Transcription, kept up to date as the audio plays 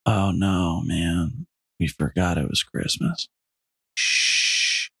Oh no, man. We forgot it was Christmas.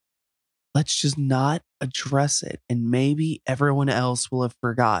 Shh. Let's just not address it, and maybe everyone else will have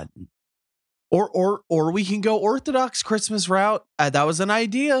forgotten. Or we can go Orthodox Christmas route. That was an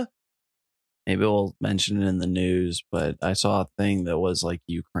idea. Maybe we'll mention it in the news, but I saw a thing that was like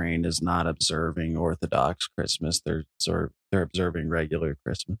Ukraine is not observing Orthodox Christmas. They're observing regular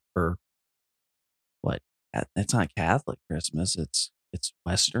Christmas. Or what? It's not Catholic Christmas. It's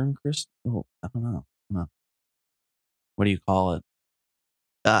Western Christmas. Oh, I don't know. What do you call it?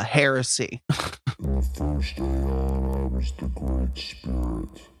 Heresy. In the first aeon, I was the Great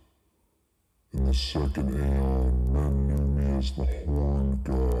Spirit. In the second aeon, men knew me as the Horned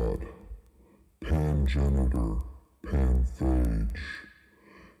God, Pangenitor, Panphage.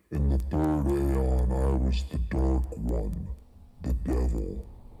 In the third aeon, I was the Dark One, the Devil.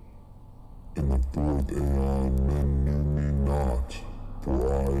 In the fourth aeon, men knew me not,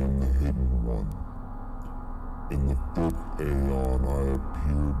 for I am the Hidden One. In the fifth aeon, I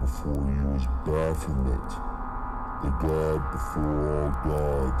appeared before you as Baphomet, the God before all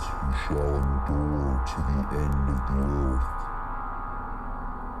gods who shall endure to the end of the earth.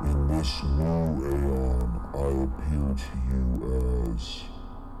 In this new aeon, I appear to you as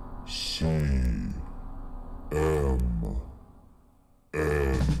CMN.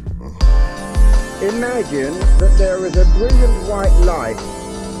 Imagine that there is a brilliant white light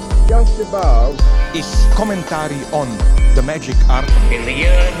just above. Is commentary on the magic art. In the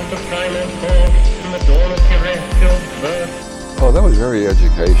year of the primal force and the dawn of terrestrial birth. Oh, that was very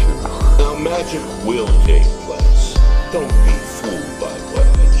educational. Now magic will take place. Don't be fooled by what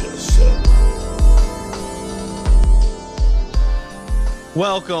I just said.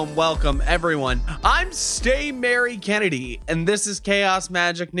 Welcome, everyone. I'm Stay Mary Kennedy, and this is Chaos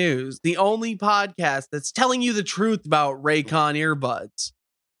Magic News, the only podcast that's telling you the truth about Raycon earbuds.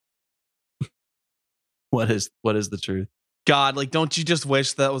 What is the truth? God, like, don't you just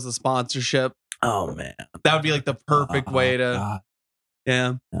wish that was a sponsorship? Oh man, that would be like the perfect way to. God.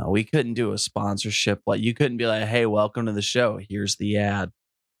 Yeah. No, we couldn't do a sponsorship. Like, you couldn't be like, "Hey, welcome to the show. Here's the ad."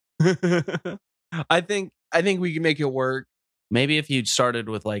 I think we can make it work. Maybe if you started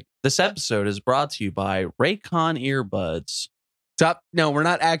with like, "This episode is brought to you by Raycon earbuds." Stop. No, we're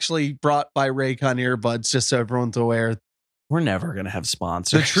not actually brought by Raycon earbuds. Just so everyone's aware. We're never going to have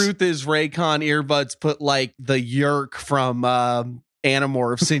sponsors. The truth is Raycon earbuds put like the yerk from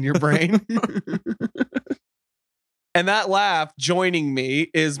Animorphs in your brain. And that laugh joining me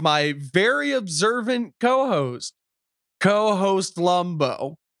is my very observant co-host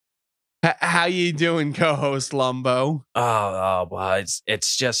Lumbo. How you doing, co-host Lumbo? Oh, well,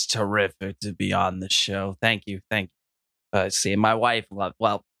 it's just terrific to be on the show. Thank you. See, my wife,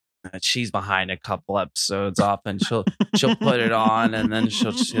 she's behind a couple episodes often. She'll put it on and then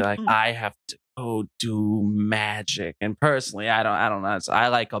she'll like, I have to go do magic. And personally, I don't know. I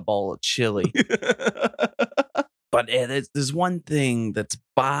like a bowl of chili. But there's one thing that's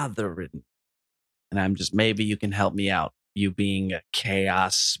bothering me. And maybe you can help me out. You being a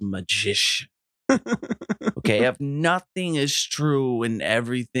chaos magician. Okay, if nothing is true and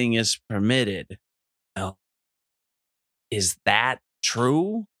everything is permitted, well, is that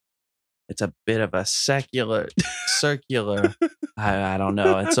true? It's a bit of a circular. I don't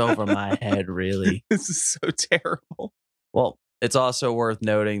know. It's over my head, really. This is so terrible. Well, it's also worth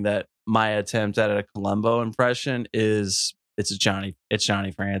noting that my attempt at a Columbo impression it's Johnny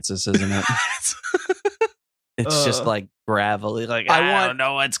Francis, isn't it? It's just like gravelly, like I don't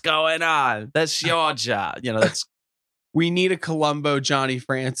know what's going on. That's your job. We need a Columbo Johnny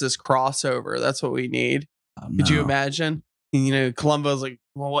Francis crossover. That's what we need. Oh, no. Could you imagine? Columbo's like,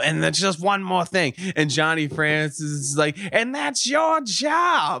 well, and that's just one more thing. And Johnny Francis is like, and that's your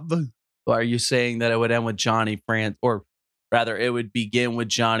job. Well, are you saying that it would end with Johnny Francis, or rather it would begin with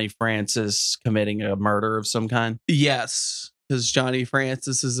Johnny Francis committing a murder of some kind? Yes, because Johnny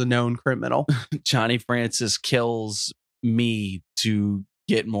Francis is a known criminal. Johnny Francis kills me to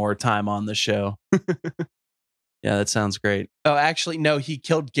get more time on the show. Yeah, that sounds great. Oh, actually, no, he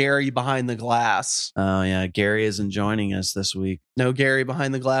killed Gary behind the glass. Oh, yeah. Gary isn't joining us this week. No Gary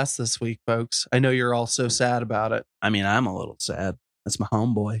behind the glass this week, folks. I know you're all so sad about it. I mean, I'm a little sad. That's my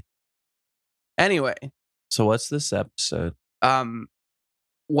homeboy. Anyway. So what's this episode?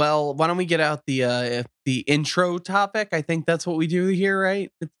 Well, why don't we get out the intro topic? I think that's what we do here,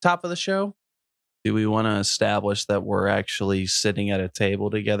 right? At the top of the show. Do we want to establish that we're actually sitting at a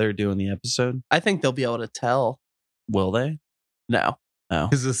table together doing the episode? I think they'll be able to tell. Will they? No. Oh.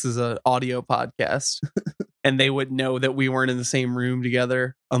 Because this is an audio podcast. And they would know that we weren't in the same room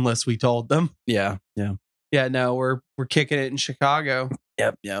together unless we told them. Yeah. Yeah, no, we're kicking it in Chicago.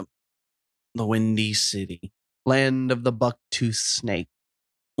 Yep. The Windy City. Land of the buck-toothed snake.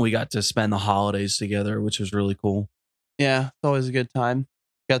 We got to spend the holidays together, which was really cool. Yeah, it's always a good time.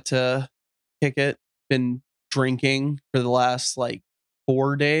 Got to kick it. Been drinking for the last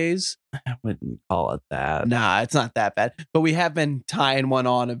 4 days. I wouldn't call it that. Nah, it's not that bad. But we have been tying one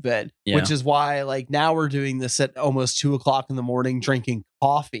on a bit, Yeah. which is why now we're doing this at almost 2:00 in the morning, drinking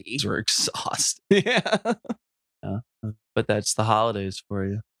coffee. We're exhausted. Yeah. Yeah. But that's the holidays for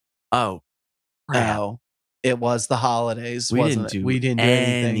you. Oh, crap. Oh, it was the holidays. We wasn't didn't it? do We didn't do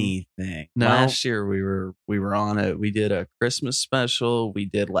anything. No. Last year we were on it. We did a Christmas special. We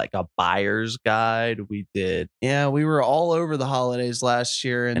did a buyer's guide. We did, Yeah, we were all over the holidays last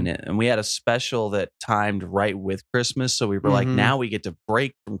year, and we had a special that timed right with Christmas. So we were Mhm. now we get to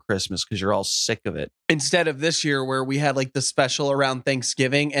break from Christmas because you're all sick of it. instead of this year where we had the special around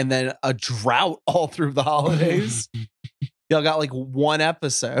Thanksgiving and then a drought all through the holidays. Y'all got one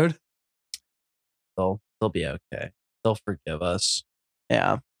episode. They'll be okay. They'll forgive us.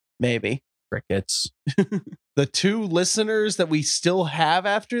 Yeah, maybe. Crickets. The 2 listeners that we still have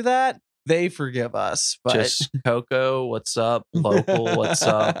after that, they forgive us. But Just Coco, what's up? Local, what's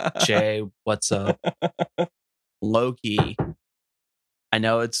up? Jay, what's up? Loki. I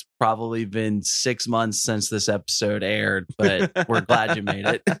know it's probably been 6 months since this episode aired, but we're glad you made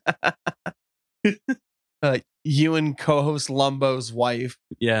it. You and co-host Lumbo's wife.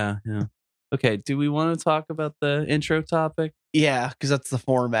 Yeah. Okay, do we want to talk about the intro topic? Yeah, because that's the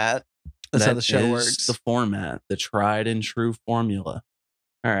format. That's how the show is works. The format, the tried and true formula.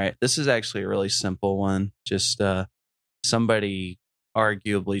 All right, this is actually a really simple one. Just somebody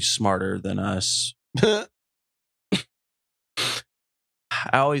arguably smarter than us.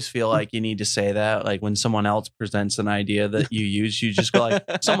 I always feel like you need to say that. When someone else presents an idea that you use, you just go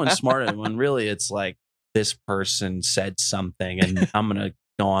someone's smarter. When really it's this person said something and I'm going to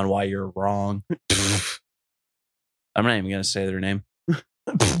go on why you're wrong. I'm not even going to say their name.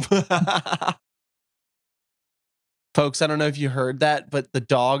 Folks, I don't know if you heard that, but the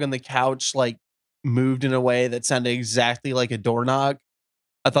dog on the couch moved in a way that sounded exactly like a door knock.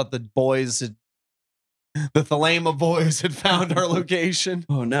 I thought the Thelema boys had found our location.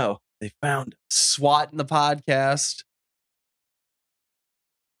 Oh no, they found SWAT in the podcast.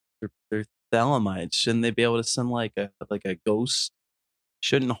 they're Thelemites. Shouldn't they be able to send a ghost?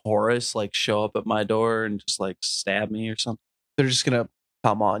 Shouldn't Horace show up at my door and just stab me or something? They're just gonna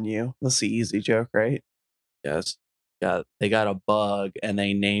come on you. That's the easy joke, right? Yes. Yeah, they got a bug and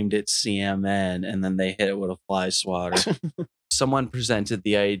they named it CMN and then they hit it with a fly swatter. Someone presented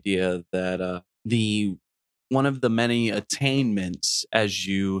the idea that one of the many attainments as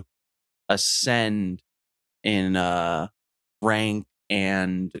you ascend in rank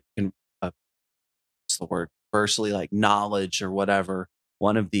and what's the word? Firstly, knowledge or whatever.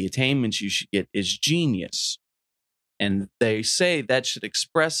 One of the attainments you should get is genius, and they say that should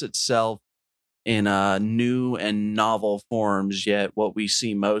express itself in new and novel forms. Yet what we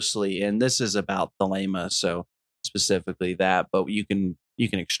see mostly, and this is about Thelema, so specifically that, but you can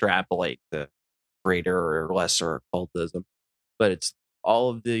extrapolate the greater or lesser occultism. But it's all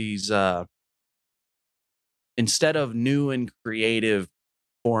of these instead of new and creative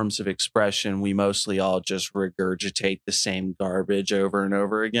forms of expression, we mostly all just regurgitate the same garbage over and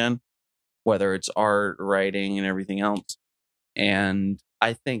over again, whether it's art, writing, and everything else. And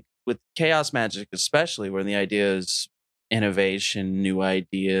I think with chaos magic, especially where the idea is innovation, new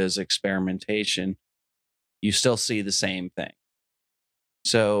ideas, experimentation, you still see the same thing.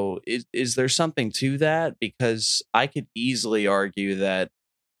 So is there something to that? Because I could easily argue that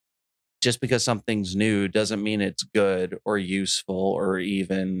just because something's new doesn't mean it's good or useful or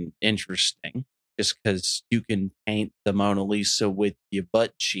even interesting. Just because you can paint the Mona Lisa with your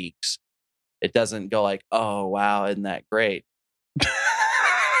butt cheeks, it doesn't go oh, wow, isn't that great?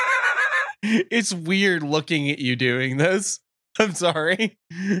 It's weird looking at you doing this. I'm sorry.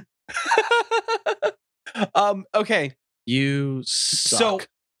 Okay. You suck.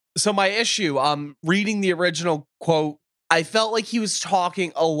 So my issue, reading the original quote, I felt like he was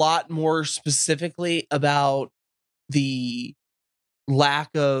talking a lot more specifically about the lack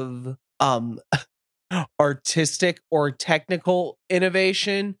of artistic or technical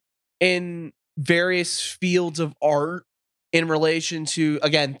innovation in various fields of art in relation to,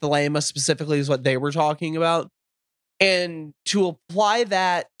 again, Thelema specifically is what they were talking about. And to apply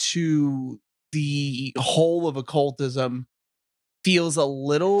that to the whole of occultism feels a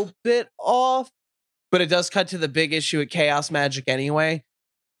little bit off, but it does cut to the big issue at chaos magic anyway,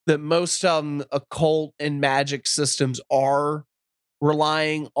 that most occult and magic systems are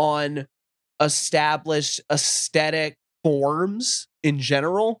relying on established aesthetic forms in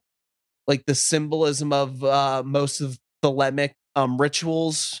general, like the symbolism of most of Thelemic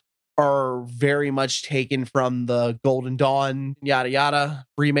rituals are very much taken from the Golden Dawn, yada yada,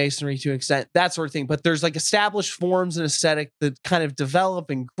 Freemasonry to an extent, that sort of thing. But there's like established forms and aesthetic that kind of develop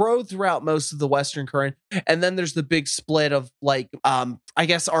and grow throughout most of the Western current. And then there's the big split of like, I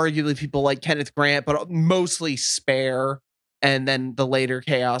guess arguably people like Kenneth Grant, but mostly Spare. And then the later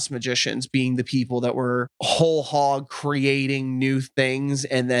Chaos Magicians being the people that were whole hog creating new things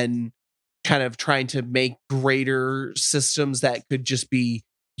and then kind of trying to make greater systems that could just be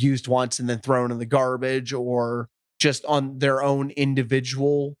used once and then thrown in the garbage or just on their own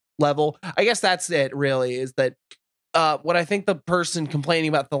individual level. I guess that's it really, is that what I think the person complaining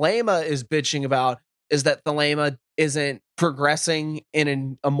about Thelema is bitching about is that Thelema isn't progressing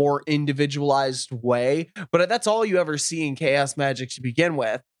in a more individualized way. But that's all you ever see in chaos magic to begin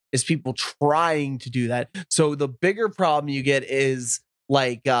with, is people trying to do that. So the bigger problem you get is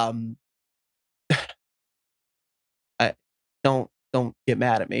like I don't get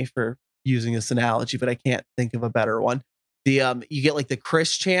mad at me for using this analogy, but I can't think of a better one. The you get like the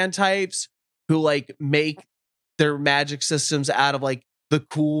Christian types who like make their magic systems out of like the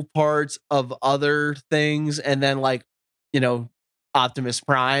cool parts of other things, and then like, you know, Optimus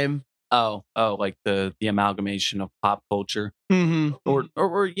Prime. Oh, like the amalgamation of pop culture, Mm-hmm.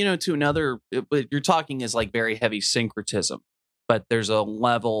 or you know, to another. What you're talking is like very heavy syncretism, but there's a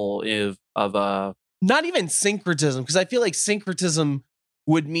level of Not even syncretism, because I feel like syncretism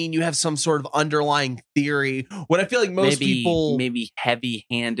would mean you have some sort of underlying theory. What I feel like most people maybe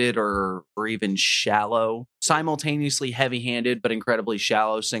heavy-handed or even shallow, simultaneously heavy-handed but incredibly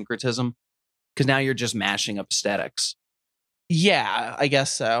shallow syncretism, because now you're just mashing up aesthetics. Yeah, I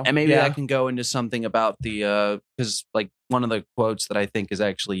guess so. And maybe that can go into something about the because like one of the quotes that I think is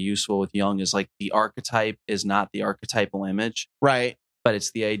actually useful with Jung is like, the archetype is not the archetypal image, right? But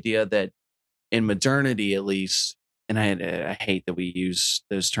it's the idea that in modernity, at least, and I hate that we use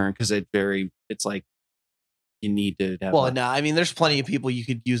those terms because it's like you need to have. Well, no, I mean, there's plenty of people you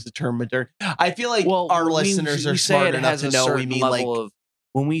could use the term modern. I feel like our listeners are we smart enough to know we mean like,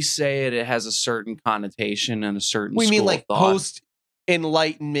 when we say it has a certain connotation and a certain we mean like thought. Post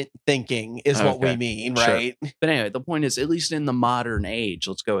Enlightenment thinking is what we mean, right? Sure. But anyway, the point is, at least in the modern age,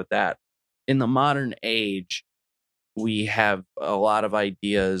 let's go with that. In the modern age, we have a lot of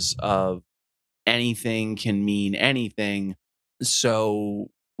ideas of anything can mean anything.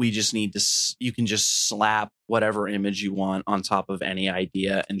 So we just need to, you can just slap whatever image you want on top of any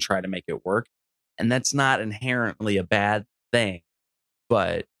idea and try to make it work. And that's not inherently a bad thing,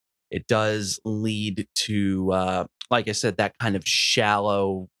 but it does lead to, like I said, that kind of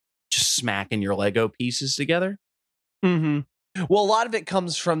shallow, just smacking your Lego pieces together. Mm-hmm. Well, a lot of it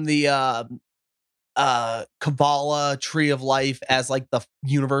comes from the Kabbalah Tree of Life as like the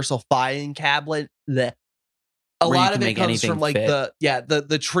universal filing cabinet. A lot of it comes from like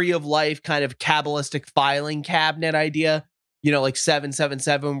the Tree of Life kind of Kabbalistic filing cabinet idea. You know, like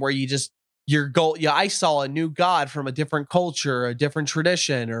 777, where you just your goal. Yeah, I saw a new god from a different culture, a different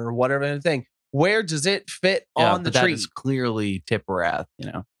tradition, or whatever thing. Where does it fit on the tree? That is clearly Tipperath.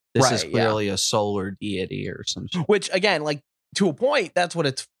 You know, this is clearly a solar deity or something. Which again, like to a point, that's what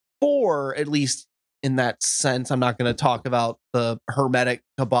it's for, at least in that sense. I'm not going to talk about the Hermetic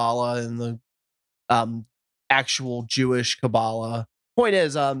Kabbalah and the actual Jewish Kabbalah. Point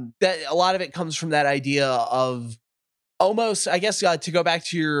is, that a lot of it comes from that idea of almost, I guess, to go back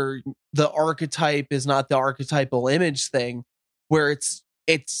to the archetype is not the archetypal image thing, where it's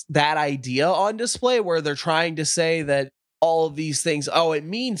that idea on display where they're trying to say that all of these things, it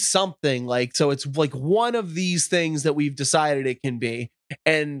means something, like, so it's like one of these things that we've decided it can be.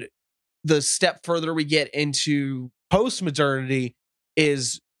 And the step further we get into post-modernity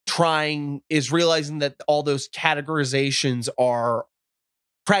is realizing that all those categorizations are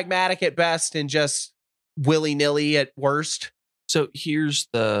pragmatic at best and just willy-nilly at worst. So here's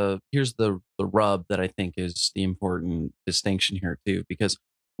the rub that I think is the important distinction here too, because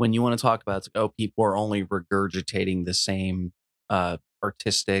when you want to talk about, people are only regurgitating the same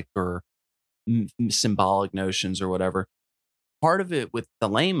artistic or symbolic notions or whatever. Part of it with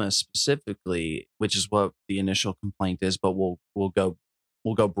Thelema specifically, which is what the initial complaint is, but we'll go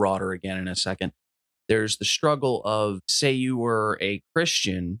broader again in a second. There's the struggle of, say you were a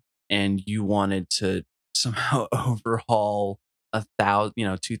Christian and you wanted to somehow overhaul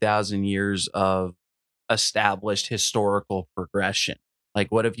 2,000 years of established historical progression. Like,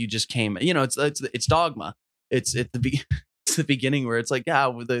 what if you just came? It's dogma. It's at it's the beginning where it's like,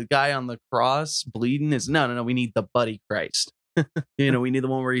 the guy on the cross bleeding is no. We need the bloody Christ. We need the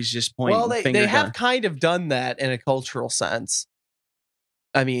one where he's just pointing. Well, they have kind of done that in a cultural sense.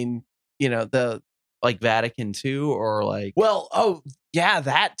 I mean, the like Vatican II or like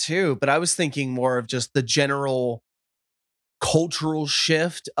that too. But I was thinking more of just the general cultural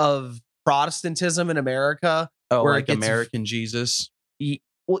shift of Protestantism in America. where like it gets American Jesus.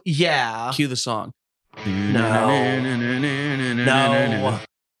 Well, yeah. Cue the song.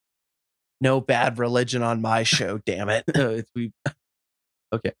 No bad religion on my show, damn it.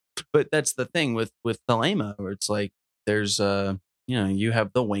 Okay, but that's the thing with Thelema, where it's like there's you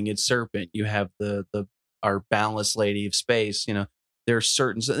have the winged serpent, you have our boundless lady of space. There's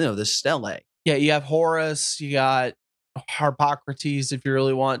certain the stele. Yeah, you have Horus, you got Harpocrates if you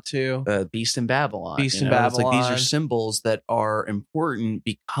really want to. Beast in Babylon. Beast in It's like these Babylon. are symbols that are important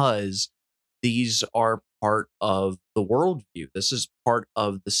because these are part of the worldview. This is part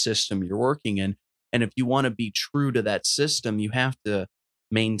of the system you're working in. And if you want to be true to that system, you have to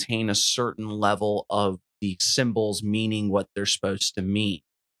maintain a certain level of the symbols meaning what they're supposed to mean.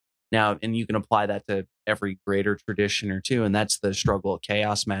 Now, and you can apply that to every greater tradition or two. And that's the struggle of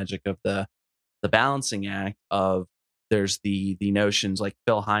chaos magic of the balancing act of there's the notions like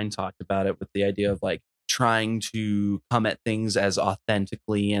Phil Hine talked about it with the idea of like trying to come at things as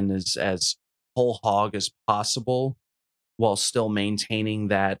authentically and as whole hog as possible while still maintaining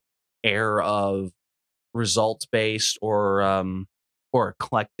that air of results based or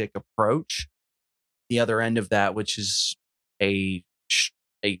eclectic approach. The other end of that, which is a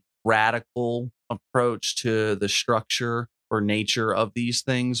radical approach to the structure or nature of these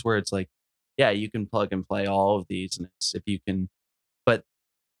things, where it's like, yeah, you can plug and play all of these, and it's if you can, but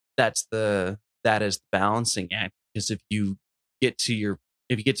that is the balancing act. Because if you get to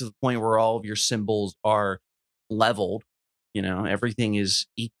the point where all of your symbols are leveled, everything is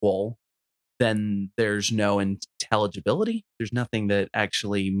equal, then there's no intelligibility. There's nothing that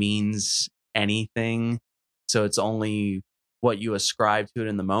actually means anything. So it's only what you ascribe to it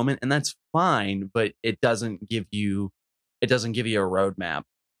in the moment, and that's fine. But it doesn't give you a roadmap.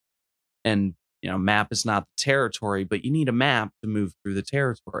 And map is not the territory, but you need a map to move through the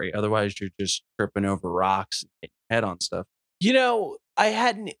territory. Otherwise, you're just tripping over rocks and hitting your head on stuff.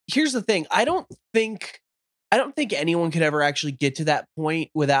 Here's the thing. I don't think anyone could ever actually get to that point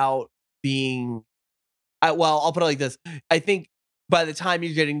without being. I'll put it like this. I think by the time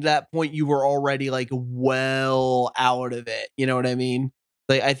you're getting to that point, you were already like well out of it. You know what I mean?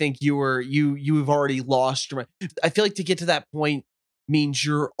 Like I think you've already lost your. I feel like to get to that point means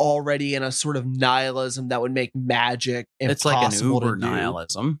you're already in a sort of nihilism that would make magic impossible. It's like an uber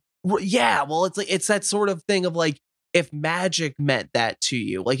nihilism. Yeah, well, it's that sort of thing of like if magic meant that to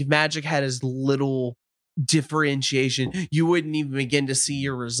you, like if magic had as little differentiation, you wouldn't even begin to see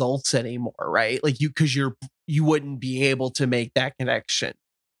your results anymore, right? Like you wouldn't be able to make that connection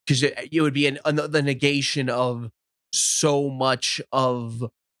because it would be the negation of so much of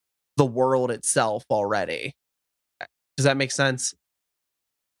the world itself already. Does that make sense?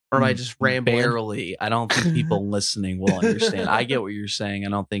 Or am I just rambling? Barely. I don't think people listening will understand. I get what you're saying. I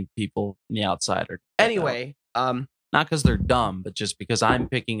don't think people on the outside are. Anyway, not because they're dumb, but just because I'm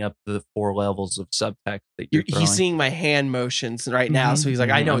picking up the 4 levels of subtext that you're throwing. He's seeing my hand motions right now, so he's like,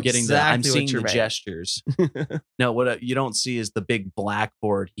 I know I'm seeing the gestures. No, what you don't see is the big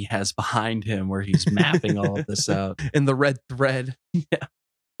blackboard he has behind him where he's mapping all of this out. In the red thread. Yeah.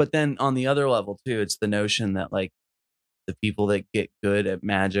 But then on the other level too, it's the notion that like the people that get good at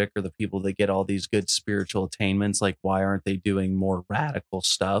magic or the people that get all these good spiritual attainments, like why aren't they doing more radical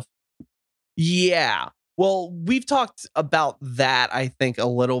stuff? Yeah. Well, we've talked about that, I think, a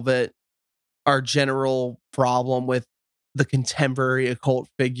little bit. Our general problem with the contemporary occult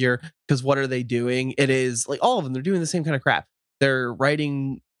figure, because what are they doing? It is like all of them, they're doing the same kind of crap. They're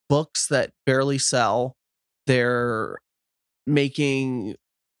writing books that barely sell. They're making,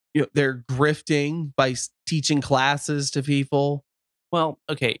 they're grifting by teaching classes to people. Well,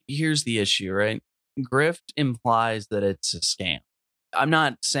 okay, here's the issue, right? Grift implies that it's a scam. I'm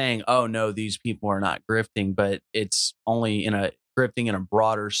not saying, oh no, these people are not grifting, but it's only grifting in a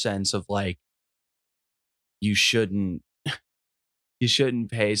broader sense of like, you shouldn't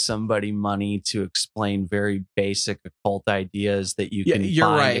pay somebody money to explain very basic occult ideas that you can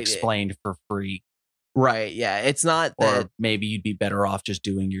find explained for free. Right. Yeah. It's not that. Or maybe you'd be better off just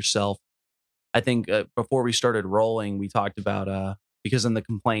doing yourself. I think before we started rolling, we talked about, because in the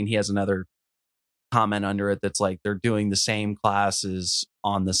complaint, he has another comment under it that's like they're doing the same classes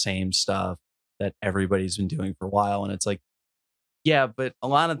on the same stuff that everybody's been doing for a while. And it's like, yeah, but a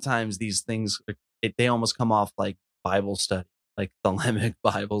lot of times these things, they almost come off like Bible study, like the Thelemic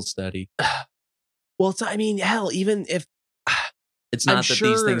Bible study. Well, hell, even if it's not that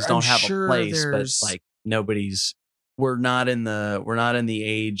these things don't have a place, but like nobody's we're not in the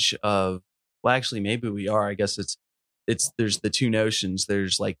age of, well, actually maybe we are. I guess there's the two notions.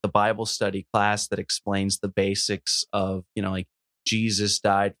 There's like the Bible study class that explains the basics of, like Jesus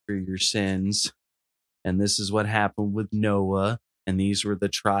died for your sins, and this is what happened with Noah, and these were the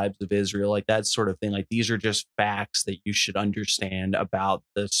tribes of Israel, like that sort of thing. Like these are just facts that you should understand about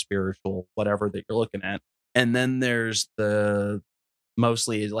the spiritual whatever that you're looking at. And then there's the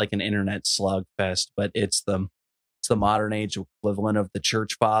mostly like an internet slugfest, but it's the modern age equivalent of the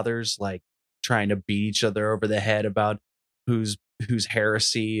church fathers, like trying to beat each other over the head about whose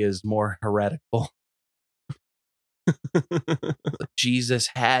heresy is more heretical. Jesus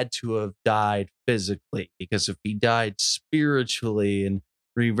had to have died physically, because if he died spiritually and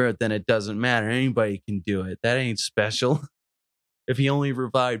revert, then it doesn't matter. Anybody can do it. That ain't special. If he only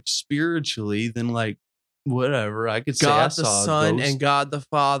revived spiritually, then like whatever. I could say God the Son and God the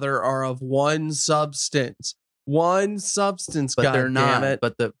Father are of one substance. One substance, but God they're not. damn it.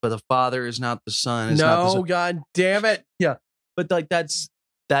 But the Father is not the Son. No, God damn it. Yeah, but like that's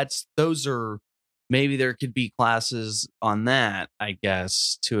those are. Maybe there could be classes on that, I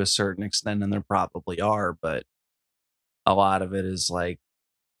guess, to a certain extent, and there probably are, but a lot of it is like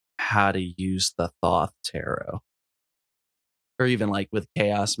how to use the Thoth tarot. Or even like with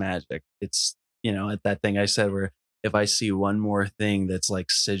chaos magic. It's, at that thing I said where if I see one more thing that's like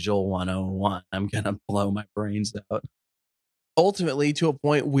Sigil 101, I'm going to blow my brains out. Ultimately, to a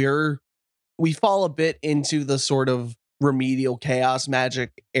point where we fall a bit into the sort of remedial chaos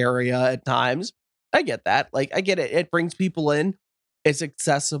magic area at times. I get that. Like, I get it. It brings people in. It's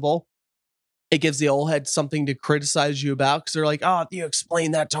accessible. It gives the old heads something to criticize you about because they're like, oh, you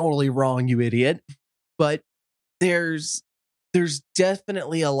explained that totally wrong, you idiot. But there's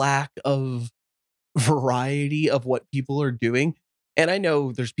definitely a lack of variety of what people are doing. And I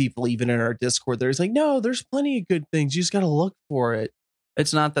know there's people even in our Discord there's like, no, there's plenty of good things. You just got to look for it.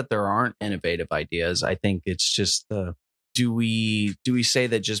 It's not that there aren't innovative ideas. I think it's just do we say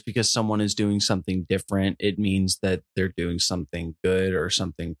that just because someone is doing something different, it means that they're doing something good or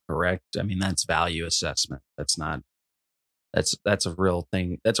something correct? I mean, that's value assessment. That's a real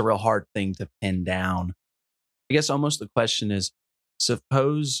thing. That's a real hard thing to pin down. I guess almost the question is,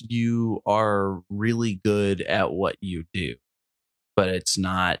 suppose you are really good at what you do, but it's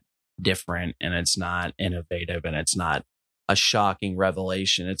not different and it's not innovative and it's not a shocking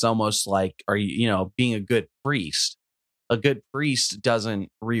revelation. It's almost like, are you, being a good priest? A good priest doesn't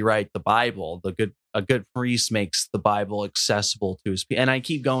rewrite the Bible. A good priest makes the Bible accessible to his people. And I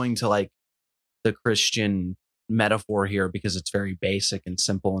keep going to like the Christian metaphor here because it's very basic and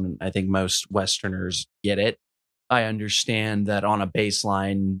simple, and I think most Westerners get it. I understand that on a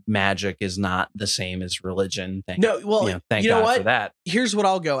baseline, magic is not the same as religion. Thank God for that. Here's what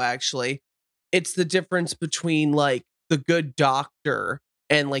I'll go, actually. It's the difference between like the good doctor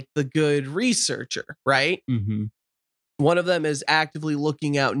and like the good researcher, right? Mm-hmm. One of them is actively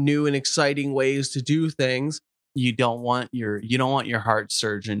looking out new and exciting ways to do things. You don't want your heart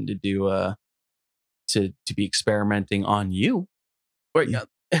surgeon to do to be experimenting on you. Or, yeah.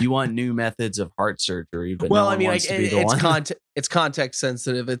 You want new methods of heart surgery, but well, no I mean, wants to be the one. It's context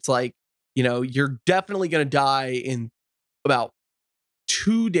sensitive. It's like, you're definitely going to die in about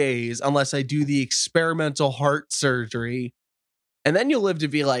 2 days unless I do the experimental heart surgery, and then you'll live to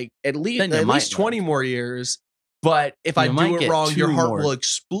be like at least 20 more years. But if I do it wrong, your heart will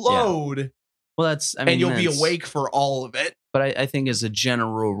explode. Yeah. Well, and you'll be awake for all of it. But I think as a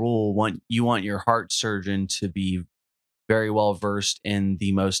general rule, you want your heart surgeon to be very well versed in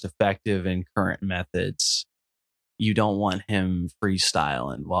the most effective and current methods. You don't want him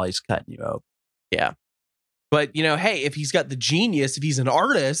freestyling while he's cutting you open. Yeah. But, hey, if he's got the genius, if he's an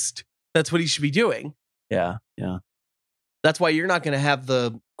artist, that's what he should be doing. Yeah. Yeah. That's why you're not going to have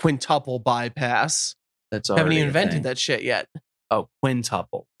the quintuple bypass. That's haven't even invented that shit yet. Oh,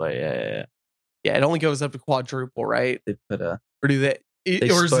 quintuple. But yeah. Yeah, it only goes up to quadruple, right? They put or do they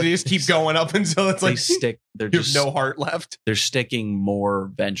does it just keep going up until it's like you have no heart left? They're sticking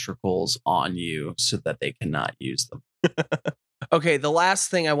more ventricles on you so that they cannot use them. Okay, the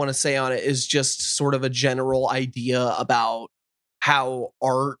last thing I want to say on it is just sort of a general idea about how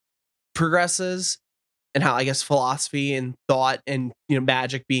art progresses and how, I guess, philosophy and thought and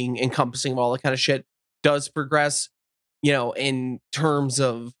magic being encompassing of all that kind of shit does progress, in terms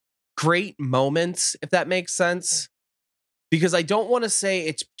of great moments, if that makes sense. Because I don't want to say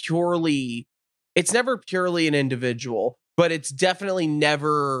it's never purely an individual, but it's definitely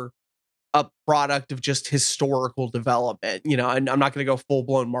never a product of just historical development. And I'm not going to go full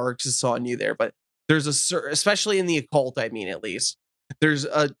blown Marxist on you there, but there's especially in the occult, I mean, at least there's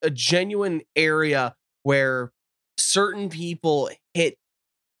a genuine area where certain people hit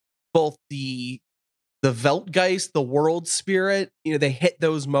both the Weltgeist, the world spirit, they hit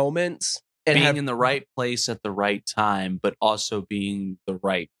those moments and being in the right place at the right time, but also being the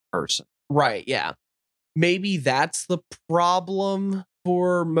right person. Right, yeah. Maybe that's the problem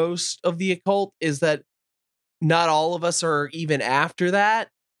for most of the occult, is that not all of us are even after that.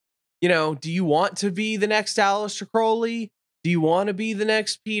 Do you want to be the next Aleister Crowley? Do you want to be the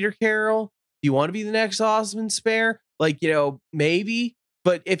next Peter Carroll? Do you want to be the next Osmond Spare? Maybe.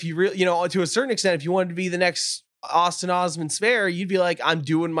 But if you really, to a certain extent, if you wanted to be the next Austin Osmond Spare, you'd be like, I'm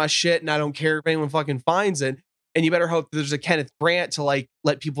doing my shit and I don't care if anyone fucking finds it. And you better hope that there's a Kenneth Brandt to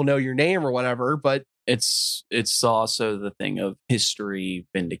let people know your name or whatever. But it's also the thing of history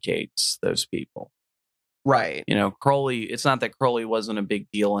vindicates those people. Right. Crowley, it's not that Crowley wasn't a big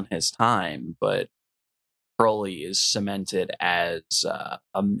deal in his time, but Crowley is cemented as a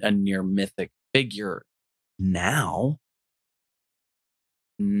near mythic figure now.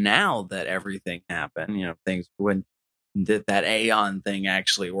 Now that everything happened, things when that Aeon thing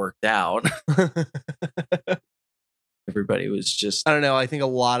actually worked out. Everybody was just, I don't know. I think a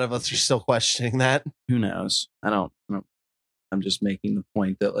lot of us are still questioning that. Who knows? I don't. I'm just making the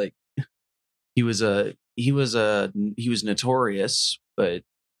point that he was notorious, but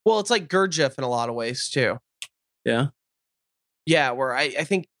it's like Gurdjieff in a lot of ways too. Yeah. Yeah, where I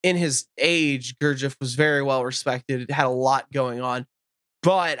think in his age, Gurdjieff was very well respected. It had a lot going on.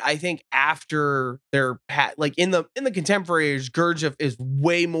 But I think after their in the contemporary age, Gurdjieff is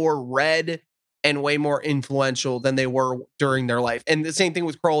way more read and way more influential than they were during their life. And the same thing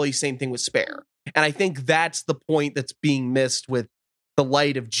with Crowley, same thing with Spare. And I think that's the point that's being missed with the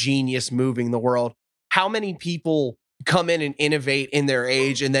light of genius moving the world. How many people come in and innovate in their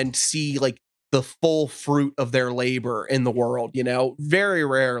age and then see the full fruit of their labor in the world, very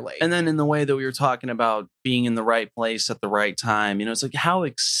rarely. And then in the way that we were talking about being in the right place at the right time, it's how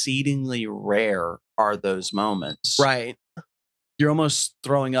exceedingly rare are those moments? Right. You're almost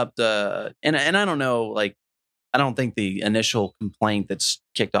throwing up and I don't know, I don't think the initial complaint that's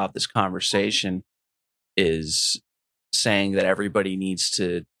kicked off this conversation is saying that everybody needs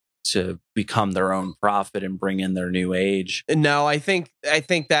to become their own prophet and bring in their new age. No, I think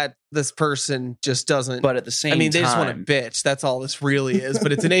that this person just doesn't. But at the same time, they just want to bitch. That's all this really is.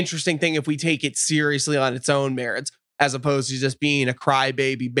 But it's an interesting thing if we take it seriously on its own merits, as opposed to just being a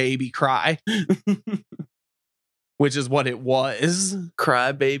crybaby baby cry, which is what it was.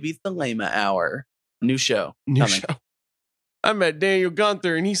 Crybaby Thelema Hour. New show. New show. I met Daniel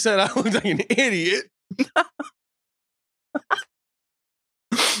Gunther and he said I looked like an idiot.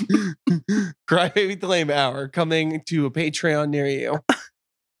 Crybaby Thelema Hour coming to a Patreon near you.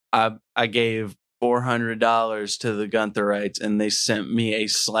 I gave $400 to the Guntherites and they sent me a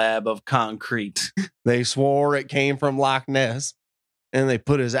slab of concrete. They swore it came from Loch Ness and they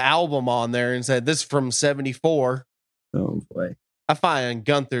put his album on there and said, this is from 74. Oh boy. I find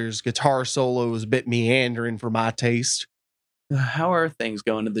Gunther's guitar solo is a bit meandering for my taste. How are things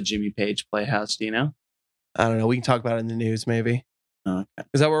going to the Jimmy Page Playhouse? Do you know? I don't know. We can talk about it in the news, maybe. Okay.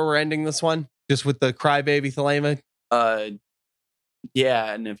 Is that where we're ending this one? Just with the Crybaby Thelema?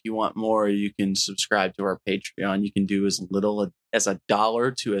 Yeah, and if you want more, you can subscribe to our Patreon. You can do as little as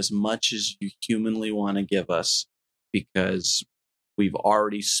 $1 to as much as you humanly want to give us, because we've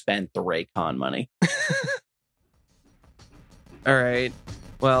already spent the Raycon money. All right.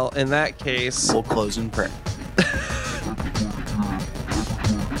 Well, in that case, we'll close in prayer.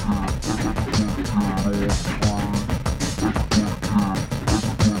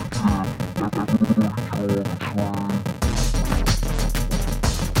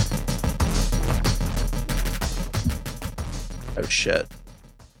 Oh shit.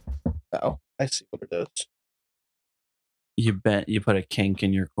 Oh, I see what it is. You put a kink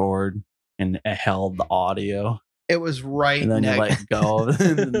in your cord and it held the audio. It was right, and then you let go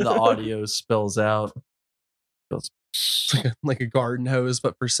and the audio spills out. It's like a garden hose,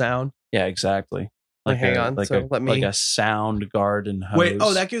 but for sound. Yeah, exactly. Hang on. Like a sound garden hose. Wait,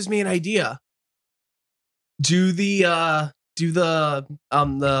 that gives me an idea. Do the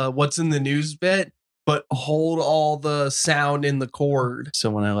what's in the news bit, but hold all the sound in the cord. So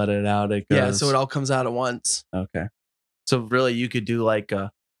when I let it out, it goes. Yeah, so it all comes out at once. Okay. So really, you could do like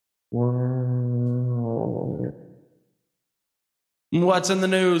a. What's in the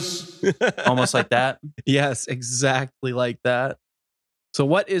news? Almost like that. Yes, exactly like that. So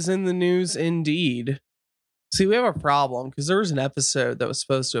what is in the news indeed? See, we have a problem because there was an episode that was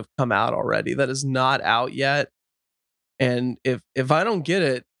supposed to have come out already that is not out yet. And if I don't get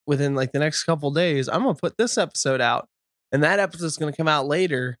it within like the next couple days, I'm going to put this episode out. And that episode is going to come out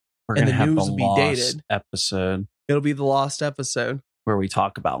later. We're and gonna the have news the will be lost dated. Episode. It'll be the lost episode. where we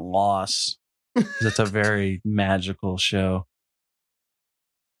talk about loss. It's a very magical show.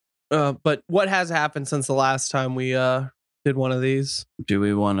 But what has happened since the last time we did one of these? Do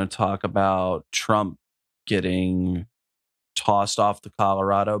we want to talk about Trump getting tossed off the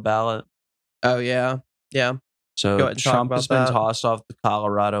Colorado ballot? Oh, yeah. Yeah. Go So ahead and talk Trump about has been that. tossed off the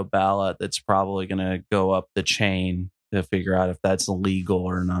Colorado ballot. That's probably going to go up the chain to figure out if that's legal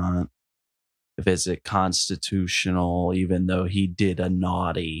or not. If is it constitutional, even though he did a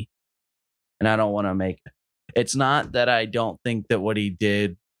naughty. And I don't want to make it's not that I don't think that what he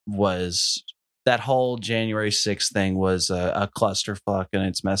did was that whole January 6th thing was a clusterfuck and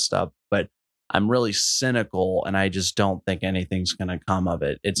it's messed up. But I'm really cynical and I just don't think anything's going to come of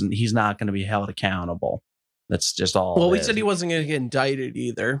it. He's not going to be held accountable. That's just all. Well, we said he wasn't going to get indicted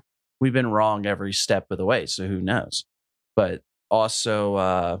either. We've been wrong every step of the way, so who knows? But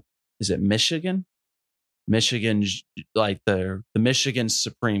also, is it Michigan? Michigan, like the Michigan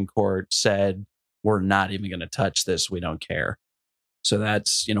Supreme Court said, we're not even going to touch this. We don't care. So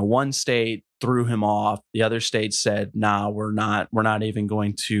that's, one state threw him off. The other state said, nah, we're not even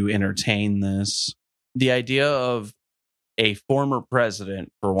going to entertain this. The idea of a former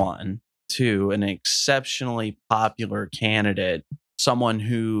president, for one, to an exceptionally popular candidate, someone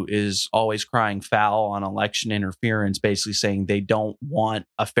who is always crying foul on election interference, basically saying they don't want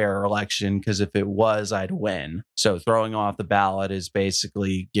a fair election because if it was, I'd win. So throwing off the ballot is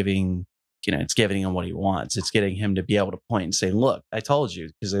basically giving him what he wants. It's getting him to be able to point and say, look, I told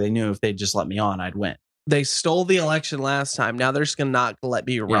you, because they knew if they just let me on, I'd win. They stole the election last time. Now they're just going to not let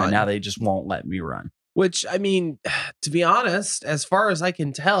me run. Yeah, now they just won't let me run. Which, I mean, to be honest, as far as I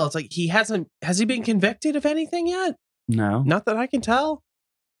can tell, it's like has he been convicted of anything yet? No. Not that I can tell.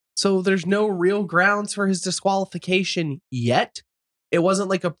 So there's no real grounds for his disqualification yet. It wasn't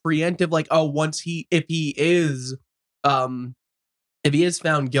like a preemptive, like, oh, if he is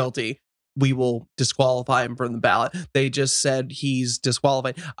found guilty, we will disqualify him from the ballot. They just said he's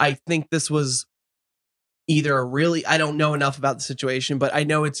disqualified. I think this was either I don't know enough about the situation, but I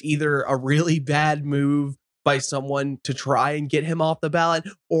know it's either a really bad move by someone to try and get him off the ballot,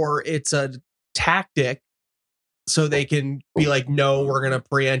 or it's a tactic so they can be like, no, we're going to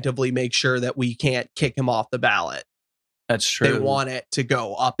preemptively make sure that we can't kick him off the ballot. That's true. They want it to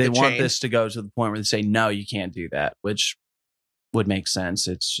go up They the want chain. this to go to the point where they say, no, you can't do that, which would make sense.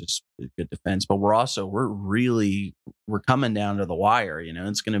 It's just a good defense. But we're coming down to the wire.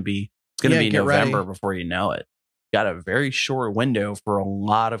 It's going to be November ready before you know it. Got a very short window for a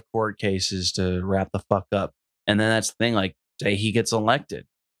lot of court cases to wrap the fuck up. And then that's the thing, like, say he gets elected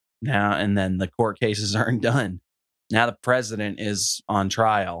now, and then the court cases aren't done. Now the president is on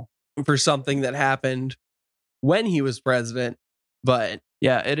trial for something that happened when he was president. But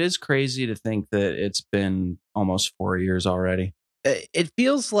yeah, it is crazy to think that it's been almost 4 years already. it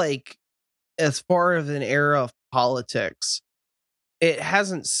feels like, as far as an era of politics, it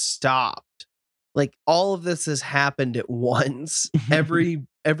hasn't stopped. Like, all of this has happened at once. Every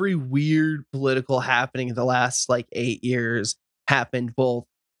weird political happening in the last 8 years happened both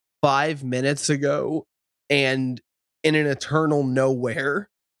 5 minutes ago and in an eternal nowhere.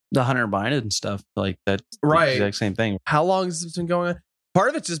 The Hunter Biden stuff, like that, Right. The exact same thing. How long has this been going on? Part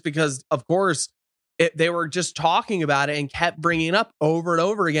of it's just because, of course, they were just talking about it and kept bringing it up over and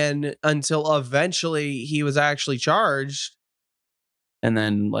over again until eventually he was actually charged. And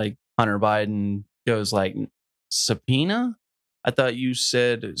then Hunter Biden goes subpoena? I thought you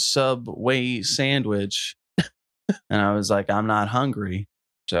said Subway sandwich. And I was like, I'm not hungry.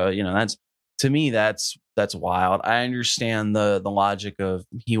 So, that's, to me, that's wild. I understand the logic of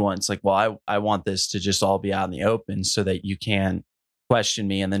he wants I want this to just all be out in the open so that you can question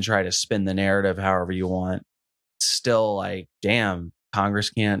me and then try to spin the narrative however you want. Still, damn, Congress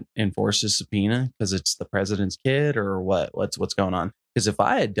can't enforce a subpoena because it's the president's kid, or what's going on? Because if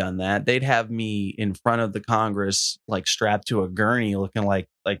I had done that, they'd have me in front of the Congress, strapped to a gurney, looking like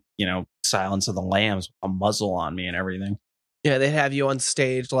Silence of the Lambs, with a muzzle on me and everything. Yeah, they'd have you on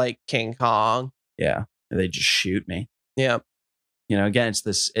stage like King Kong. Yeah, they just shoot me. Yeah. Again, it's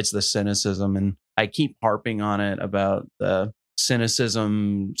the cynicism, and I keep harping on it about the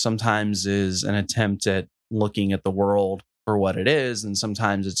cynicism. Sometimes is an attempt at looking at the world for what it is, and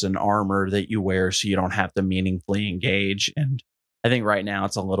sometimes it's an armor that you wear so you don't have to meaningfully engage. And I think right now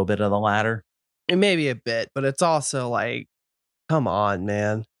it's a little bit of the latter. It may be a bit, but it's also come on,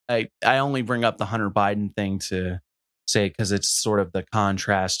 man. I only bring up the Hunter Biden thing to say because it's sort of the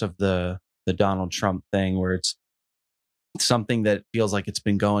contrast of the Donald Trump thing, where it's something that feels like it's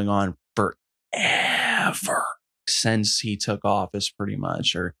been going on forever since he took office, pretty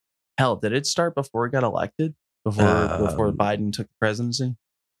much. Or hell, did it start before he got elected? before Biden took the presidency?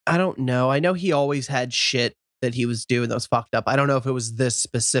 I don't know. I know he always had shit that he was doing that was fucked up. I don't know if it was this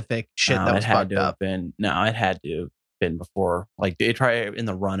specific shit that was fucked up. It had to have been before. Like they tried in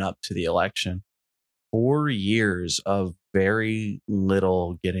the run up to the election. 4 years of very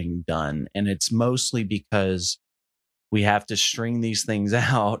little getting done. And it's mostly because we have to string these things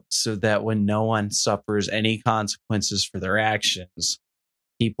out so that when no one suffers any consequences for their actions,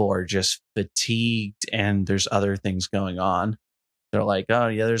 people are just fatigued and there's other things going on. They're like, oh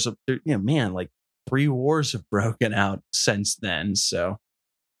yeah, like 3 wars have broken out since then. So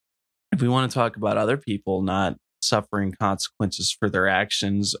if we want to talk about other people not suffering consequences for their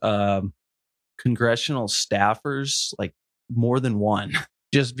actions, congressional staffers, like more than one,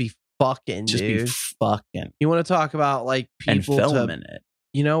 Just be fucking, dude. Be fucking. You want to talk about like people and filming it?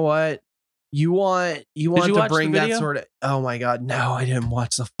 You know what? You want to bring that sort of. Oh my god, no! I didn't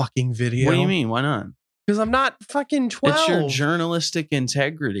watch the fucking video. What do you mean? Why not? Because I'm not fucking 12. It's your journalistic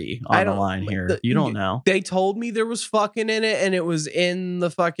integrity on the line here. You don't know. They told me there was fucking in it, and it was in the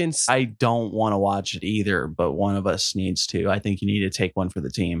fucking. I don't want to watch it either, but one of us needs to. I think you need to take one for the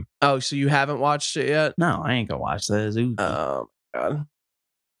team. Oh, so you haven't watched it yet? No, I ain't gonna watch that. Oh my god.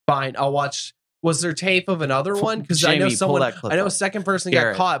 Fine, I'll watch. Was there tape of another one? Because I know I know a second person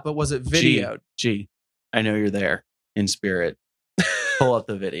got caught, but was it videoed? G, I know you're there in spirit. Pull up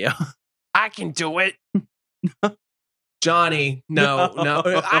the video. I can do it. Johnny, no.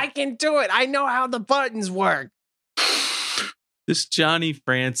 I can do it. I know how the buttons work. This Johnny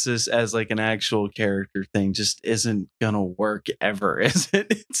Francis as like an actual character thing just isn't gonna work ever, is it?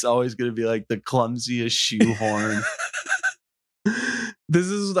 It's always gonna be like the clumsiest shoehorn. This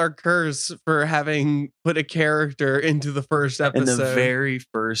is our curse for having put a character into the first episode. In the very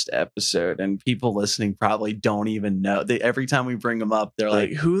first episode, and people listening probably don't even know. Every time we bring them up, they're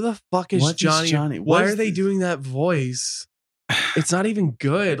like, who the fuck is Johnny? Why are they doing that voice? It's not even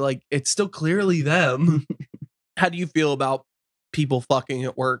good. Like, it's still clearly them. How do you feel about people fucking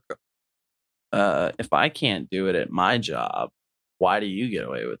at work? If I can't do it at my job, why do you get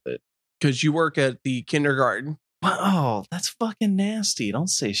away with it? Because you work at the kindergarten. Oh, that's fucking nasty. Don't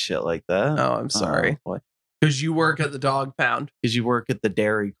say shit like that. Oh, I'm sorry. Because you work at the dog pound. Because you work at the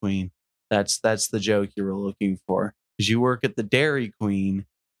Dairy Queen. That's the joke you were looking for. Because you work at the Dairy Queen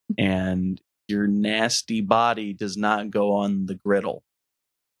and your nasty body does not go on the griddle.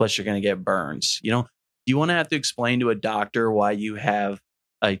 Plus you're going to get burns. You know, you want to have to explain to a doctor why you have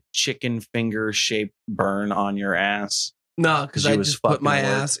a chicken finger shaped burn on your ass? No, because I just put my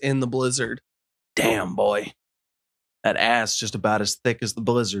ass in the blizzard. Damn, boy. That ass just about as thick as the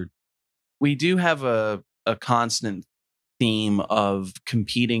blizzard. We do have a constant theme of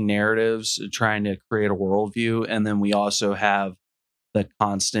competing narratives, trying to create a worldview. And then we also have the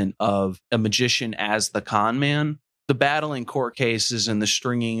constant of a magician as the con man. The battling court cases and the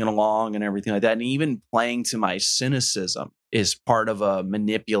stringing it along and everything like that. And even playing to my cynicism is part of a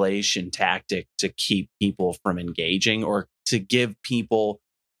manipulation tactic to keep people from engaging or to give people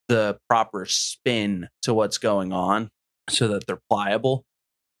the proper spin to what's going on so that they're pliable.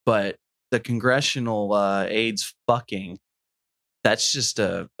 But the congressional aides fucking, that's just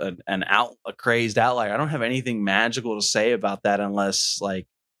a crazed outlier. I don't have anything magical to say about that unless, like,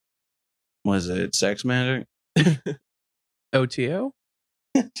 was it sex magic? OTO?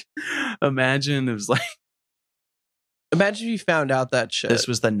 Imagine it was like, imagine if you found out that shit. This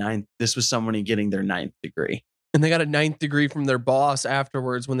was somebody getting their 9th degree. And they got a 9th degree from their boss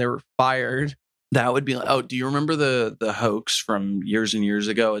afterwards when they were fired. That would be like, oh, do you remember the hoax from years and years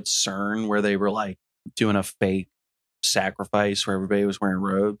ago at CERN where they were like doing a fake sacrifice where everybody was wearing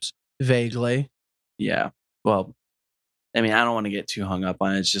robes? Vaguely. Yeah. Well, I mean, I don't want to get too hung up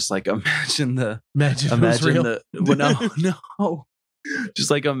on it. It's just like imagine no. Just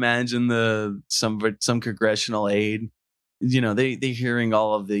like imagine some congressional aide. You know, they hearing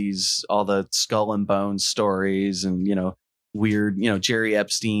all the skull and bones stories and, you know, weird, you know, Jerry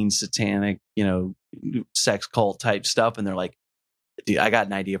Epstein satanic, you know, sex cult type stuff. And they're like, dude, I got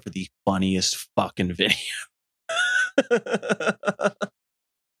an idea for the funniest fucking video.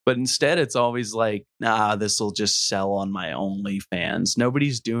 But instead, it's always like, nah, this will just sell on my OnlyFans.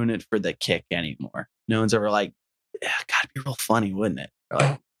 Nobody's doing it for the kick anymore. No one's ever like, yeah, gotta be real funny, wouldn't it?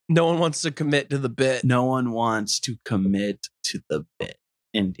 Like, no one wants to commit to the bit. No one wants to commit to the bit.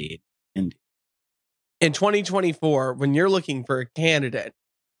 Indeed. In 2024, when you're looking for a candidate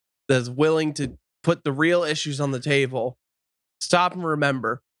that's willing to put the real issues on the table, stop and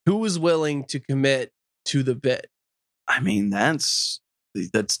remember who is willing to commit to the bit. I mean, that's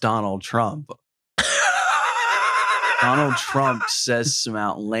Donald Trump. Donald Trump says some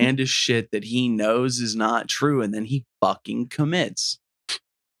outlandish shit that he knows is not true, and then he fucking commits.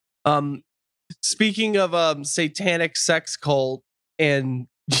 Speaking of satanic sex cult, and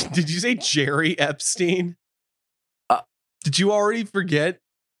did you say Jerry Epstein? Did you already forget?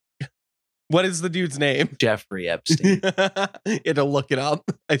 What is the dude's name? Jeffrey Epstein. You had to look it up.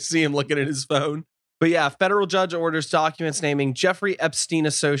 I see him looking at his phone. But yeah, federal judge orders documents naming Jeffrey Epstein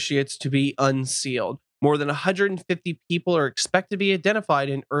Associates to be unsealed. More than 150 people are expected to be identified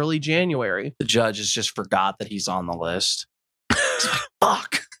in early January. The judge has just forgot that he's on the list.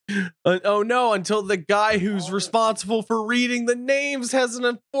 Fuck. Oh no, until the guy who's responsible for reading the names has an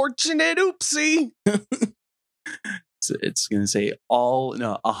unfortunate oopsie. So it's going to say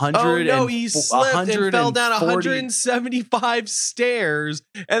 100. Oh no, he slipped and fell down 175 stairs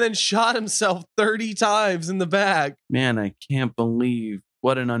and then shot himself 30 times in the back. Man, I can't believe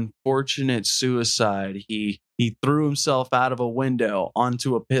what an unfortunate suicide. He threw himself out of a window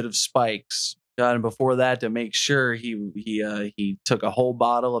onto a pit of spikes. And before that, to make sure, he took a whole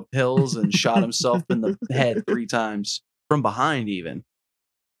bottle of pills and shot himself in the head 3 times from behind even.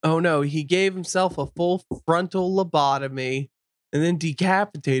 Oh no, he gave himself a full frontal lobotomy and then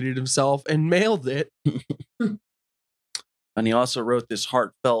decapitated himself and mailed it. And he also wrote this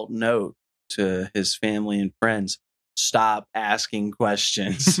heartfelt note to his family and friends. Stop asking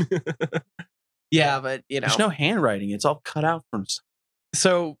questions. Yeah, but there's no handwriting. It's all cut out from.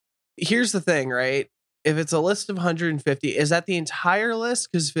 So here's the thing, right? If it's a list of 150, is that the entire list?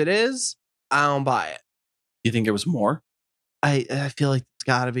 Because if it is, I don't buy it. You think it was more? I feel like it's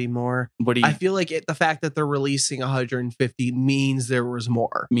got to be more. I feel like the fact that they're releasing 150 means there was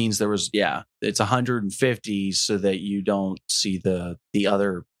more. Means there was, yeah. It's 150 so that you don't see the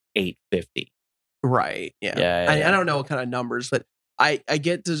other 850. Right. Yeah. I don't know what kind of numbers, but I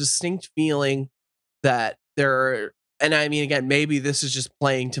get the distinct feeling that there are, and I mean, again, maybe this is just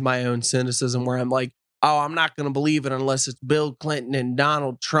playing to my own cynicism where I'm like, oh, I'm not going to believe it unless it's Bill Clinton and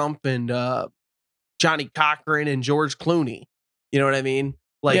Donald Trump and Johnny Cochran and George Clooney. You know what I mean?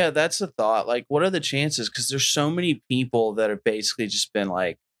 Like, yeah, that's the thought. Like, what are the chances? Because there's so many people that have basically just been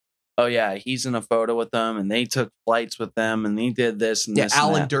like, oh, yeah, he's in a photo with them and they took flights with them and he did this and this.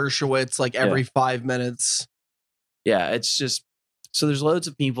 Alan Dershowitz, like every 5 minutes. Yeah, it's just so there's loads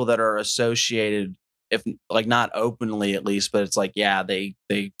of people that are associated, if like not openly at least, but it's like, yeah, they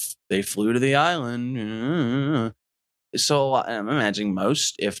flew to the island. So I'm imagining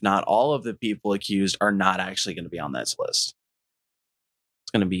most, if not all of the people accused are not actually going to be on this list.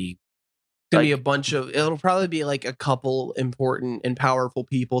 It's going to be a bunch of, it'll probably be like a couple important and powerful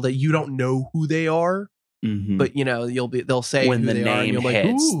people that you don't know who they are, but they'll say when who the they name are,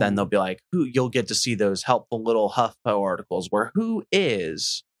 hits, then they'll be like, who, you'll get to see those helpful little HuffPo articles where who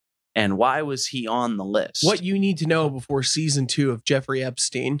is and why was he on the list? What you need to know before season 2 of Jeffrey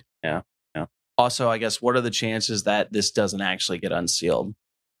Epstein. Yeah. Also, I guess, what are the chances that this doesn't actually get unsealed?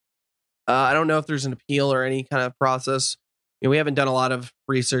 I don't know if there's an appeal or any kind of process. We haven't done a lot of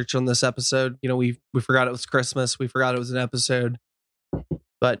research on this episode. We forgot it was Christmas. We forgot it was an episode.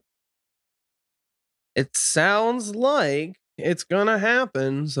 But it sounds like it's going to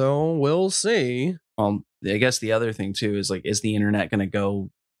happen. So we'll see. I guess the other thing, too, is like, is the internet going to go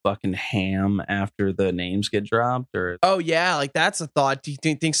fucking ham after the names get dropped? Or oh, yeah. Like, that's a thought. Do you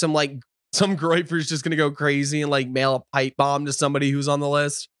think some groiper's just going to go crazy and like mail a pipe bomb to somebody who's on the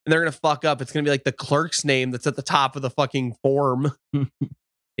list? And they're going to fuck up. It's going to be like the clerk's name that's at the top of the fucking form.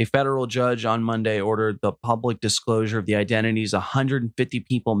 A federal judge on Monday ordered the public disclosure of the identities of 150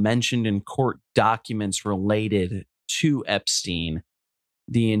 people mentioned in court documents related to Epstein.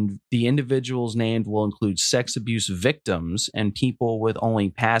 The individuals named will include sex abuse victims and people with only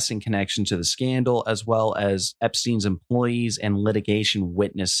passing connection to the scandal, as well as Epstein's employees and litigation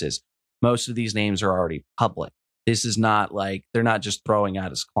witnesses. Most of these names are already public. This is not like, they're not just throwing out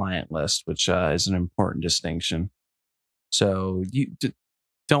his client list, which is an important distinction. So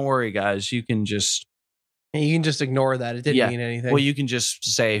don't worry, guys. You can just ignore that. It didn't mean anything. Well, you can just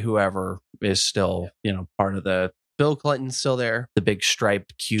say whoever is still, part of the Bill Clinton's still there. The big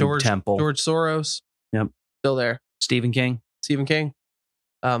striped cube temple. George Soros. Yep. Still there. Stephen King.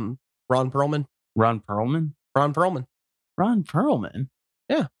 Ron Perlman.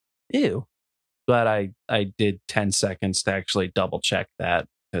 Yeah. Ew. Glad I did 10 seconds to actually double check that.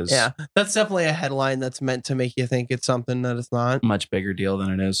 Yeah, that's definitely a headline that's meant to make you think it's something that it's not. Much bigger deal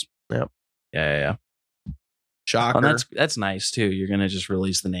than it is. Yep. Yeah. Shocker. Well, that's nice too. You're gonna just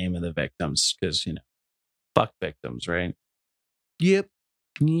release the name of the victims because fuck victims, right? Yep.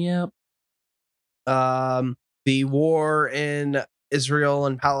 The war in Israel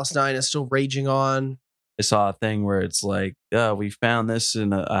and Palestine is still raging on. I saw a thing where it's like, we found this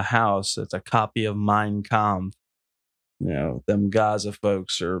in a house. It's a copy of Mein Kampf. Them Gaza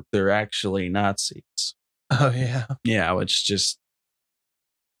folks they're actually Nazis. Oh yeah. Yeah, which just,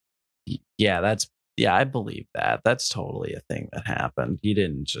 I believe that. That's totally a thing that happened. You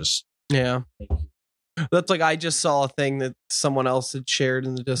didn't just. Yeah. That's like, I just saw a thing that someone else had shared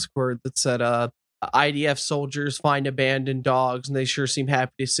in the Discord that said, IDF soldiers find abandoned dogs and they sure seem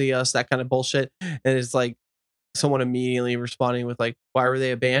happy to see us, that kind of bullshit. And it's like someone immediately responding with like, why were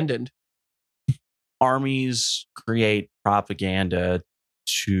they abandoned? Armies create propaganda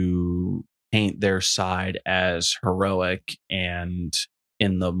to paint their side as heroic and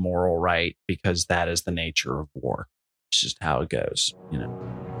in the moral right, because that is the nature of war. It's just how it goes,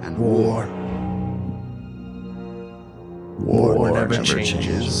 And war never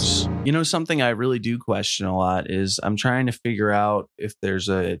changes. Something I really do question a lot is I'm trying to figure out if there's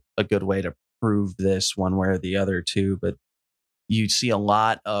a good way to prove this one way or the other too, but you see a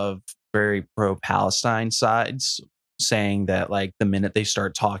lot of very pro-Palestine sides saying that like the minute they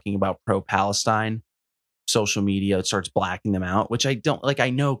start talking about pro-Palestine, social media starts blacking them out, which I don't like. I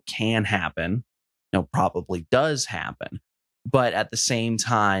know can happen, probably does happen, but at the same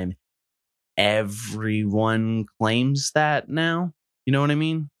time, everyone claims that now. You know what I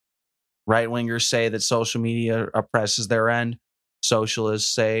mean? Right-wingers say that social media oppresses their end.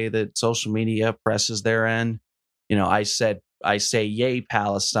 Socialists say that social media oppresses their end. I say yay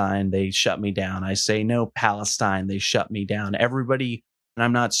Palestine, they shut me down. I say no Palestine, they shut me down. Everybody, and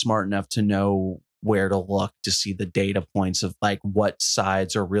I'm not smart enough to know where to look to see the data points of like what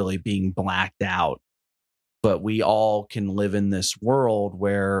sides are really being blacked out. But we all can live in this world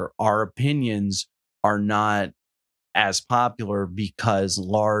where our opinions are not as popular because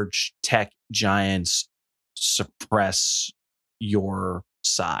large tech giants suppress your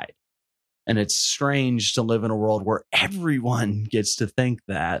side. And it's strange to live in a world where everyone gets to think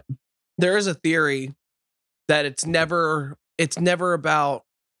that. There is a theory that it's never about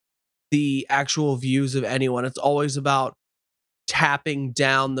the actual views of anyone. It's always about tapping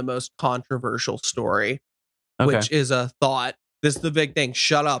down the most controversial story, which is a thought. This is the big thing.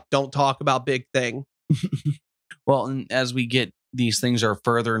 Shut up. Don't talk about big thing. Well, and as we get, these things are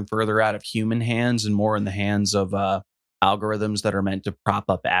further and further out of human hands and more in the hands of algorithms that are meant to prop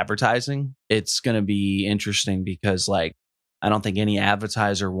up advertising. It's going to be interesting because like, I don't think any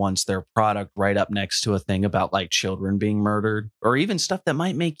advertiser wants their product right up next to a thing about like children being murdered or even stuff that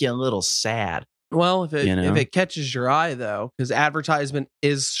might make you a little sad. Well, if it catches your eye though, because advertisement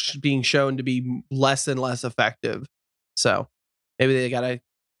is being shown to be less and less effective. So maybe they gotta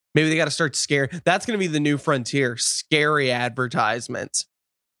start scary. That's going to be the new frontier. Scary advertisements.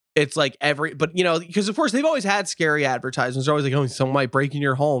 It's like because of course they've always had scary advertisements. They're always like, oh, someone might break in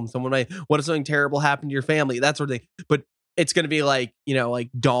your home. What if something terrible happened to your family? That sort of thing. But it's going to be like, like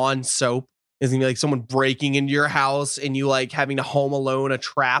Dawn soap is going to be like someone breaking into your house and you like having to home alone a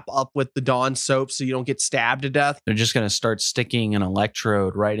trap up with the Dawn soap so you don't get stabbed to death. They're just going to start sticking an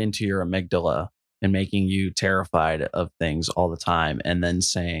electrode right into your amygdala and making you terrified of things all the time. And then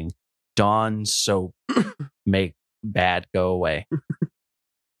saying, Dawn soap, make bad go away.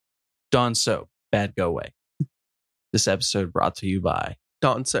 Dawn soap, bad go away. This episode brought to you by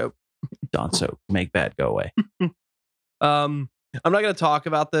Dawn soap. Dawn soap, make bad go away. I'm not going to talk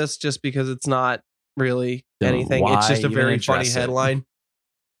about this just because it's not really anything. It's just a very funny headline.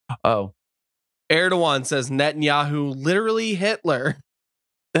 Oh. Erdogan says Netanyahu literally Hitler.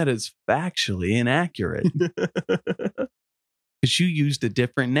 That is factually inaccurate. Because you used a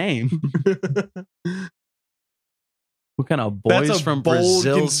different name. What kind of boys from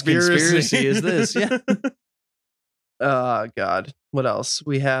Brazil's conspiracy is this? Yeah. God. What else?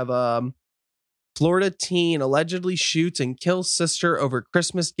 We have Florida teen allegedly shoots and kills sister over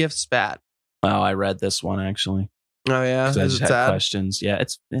Christmas gift spat. Oh, I read this one actually. Oh yeah, I just had questions. Yeah,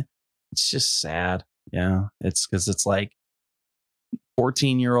 it's just sad. Yeah, it's because it's like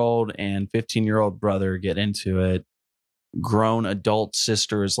 14-year-old and 15-year-old brother get into it. Grown adult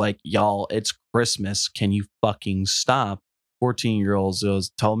sister is like, y'all, it's Christmas. Can you fucking stop? 14-year-old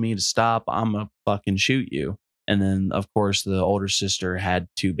told me to stop. I'm gonna fucking shoot you. And then, of course, the older sister had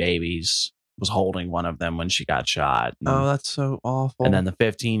 2 babies, was holding one of them when she got shot. Oh, that's so awful. And then the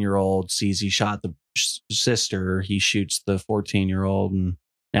 15-year-old sees he shot the sister. He shoots the 14-year-old, and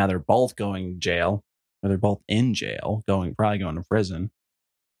now they're both going to jail. Or they're both in jail, probably going to prison.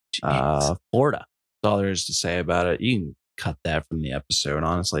 Florida. That's all there is to say about it. You can cut that from the episode.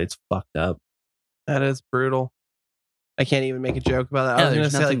 Honestly, it's fucked up. That is brutal. I can't even make a joke about that. I was going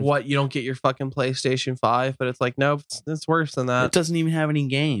to say, like, what? You don't get your fucking PlayStation 5? But it's like, nope, it's worse than that. It doesn't even have any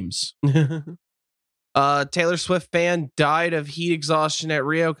games. Taylor Swift fan died of heat exhaustion at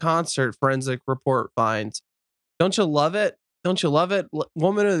Rio concert, forensic report finds. Don't you love it? Don't you love it?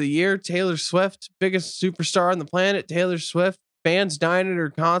 Woman of the year, Taylor Swift, biggest superstar on the planet, Taylor Swift. Fans dying at her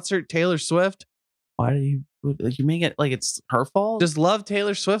concert, Taylor Swift. Why do you make it like it's her fault? Just love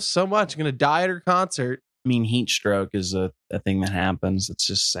Taylor Swift so much. Gonna die at her concert. I mean, heat stroke is a thing that happens. It's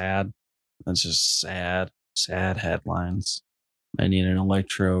just sad. That's just sad headlines. I need an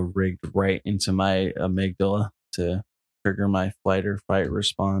electro rigged right into my amygdala to trigger my flight or fight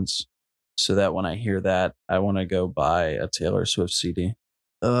response, so that when I hear that, I want to go buy a Taylor Swift CD.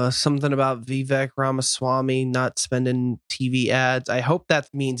 Something about Vivek Ramaswamy not spending TV ads. I hope that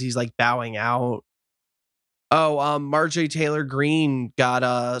means he's like bowing out. Oh, Marjorie Taylor Greene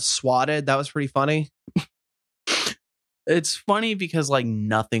got swatted. That was pretty funny. It's funny because like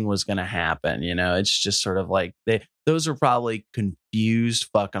nothing was gonna happen, you know. It's just sort of like those are probably confused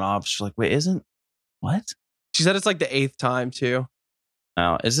fucking officers. Like, wait, isn't what? She said it's like the 8th time too.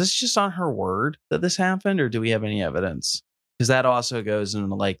 Now, is this just on her word that this happened, or do we have any evidence? Because that also goes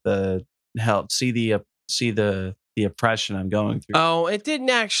into like the help see the oppression I'm going through. Oh, it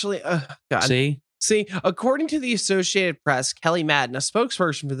didn't actually. God. See, according to the Associated Press, Kelly Madden, a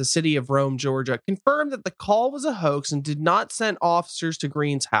spokesperson for the city of Rome, Georgia, confirmed that the call was a hoax and did not send officers to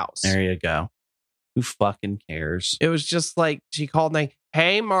Green's house. There you go. Who fucking cares? It was just like she called and like,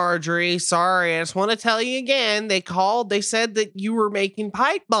 hey, Marjorie, sorry, I just want to tell you again. They called. They said that you were making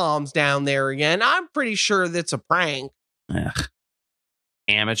pipe bombs down there again. I'm pretty sure that's a prank. Ugh.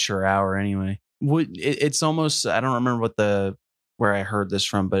 Amateur hour anyway. It's almost, I don't remember where I heard this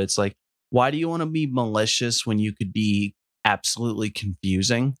from, but it's like, why do you want to be malicious when you could be absolutely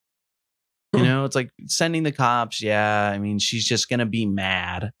confusing? You know, it's like sending the cops. Yeah, I mean, she's just going to be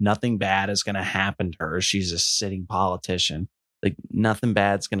mad. Nothing bad is going to happen to her. She's a sitting politician. Like nothing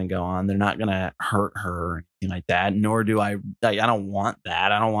bad's going to go on. They're not going to hurt her or anything like that. Nor do I don't want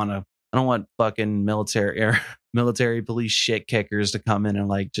that. I don't want fucking military police shit kickers to come in and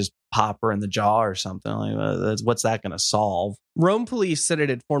like just pop her in the jaw or something. Like, what's that going to solve? Rome police said it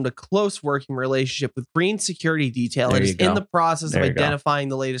had formed a close working relationship with Green security detail and is go. in the process of identifying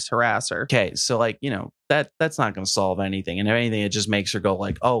the latest harasser. Okay, so like, you know, that's not going to solve anything. And if anything, it just makes her go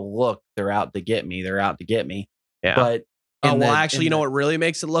like, oh, look, they're out to get me. They're out to get me. Yeah. But actually, you know what really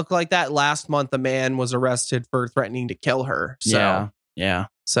makes it look like that? Last month, a man was arrested for threatening to kill her. So, yeah.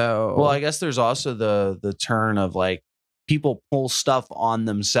 So, well, I guess there's also the turn of like people pull stuff on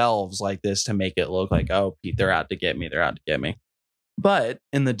themselves like this to make it look like, oh, Pete, they're out to get me. They're out to get me. But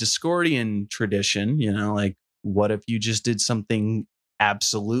in the Discordian tradition, you know, like, what if you just did something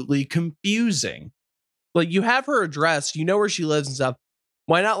absolutely confusing? Like, you have her address, you know where she lives and stuff.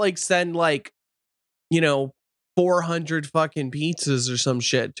 Why not like send like, you know, 400 fucking pizzas or some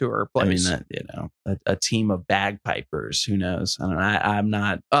shit to her place? I mean, that, you know, a team of bagpipers. Who knows? I don't know. I'm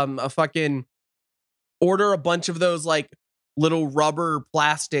not a fucking order a bunch of those like little rubber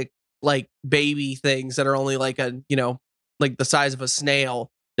plastic like baby things that are only like a, you know, like the size of a snail.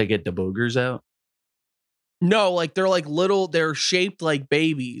 They get the boogers out. No, like they're like little. They're shaped like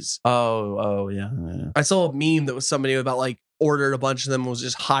babies. Oh yeah. I saw a meme that was somebody about like ordered a bunch of them, was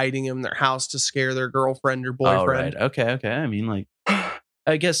just hiding them in their house to scare their girlfriend or boyfriend. Oh, right. Okay. I mean, like,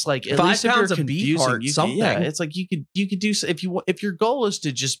 I guess like at 5 least if pounds you're of beef confusing, heart, something. Yeah, it's like you could do if your goal is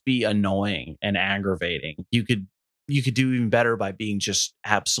to just be annoying and aggravating, you could do even better by being just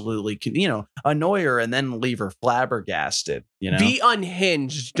absolutely, you know, annoy her and then leave her flabbergasted. You know, be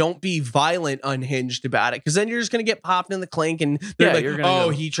unhinged. Don't be violent, unhinged about it, because then you're just gonna get popped in the clink, and they're like, "Oh,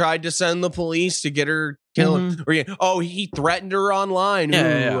 he tried to send the police to get her killed," or "Oh, he threatened her online."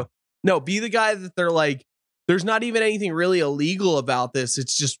 Yeah. No, be the guy that they're like, "There's not even anything really illegal about this.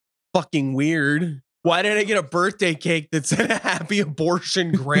 It's just fucking weird. Why did I get a birthday cake that said happy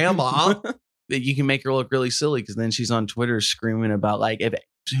abortion, grandma?" You can make her look really silly because then she's on Twitter screaming about like,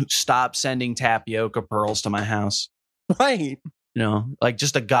 stop sending tapioca pearls to my house. Right. You know, like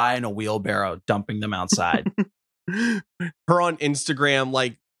just a guy in a wheelbarrow dumping them outside. Her on Instagram,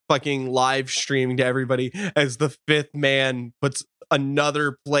 like fucking live streaming to everybody as the 5th man puts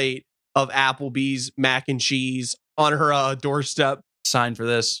another plate of Applebee's mac and cheese on her doorstep. Sign for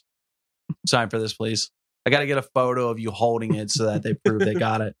this, please. I got to get a photo of you holding it so that they prove they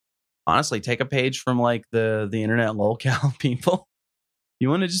got it. Honestly, take a page from like the internet lolcow people. You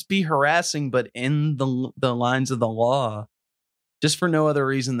want to just be harassing, but in the lines of the law, just for no other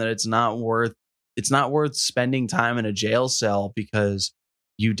reason that it's not worth spending time in a jail cell because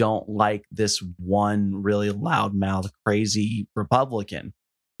you don't like this one really loudmouth, crazy Republican.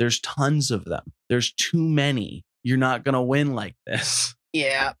 There's tons of them. There's too many. You're not going to win like this.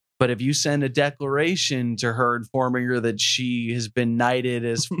 Yeah. But if you send a declaration to her informing her that she has been knighted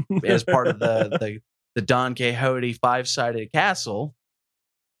as part of the Don Quixote 5-sided castle,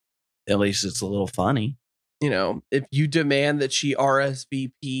 at least it's a little funny. You know, if you demand that she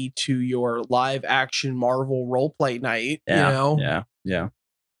RSVP to your live action Marvel roleplay night, Yeah.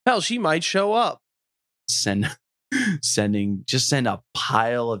 hell, she might show up. Send a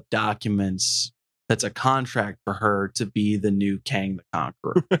pile of documents that's a contract for her to be the new Kang the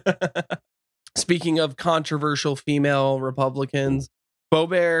Conqueror. Speaking of controversial female Republicans,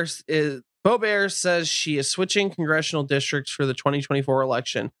 Boebert says she is switching congressional districts for the 2024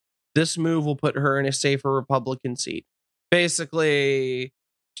 election. This move will put her in a safer Republican seat. Basically,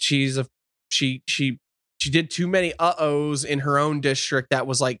 she did too many uh-ohs in her own district that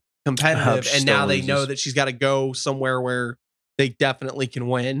was like competitive, and now they know that she's got to go somewhere where they definitely can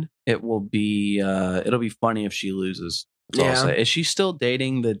win. It'll be funny if she loses. Yeah. Is she still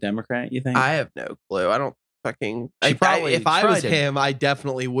dating the Democrat, you think? I have no clue. I don't fucking... If I was him, I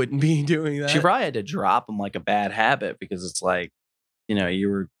definitely wouldn't be doing that. She probably had to drop him like a bad habit, because it's like, you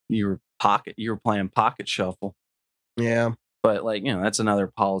were playing pocket shuffle. Yeah. But like, that's another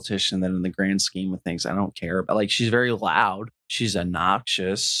politician that in the grand scheme of things, I don't care about. Like, she's very loud. She's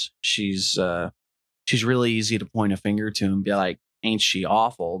obnoxious. She's really easy to point a finger to and be like, ain't she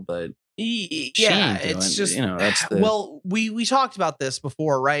awful? But yeah, it's just, that's the... Well, we talked about this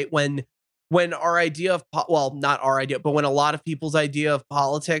before, right? When our idea of, not our idea, but when a lot of people's idea of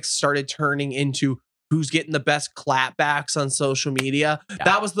politics started turning into who's getting the best clapbacks on social media. Yeah.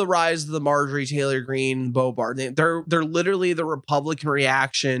 That was the rise of the Marjorie Taylor Greene Boebert. They're literally the Republican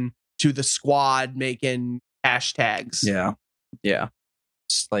reaction to the Squad making hashtags. Yeah. Yeah.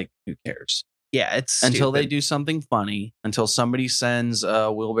 It's like, who cares? Yeah, it's until stupid. They do something funny, until somebody sends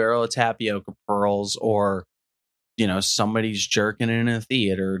a wheelbarrow of tapioca pearls, or, somebody's jerking in a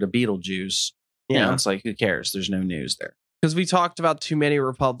theater to Beetlejuice. Yeah. It's like, who cares? There's no news there. Because we talked about too many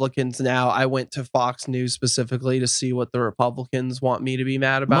Republicans now. I went to Fox News specifically to see what the Republicans want me to be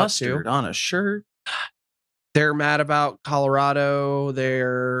mad about. Mustard on a shirt. They're mad about Colorado.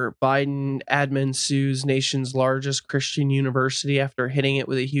 Their Biden admin sues nation's largest Christian university after hitting it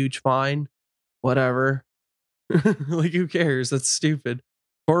with a huge fine. Whatever. Like, who cares? That's stupid.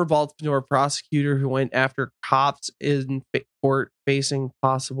 Former Baltimore prosecutor who went after cops in court facing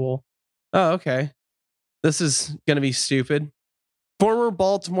possible... Oh, okay. This is going to be stupid. Former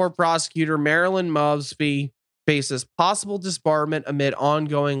Baltimore prosecutor Marilyn Mosby faces possible disbarment amid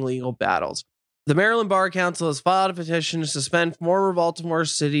ongoing legal battles. The Maryland Bar Council has filed a petition to suspend former Baltimore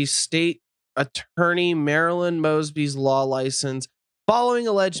City State Attorney Marilyn Mosby's law license following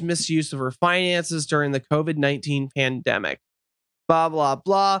alleged misuse of her finances during the COVID-19 pandemic. Blah, blah,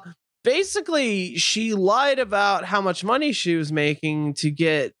 blah. Basically, she lied about how much money she was making to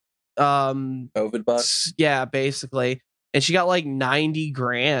get COVID bucks. Yeah, basically. And she got like 90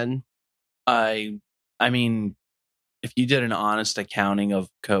 grand. I mean, if you did an honest accounting of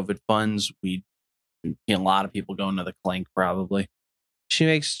COVID funds, we'd a lot of people going to the clink probably. She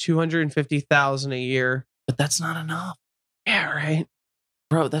makes $250,000 a year. But that's not enough. Yeah, right.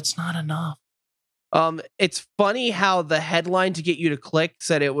 Bro, that's not enough. It's funny how the headline to get you to click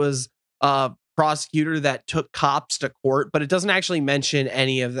said it was prosecutor that took cops to court, but it doesn't actually mention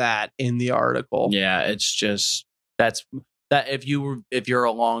any of that in the article. Yeah, it's just that if you're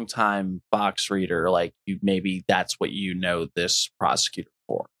a long time Fox reader, like maybe that's what this prosecutor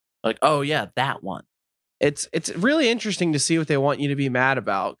for. Like, oh yeah, that one. It's really interesting to see what they want you to be mad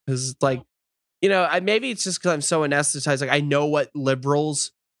about, because like, maybe it's just because I'm so anesthetized. Like, I know what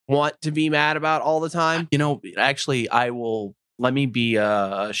liberals want to be mad about all the time. Actually, let me be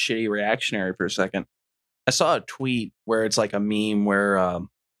a shitty reactionary for a second. I saw a tweet where it's like a meme where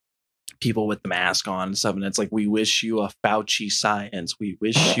people with the mask on and stuff, and it's like, we wish you a Fauci science. We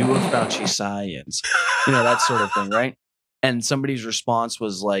wish you a Fauci science. That sort of thing, right? And somebody's response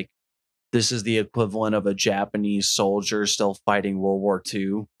was like, this is the equivalent of a Japanese soldier still fighting World War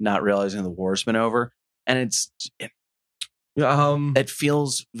II, not realizing the war's been over. And it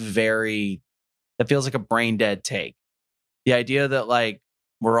feels like a brain dead take. The idea that like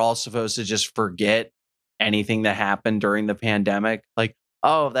we're all supposed to just forget anything that happened during the pandemic, like,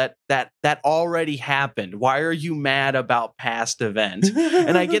 oh, that already happened. Why are you mad about past events?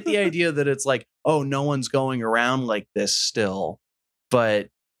 And I get the idea that it's like, oh, no one's going around like this still. But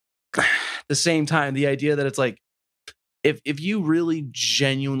at the same time, the idea that it's like, if you really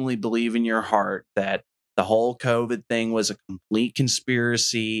genuinely believe in your heart that the whole COVID thing was a complete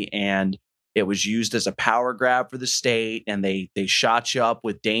conspiracy and it was used as a power grab for the state, and they shot you up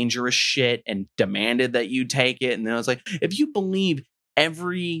with dangerous shit and demanded that you take it. And then it's like, if you believe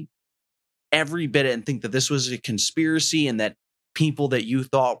every every bit and think that this was a conspiracy and that people that you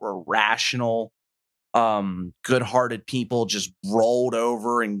thought were rational, good-hearted people just rolled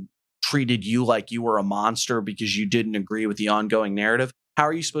over and treated you like you were a monster because you didn't agree with the ongoing narrative, how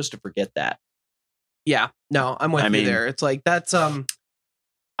are you supposed to forget that? Yeah, no, I'm with you there. It's like that's I'm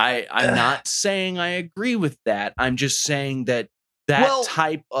not saying I agree with that. I'm just saying that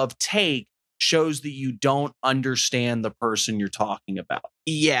type of take shows that you don't understand the person you're talking about.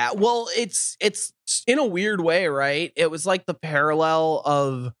 Yeah, well, it's in a weird way, right? It was like the parallel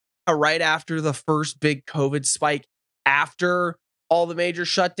of right after the first big COVID spike, after all the major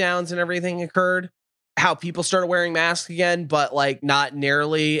shutdowns and everything occurred, how people started wearing masks again, but like not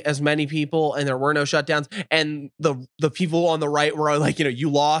nearly as many people, and there were no shutdowns. And the people on the right were like, you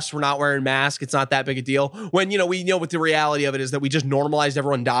lost, we're not wearing masks, it's not that big a deal. When we know what the reality of it is, that we just normalized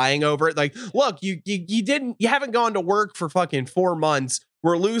everyone dying over it. Like, look, you haven't gone to work for fucking 4 months.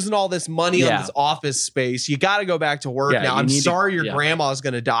 We're losing all this money on this office space. You got to go back to work now. I'm sorry your grandma's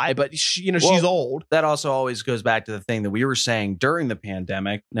going to die, but she's old. That also always goes back to the thing that we were saying during the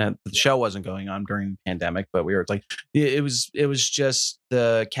pandemic. Now, the show wasn't going on during the pandemic, but we were like, it was just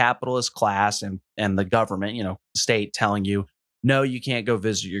the capitalist class and the government, state telling you, no, you can't go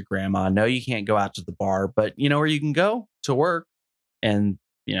visit your grandma. No, you can't go out to the bar, but you know where you can go? To work. And,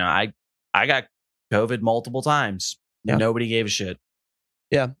 I got COVID multiple times. Yeah. Nobody gave a shit.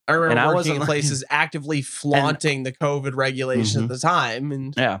 Yeah, I remember working in places actively flaunting the COVID regulations at the time,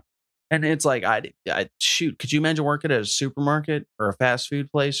 and it's like, I shoot. Could you imagine working at a supermarket or a fast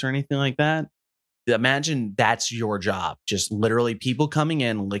food place or anything like that? Imagine that's your job, just literally people coming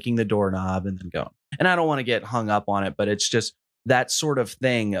in, licking the doorknob, and then going. And I don't want to get hung up on it, but it's just that sort of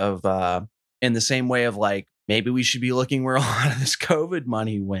thing of in the same way of like, maybe we should be looking where a lot of this COVID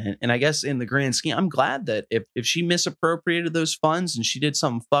money went. And I guess in the grand scheme, I'm glad that if she misappropriated those funds and she did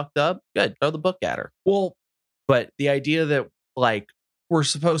something fucked up, good, throw the book at her. Well, but the idea that like we're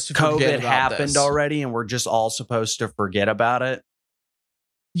supposed to COVID happened already and we're just all supposed to forget about it.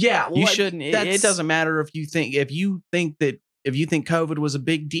 Yeah, well, you shouldn't. It doesn't matter if you think COVID was a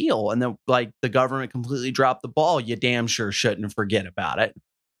big deal and then like the government completely dropped the ball, you damn sure shouldn't forget about it.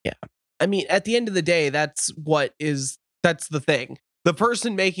 Yeah. I mean, at the end of the day, that's the thing. The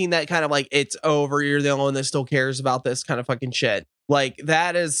person making that kind of like, it's over, you're the only one that still cares about this kind of fucking shit. Like,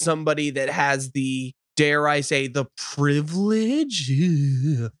 that is somebody that has the, dare I say, the privilege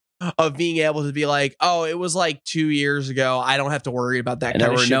of being able to be like, oh, it was like 2 years ago. I don't have to worry about that kind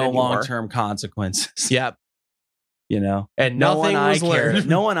of shit anymore. There were no long-term consequences. Yep. And no one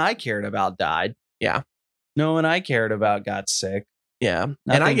I cared about died. Yeah. No one I cared about got sick. Yeah.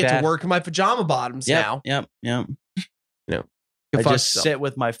 And I get to work in my pajama bottoms now. Yep. I just sit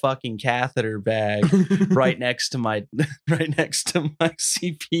with my fucking catheter bag right next to my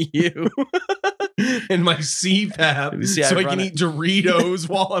CPU and my CPAP, so I can eat Doritos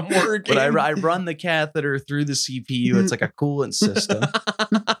while I'm working. But I run the catheter through the CPU. It's like a coolant system.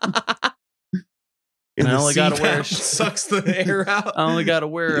 And I only got to wear sucks the air out. I only got to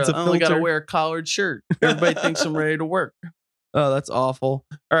wear a collared shirt. Everybody thinks I'm ready to work. Oh, that's awful.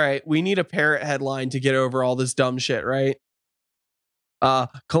 All right, we need a parrot headline to get over all this dumb shit, right?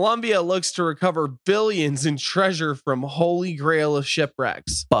 Colombia looks to recover billions in treasure from holy grail of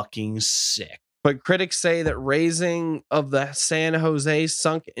shipwrecks. Fucking sick. But critics say that raising of the San Jose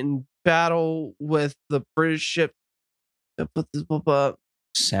sunk in battle with the British ship.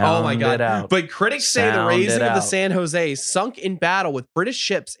 Oh my God. But critics say the raising of the San Jose sunk in battle with British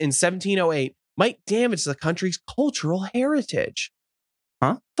ships in 1708 might damage the country's cultural heritage.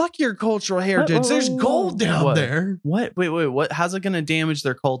 Huh? Fuck your cultural heritage. There's gold down there. What? Wait, what? How's it going to damage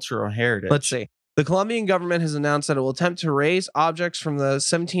their cultural heritage? Let's see. The Colombian government has announced that it will attempt to raise objects from the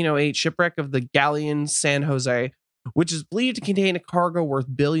 1708 shipwreck of the galleon San Jose, which is believed to contain a cargo worth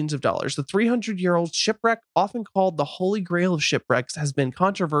billions of dollars. The 300-year-old shipwreck, often called the Holy Grail of shipwrecks, has been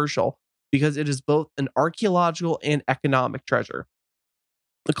controversial because it is both an archaeological and economic treasure.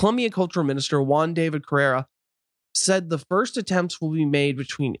 The Colombian Cultural Minister, Juan David Carrera, said the first attempts will be made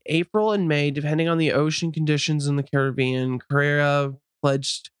between April and May, depending on the ocean conditions in the Caribbean. Carrera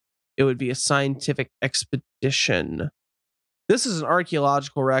pledged it would be a scientific expedition. This is an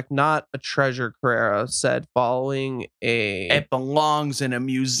archaeological wreck, not a treasure, Carrera said, following It belongs in a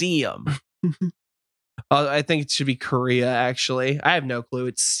museum. I think it should be Korea, actually. I have no clue.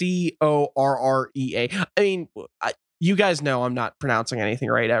 It's Correa. I mean, you guys know I'm not pronouncing anything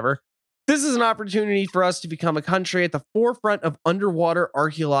right ever. This is an opportunity for us to become a country at the forefront of underwater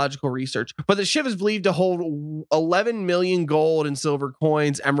archaeological research. But the ship is believed to hold 11 million gold and silver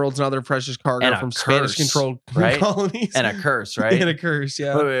coins, emeralds, and other precious cargo And a from curse, Spanish-controlled right? colonies. And a curse, right? And a curse,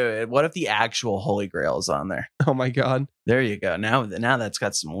 yeah. Wait. What if the actual Holy Grail is on there? Oh my God. There you go. Now that's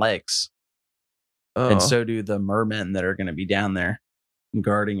got some legs. Oh. And so do the mermen that are going to be down there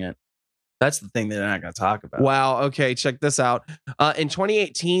guarding it. That's the thing that they're not going to talk about. Wow. Okay, check this out. In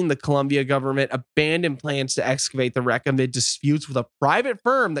 2018, the Colombia government abandoned plans to excavate the wreck amid disputes with a private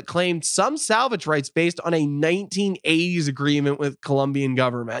firm that claimed some salvage rights based on a 1980s agreement with Colombian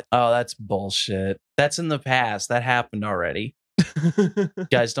government. Oh, that's bullshit. That's in the past. That happened already.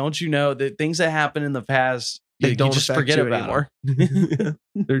 Guys, don't you know that things that happen in the past, They don't you just affect forget you about anymore.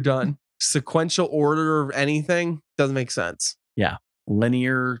 They're done. Sequential order of anything doesn't make sense. Yeah.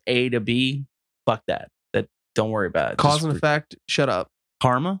 Linear A to B. Fuck that. Don't worry about it. Cause and effect. Shut up.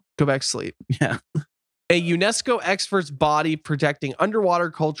 Karma? Go back to sleep. Yeah. A UNESCO expert's body protecting underwater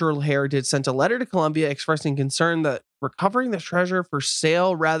cultural heritage sent a letter to Colombia expressing concern that recovering the treasure for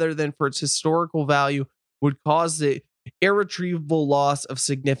sale rather than for its historical value would cause the irretrievable loss of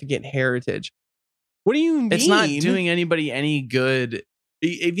significant heritage. What do you mean? It's not doing anybody any good.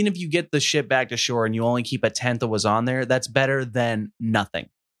 Even if you get the ship back to shore and you only keep a tenth that was on there, that's better than nothing.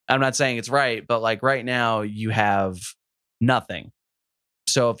 I'm not saying it's right, but like right now you have nothing.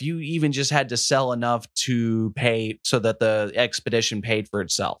 So if you even just had to sell enough to pay so that the expedition paid for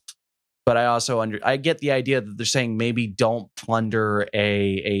itself. But I also I get the idea that they're saying maybe don't plunder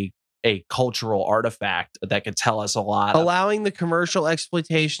a cultural artifact that could tell us a lot. Allowing the commercial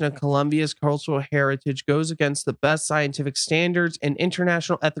exploitation of Colombia's cultural heritage goes against the best scientific standards and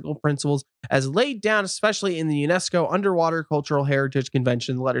international ethical principles as laid down, especially in the UNESCO Underwater Cultural Heritage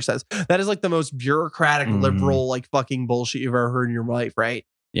Convention, the letter says. That is like the most bureaucratic, liberal, like fucking bullshit you've ever heard in your life, right?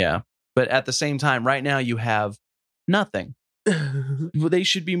 Yeah. But at the same time, right now you have nothing. What they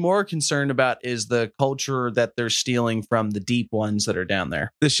should be more concerned about is the culture that they're stealing from the deep ones that are down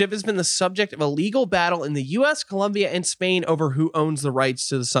there. The ship has been the subject of a legal battle in the U.S., Colombia, and Spain over who owns the rights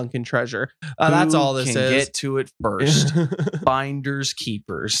to the sunken treasure. That's all this can is. Get to it first. Finders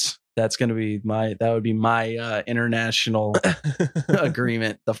keepers. That would be my international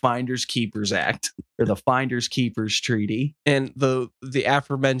agreement, the Finders Keepers Act or the Finders Keepers Treaty, and the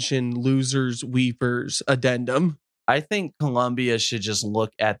aforementioned Losers Weepers Addendum. I think Colombia should just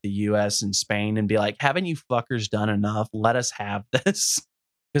look at the U.S. and Spain and be like, haven't you fuckers done enough? Let us have this.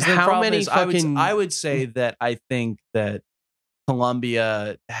 Because the problem is, I would say that I think that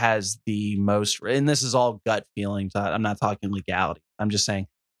Colombia has the most, and this is all gut feelings. I'm not talking legality. I'm just saying,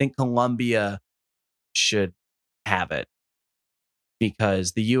 I think Colombia should have it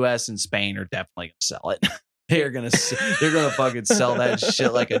because the U.S. and Spain are definitely going to sell it. They're gonna fucking sell that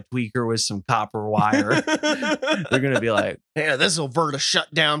shit like a tweaker with some copper wire. They're gonna be like, "Yeah, this will avert a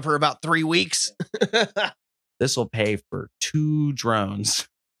shutdown for about 3 weeks. This will pay for 2 drones."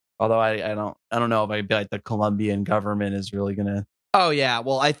 Although I don't know if I'd be like the Colombian government is really gonna. Oh yeah,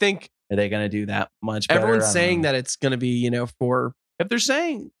 well I think are they gonna do that much better? Everyone's saying that it's gonna be for if they're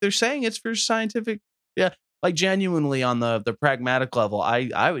saying it's for scientific, yeah, like genuinely on the pragmatic level.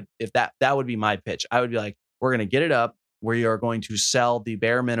 I would if that would be my pitch. I would be like, we're going to get it up. We are going to sell the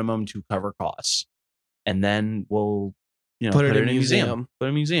bare minimum to cover costs. And then we'll put it in a museum. Put it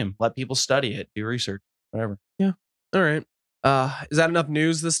in a museum. Let people study it, do research, whatever. Yeah. All right. Is that enough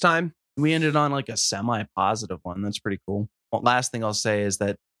news this time? We ended on like a semi-positive one. That's pretty cool. Well, last thing I'll say is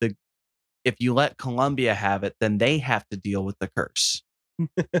that if you let Colombia have it, then they have to deal with the curse.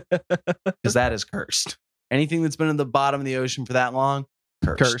 Because that is cursed. Anything that's been at the bottom of the ocean for that long,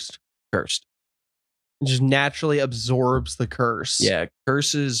 cursed. It just naturally absorbs the curse. Yeah,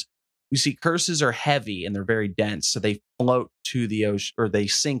 curses. You see, curses are heavy and they're very dense, so they float to the ocean or they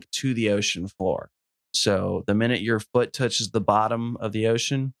sink to the ocean floor. So the minute your foot touches the bottom of the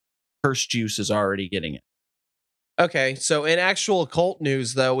ocean, curse juice is already getting it. Okay, so in actual occult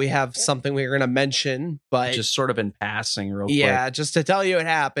news, though, we have something we're going to mention, but just sort of in passing, real quick. Yeah, just to tell you it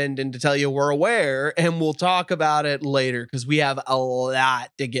happened and to tell you we're aware, and we'll talk about it later because we have a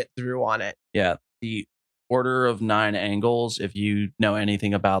lot to get through on it. Yeah, the Order of 9 Angles. If you know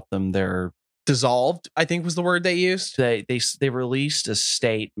anything about them, they're dissolved, I think was the word they used. They released a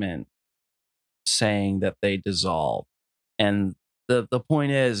statement saying that they dissolved, and the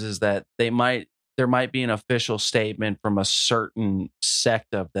point is that there might be an official statement from a certain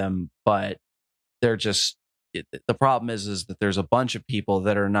sect of them, but they're just the problem is that there's a bunch of people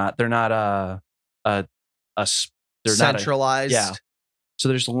that are not they're centralized. So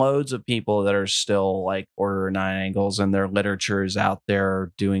there's loads of people that are still like Order of Nine Angles, and their literature is out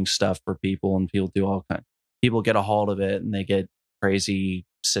there doing stuff for people, and people do all kind. People get a hold of it, and they get crazy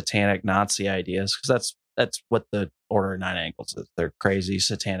satanic Nazi ideas, because that's what the Order of Nine Angles is. They're crazy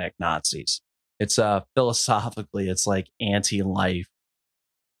satanic Nazis. It's philosophically, it's like anti-life,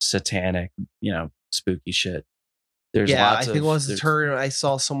 satanic, spooky shit. There's lots I think of, once the there's term I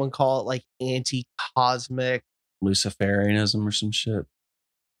saw someone call it like anti-cosmic. Luciferianism or some shit.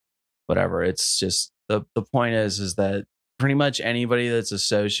 Whatever. It's just the point is that pretty much anybody that's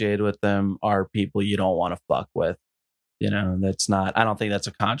associated with them are people you don't want to fuck with. That's not, I don't think that's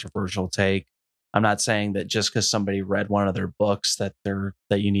a controversial take. I'm not saying that just because somebody read one of their books that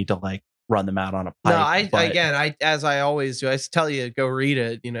you need to like run them out on a pipe. No, I as I always do, I tell you, go read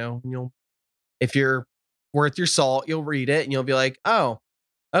it. If you're worth your salt, you'll read it and you'll be like, oh,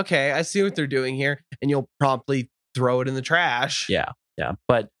 okay, I see what they're doing here, and you'll promptly throw it in the trash. Yeah.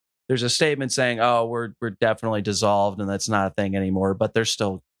 But there's a statement saying, oh, we're definitely dissolved and that's not a thing anymore. But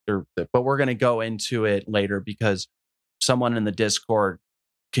but we're going to go into it later, because someone in the Discord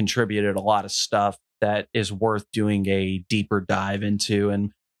contributed a lot of stuff that is worth doing a deeper dive into.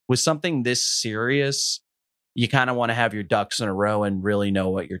 And with something this serious, you kind of want to have your ducks in a row and really know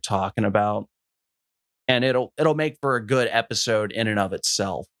what you're talking about. And it'll make for a good episode in and of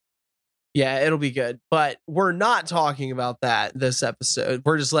itself. Yeah, it'll be good. But we're not talking about that this episode.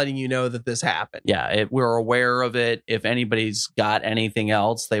 We're just letting you know that this happened. Yeah, we're aware of it. If anybody's got anything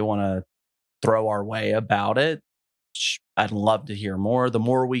else they want to throw our way about it, I'd love to hear more. The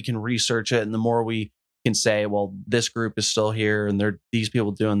more we can research it and the more we can say, well, this group is still here and these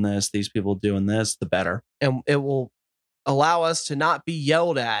people doing this, these people doing this, the better. And it will allow us to not be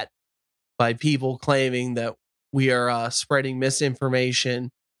yelled at by people claiming that we are spreading misinformation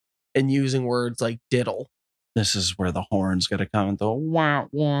and using words like diddle. This is where the horn's got to come and go, wah,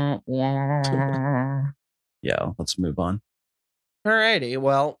 wah, wah. Yeah, let's move on. Alrighty.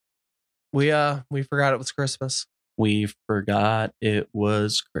 Well, we forgot it was Christmas. We forgot it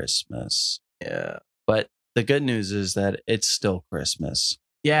was Christmas. Yeah. But the good news is that it's still Christmas.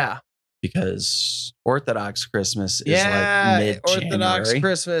 Yeah. Because Orthodox Christmas is like mid-January. Orthodox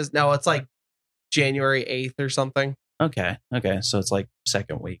Christmas. No, it's like January 8th or something. Okay. So it's like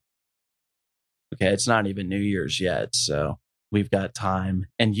second week. Okay, it's not even New Year's yet, so we've got time.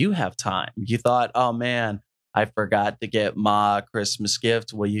 And you have time. You thought, oh man, I forgot to get Ma a Christmas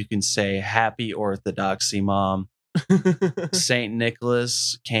gift. Well, you can say Happy Orthodoxy, Mom. St.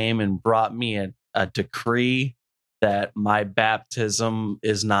 Nicholas came and brought me a decree that my baptism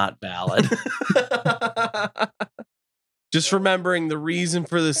is not valid. Just remembering the reason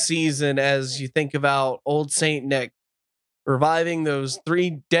for the season as you think about old St. Nick reviving those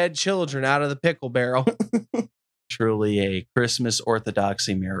 3 dead children out of the pickle barrel. Truly a Christmas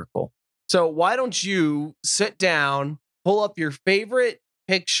orthodoxy miracle. So why don't you sit down, pull up your favorite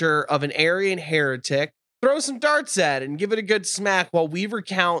picture of an Aryan heretic, throw some darts at it, and give it a good smack while we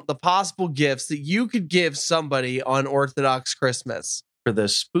recount the possible gifts that you could give somebody on Orthodox Christmas. For the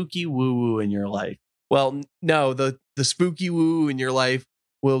spooky woo-woo in your life. Well, no, the spooky woo in your life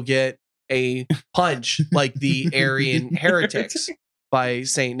will get a punch like the Aryan heretics by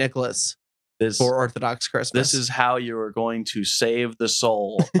St. Nicholas for Orthodox Christmas. This is how you are going to save the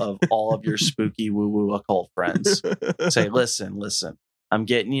soul of all of your spooky woo-woo occult friends. Say, listen, I'm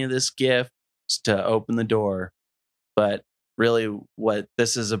getting you this gift to open the door, but really what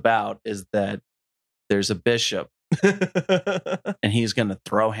this is about is that there's a bishop and he's going to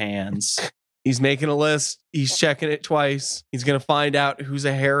throw hands. He's making a list. He's checking it twice. He's going to find out who's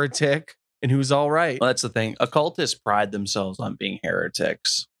a heretic and who's all right. Well, that's the thing. Occultists pride themselves on being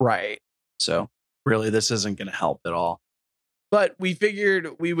heretics. Right. So really, this isn't going to help at all. But we figured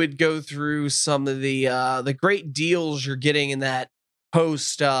we would go through some of the great deals you're getting in that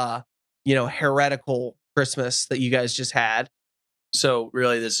post, heretical Christmas that you guys just had. So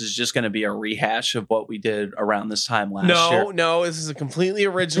really, this is just going to be a rehash of what we did around this time last year. No, this is a completely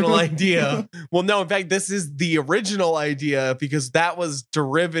original idea. Well, no, in fact, this is the original idea because that was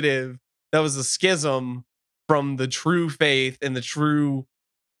derivative. That was a schism from the true faith and the true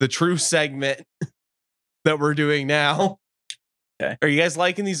segment that we're doing now. Okay. Are you guys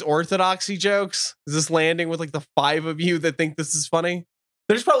liking these orthodoxy jokes? Is this landing with like the 5 of you that think this is funny?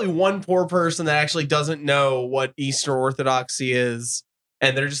 There's probably one poor person that actually doesn't know what Eastern Orthodoxy is.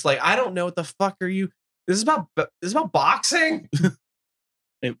 And they're just like, I don't know what the fuck are you. This is about boxing?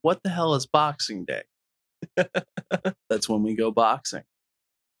 Hey, what the hell is Boxing Day? That's when we go boxing.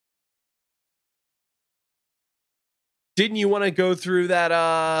 Didn't you want to go through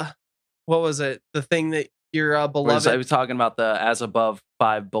that what was it? The thing that your I beloved. was talking about the as above,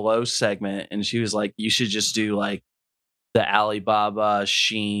 five below segment, and she was like, you should just do like the Alibaba,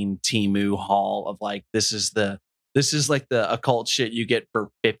 Shein, Temu haul of like, this is like the occult shit you get for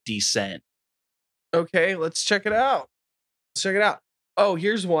 50 cents. Okay, let's check it out. Oh,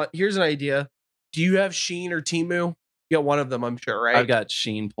 here's one. Here's an idea. Do you have Shein or Temu? You got one of them, I'm sure, right? I've got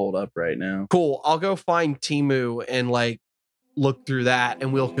Shein pulled up right now. Cool. I'll go find Temu and like look through that,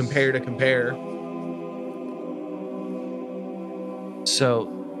 and we'll compare.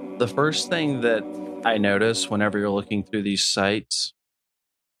 So the first thing that I notice whenever you're looking through these sites,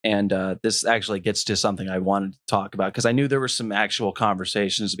 and this actually gets to something I wanted to talk about, because I knew there were some actual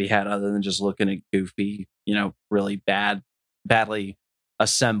conversations to be had other than just looking at goofy, really badly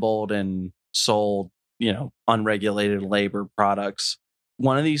assembled and sold, unregulated labor products.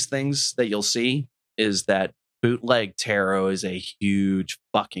 One of these things that you'll see is that bootleg tarot is a huge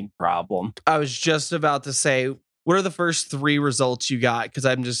fucking problem. I was just about to say, what are the first 3 results you got?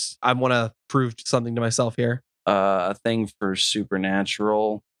 Because I want to prove something to myself here. A thing for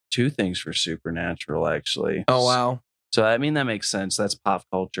supernatural, 2 things for supernatural, actually. Oh, wow. So, I mean, that makes sense. That's pop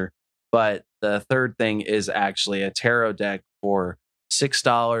culture. But the third thing is actually a tarot deck for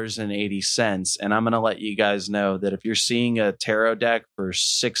 $6.80. And I'm going to let you guys know that if you're seeing a tarot deck for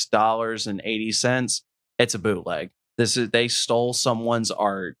 $6.80, it's a bootleg. They stole someone's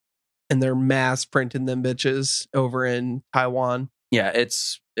art. And they're mass printing them bitches over in Taiwan. Yeah,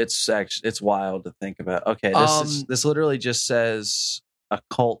 it's actually, it's wild to think about. Okay, this literally just says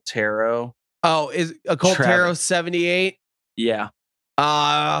occult tarot. Oh, is occult tarot 78? Yeah.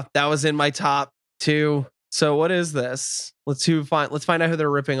 That was in my top 2. So what is this? Let's find out who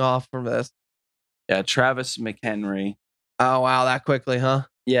they're ripping off from this. Yeah, Travis McHenry. Oh wow, that quickly, huh?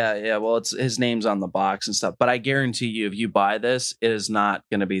 Yeah. Well, it's his name's on the box and stuff. But I guarantee you, if you buy this, it is not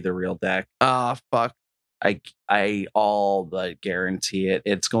going to be the real deck. Ah, fuck. I all but guarantee it.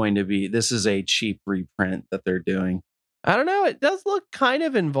 It's going to be. This is a cheap reprint that they're doing. I don't know. It does look kind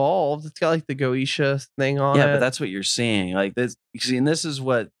of involved. It's got like the Goetia thing on it. Yeah, but that's what you're seeing. Like this, and this is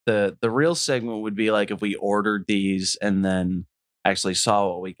what the real segment would be like if we ordered these and then actually saw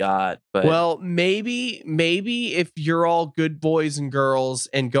what we got. But well, maybe if you're all good boys and girls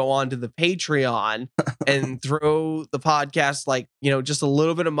and go on to the Patreon and throw the podcast just a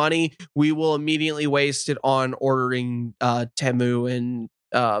little bit of money, we will immediately waste it on ordering Temu and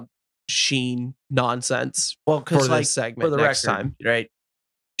Shein nonsense. Well, because for this segment for the next record, time, right?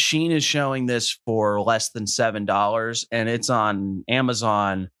 Shein is showing this for less than $7, and it's on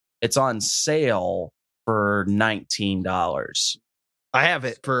Amazon. It's on sale for $19. I have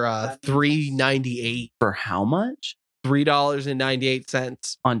it for $3.98. For how much?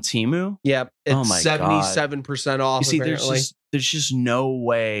 $3.98 on Temu. Yep, it's oh my God. 77% off. You see, apparently. there's just no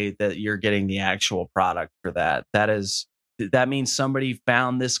way that you're getting the actual product for that. That means somebody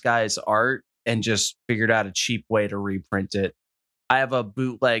found this guy's art and just figured out a cheap way to reprint it. I have a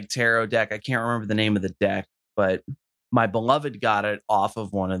bootleg tarot deck. I can't remember the name of the deck, but my beloved got it off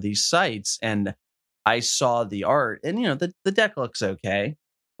of one of these sites, and I saw the art, and the deck looks okay,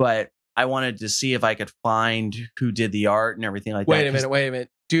 but I wanted to see if I could find who did the art and everything like Wait that. Wait a minute.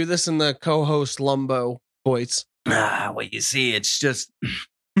 Do this in the co-host Lumbo voice. Well, you see, it's just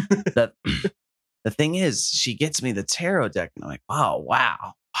the thing is, she gets me the tarot deck, and I'm like,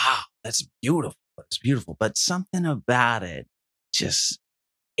 wow, that's beautiful. It's beautiful, but something about it just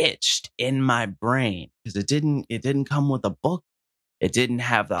itched in my brain because it didn't come with a book. It didn't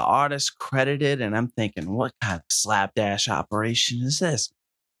have the artist credited, and I'm thinking, what kind of slapdash operation is this?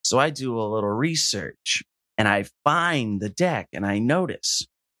 So I do a little research, and I find the deck, and I notice,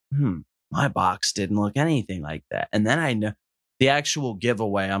 my box didn't look anything like that. And then I know the actual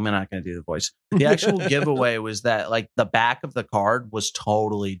giveaway. I'm not going to do the voice. The actual giveaway was that like the back of the card was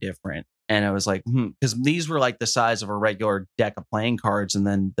totally different, and I was like, because these were like the size of a regular deck of playing cards, and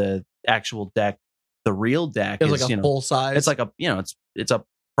then the actual deck. The real deck is like a full size. It's like it's a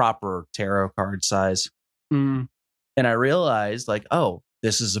proper tarot card size. And I realized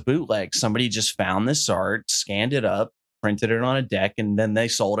this is a bootleg. Somebody just found this art, scanned it up, printed it on a deck, and then they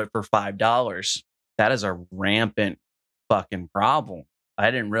sold it for $5. That is a rampant fucking problem. I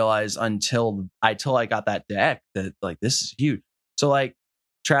didn't realize until I got that deck that this is huge. So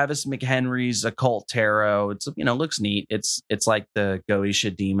Travis McHenry's Occult Tarot, it's looks neat. It's like the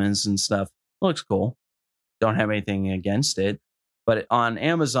Goetia demons and stuff. Looks cool. Don't have anything against it. But on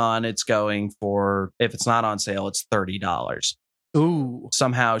Amazon, it's going for, if it's not on sale, it's $30. Ooh.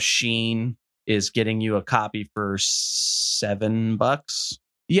 Somehow Shein is getting you a copy for $7.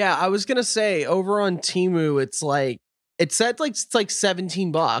 Yeah, I was gonna say over on Temu, it's like it said it's like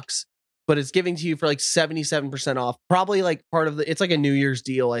 $17, but it's giving to you for like 77% off. Probably like part of it's like a New Year's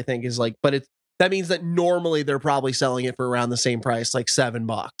deal, I think, is like, but that means that normally they're probably selling it for around the same price, like $7.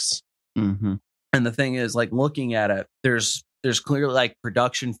 Mm-hmm. And the thing is, like, looking at it, there's clearly like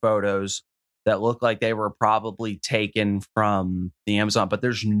production photos that look like they were probably taken from the Amazon, but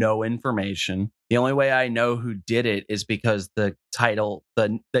there's no information. The only way I know who did it is because the title,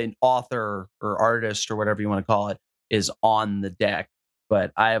 the author or artist or whatever you want to call it, is on the deck.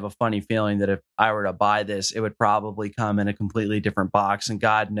 But I have a funny feeling that if I were to buy this, it would probably come in a completely different box, and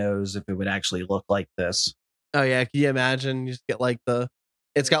God knows if it would actually look like this. Oh yeah, can you imagine? You just get like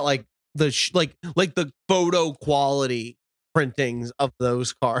it's got like like the photo quality printings of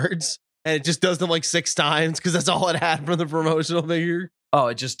those cards, and it just does them like 6 times because that's all it had from the promotional figure. Oh,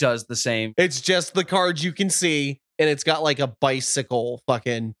 it just does the same. It's just the cards you can see, and it's got like a bicycle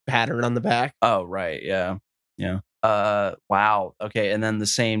fucking pattern on the back. Oh, right. Yeah. Yeah. Wow. Okay. And then the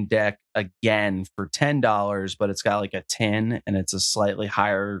same deck again for $10, but it's got like a 10 and it's a slightly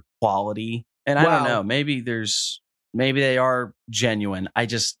higher quality. And I don't know, maybe they are genuine. I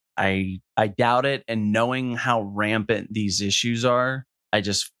doubt it. And knowing how rampant these issues are, I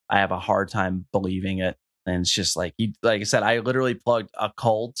have a hard time believing it. And it's just like I said, I literally plugged a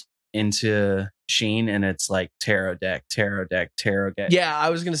cult into Sheen and it's like tarot deck. Yeah, I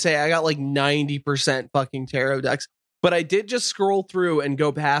was gonna say I got like 90% fucking tarot decks, but I did just scroll through and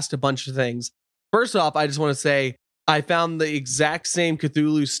go past a bunch of things. First off, I just want to say I found the exact same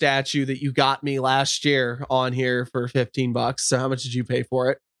Cthulhu statue that you got me last year on here for $15. So how much did you pay for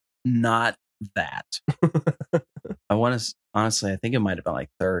it? Not that. I want to honestly, I think it might have been like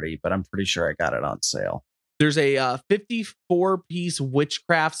 30, but I'm pretty sure I got it on sale. There's a 54-piece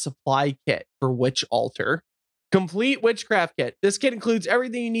witchcraft supply kit for Witch Altar. Complete witchcraft kit. This kit includes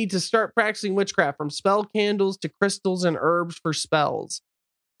everything you need to start practicing witchcraft, from spell candles to crystals and herbs for spells.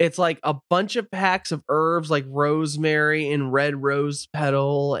 It's like a bunch of packs of herbs like rosemary and red rose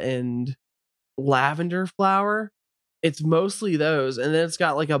petal and lavender flower. It's mostly those. And then it's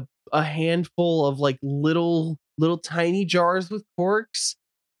got like a handful of like little tiny jars with corks,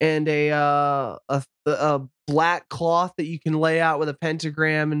 and a black cloth that you can lay out with a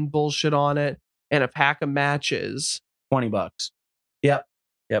pentagram and bullshit on it, and a pack of matches. $20. Yep.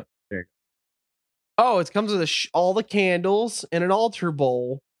 There you go. Oh, it comes with all the candles and an altar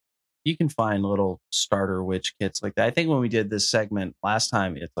bowl. You can find little starter witch kits like that. I think when we did this segment last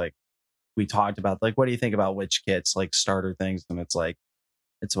time, it's like we talked about like, what do you think about witch kits, like starter things? And it's like,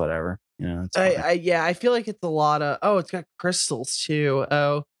 it's whatever. You know, it's I feel like it's a lot of, it's got crystals too.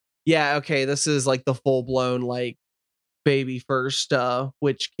 Oh, yeah. Okay. This is like the full blown, like baby first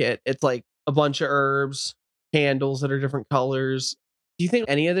witch kit. It's like a bunch of herbs, candles that are different colors. Do you think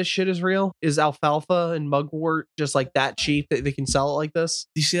any of this shit is real? Is alfalfa and mugwort just like that cheap that they can sell it like this?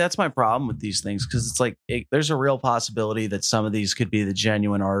 You see, that's my problem with these things, because it's like there's a real possibility that some of these could be the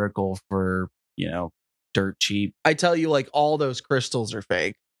genuine article for, dirt cheap. I tell you, like, all those crystals are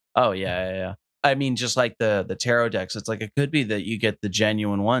fake. Oh yeah. I mean, just like the tarot decks, it's like it could be that you get the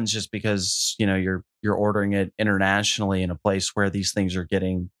genuine ones just because you're ordering it internationally in a place where these things are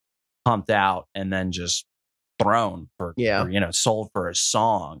getting pumped out and then just thrown for sold for a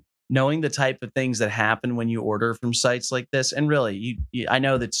song. Knowing the type of things that happen when you order from sites like this, and really, I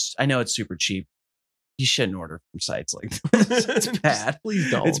know it's super cheap. You shouldn't order from sites like this. It's bad. Please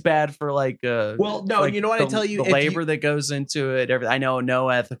don't. It's bad for like well, no, like you know what I tell you, the labor that goes into it. I know no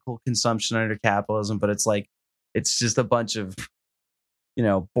ethical consumption under capitalism, but it's like it's just a bunch of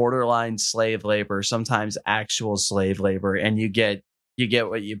borderline slave labor, sometimes actual slave labor, and you get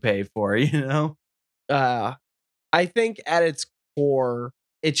what you pay for. I think at its core,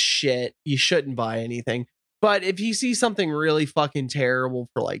 it's shit. You shouldn't buy anything. But if you see something really fucking terrible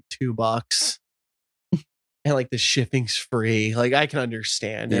for like $2 and like the shipping's free, like I can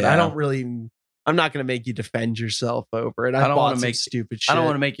understand it. Yeah. I'm not going to make you defend yourself over it. I don't want to make stupid shit. I don't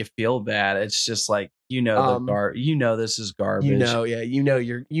want to make you feel bad. It's just like, this is garbage. You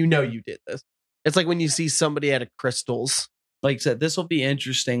did this. It's like when you see somebody at a Crystals. Like I said, this will be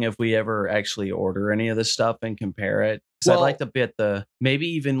interesting if we ever actually order any of this stuff and compare it. Because I'd like to bet maybe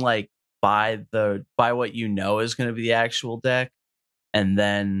even like buy what is going to be the actual deck, and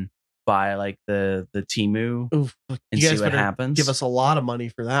then buy like the Temu and see what happens. Give us a lot of money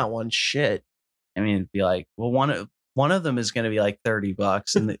for that one. Shit. I mean, it'd be like, well, one of them is going to be like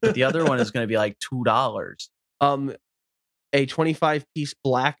 $30, and the other one is going to be like $2. A 25-piece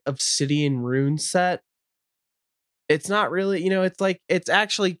black obsidian rune set. It's not really,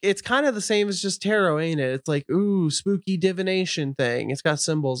 it's kind of the same as just tarot, ain't it? It's like, ooh, spooky divination thing. It's got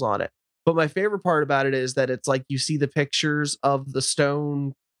symbols on it. But my favorite part about it is that it's like you see the pictures of the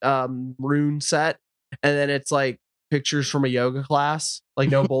stone rune set, and then it's like pictures from a yoga class. Like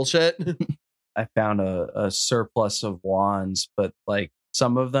no bullshit. I found a surplus of wands, but like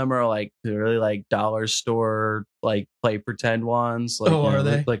some of them are like really like dollar store like play pretend wands. Like, Oh, are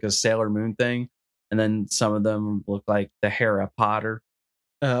they? look like a Sailor Moon thing, and then some of them look like the Harry Potter.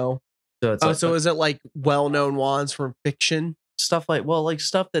 Oh, So it's like, so is it like well-known wands from fiction? stuff like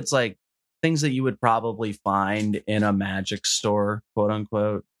stuff that's like things that you would probably find in a magic store, quote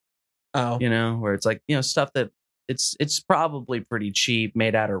unquote. Oh, You know, where it's like, you know, stuff that it's probably pretty cheap,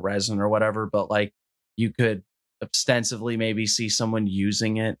 made out of resin or whatever, but like you could ostensibly maybe see someone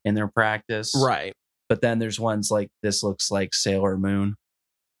using it in their practice. right. But then there's ones like this looks like Sailor Moon.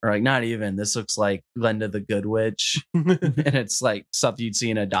 Or like not even, this looks like Glenda the Good Witch. And it's like stuff you'd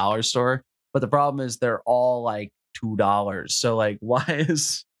see in a dollar store. But the problem is they're all like $2. So like why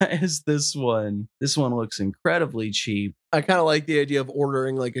is this one? This one looks incredibly cheap. I kind of like the idea of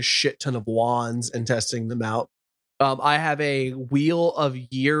ordering like a shit ton of wands and testing them out. I have a Wheel of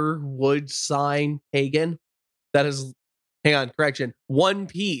Year wood sign pagan. That is, hang on, correction. One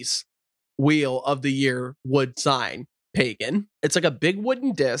piece Wheel of the Year wood sign pagan. It's like a big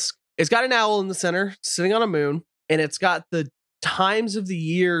wooden disc. It's got an owl in the center sitting on a moon, and it's got the times of the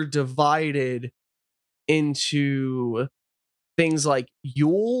year divided into things like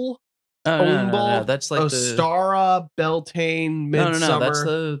Yule, No. That's like Ostara, Beltane, Midsummer. No. That's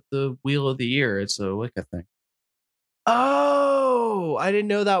the Wheel of the Year. It's a Wicca thing. Oh, I didn't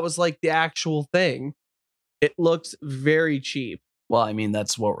know that was like the actual thing. It looks very cheap. Well, I mean,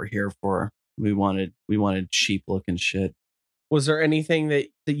 that's what we're here for. We wanted cheap looking shit. Was there anything that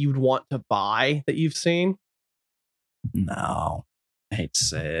you'd want to buy that you've seen? No, I hate to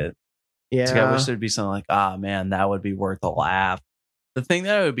say it. Yeah. It's like, I wish there'd be something like, ah, man, that would be worth a laugh. The thing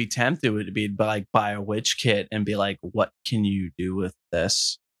that I would be tempted would be like buy a witch kit and be like, what can you do with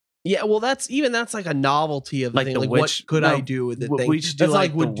this? Yeah, well, that's like a novelty of the Like thing. the Like, witch- what could no, I do with the we thing? should do That's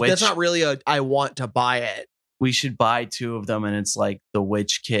like the that's witch- not really a I want to buy it. We should buy 2 of them, and it's like the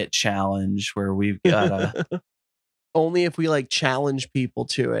witch kit challenge where we've got a Only if we like challenge people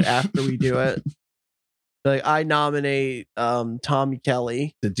to it after we do it. Like I nominate Tommy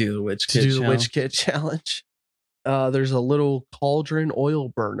Kelly to do the witch to kit do the challenge. witch kit challenge. There's a little cauldron oil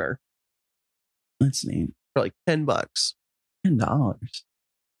burner That's neat. for like $10. $10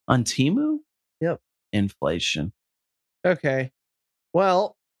 on Temu. Yep. Inflation. Okay.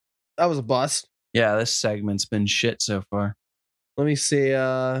 Well, that was a bust. Yeah, this segment's been shit so far. Let me see.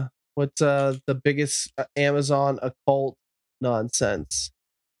 What's the biggest Amazon occult nonsense?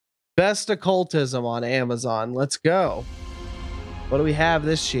 Best occultism on Amazon. Let's go. What do we have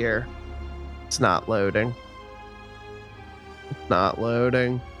this year? It's not loading. It's not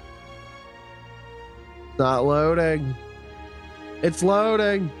loading. It's not loading. It's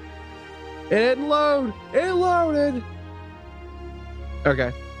loading. It didn't load. It loaded.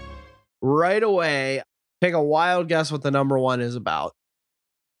 Okay. Right away, take a wild guess what the number one is about.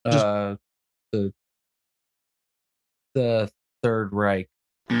 The Third Reich.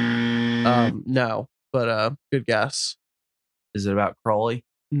 No, but good guess. Is it about Crowley?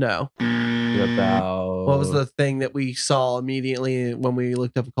 No. Is it about What was the thing that we saw immediately when we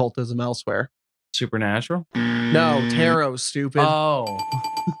looked up occultism elsewhere? Supernatural? No, tarot, stupid. Oh.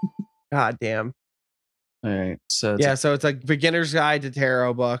 God damn. All right. So Yeah, so it's like beginner's guide to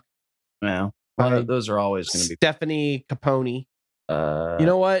tarot book. well, By those are always going to be. Stephanie Capone. Uh, You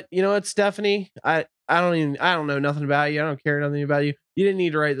know what? Stephanie? I don't know nothing about you. I don't care nothing about you. You didn't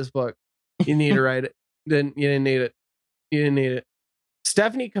need to write this book. You need to write it. You didn't need it. You didn't need it.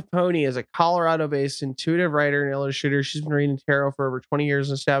 Stephanie Capone is a Colorado-based intuitive writer and illustrator. She's been reading tarot for over 20 years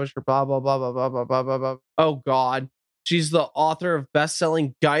and established for blah blah blah blah blah blah blah blah blah. Oh God. She's the author of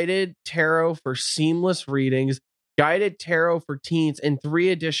best-selling Guided Tarot for Seamless Readings, Guided Tarot for Teens, and 3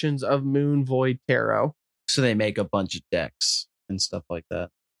 editions of Moon Void Tarot. so they make a bunch of decks and stuff like that.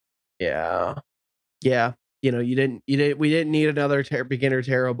 Yeah. Yeah. You know, we didn't need another beginner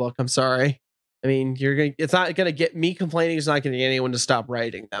tarot book. I'm sorry. I mean, it's not going to get me complaining. It's not going to get anyone to stop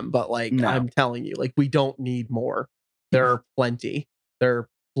writing them. But like, No. I'm telling you, like, we don't need more. There are plenty.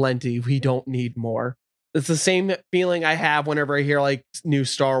 We don't need more. It's the same feeling I have whenever I hear like new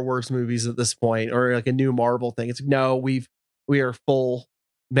Star Wars movies at this point, or like a new Marvel thing. It's like, no, we are full,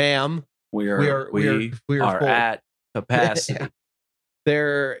 ma'am. We We are are full. at capacity. Yeah.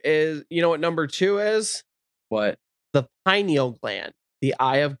 There is, you know what number 2 is? What? The pineal gland, the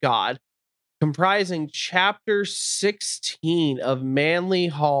eye of God, comprising chapter 16 of Manly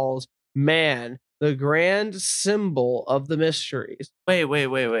Hall's Man, the grand symbol of the mysteries.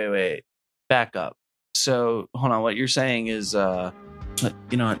 Wait. Back up. So hold on. What you're saying is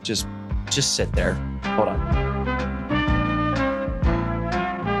You know what? Just sit there. Hold on.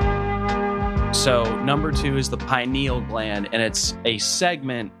 So number 2 is the pineal gland, and it's a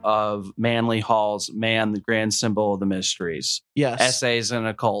segment of Manly Hall's Man, the Grand Symbol of the Mysteries. Yes. Essays in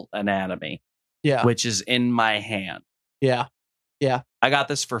Occult Anatomy. Yeah. Which is in my hand. Yeah. Yeah. I got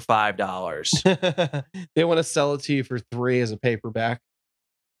this for $5. They want to sell it to you for $3 as a paperback.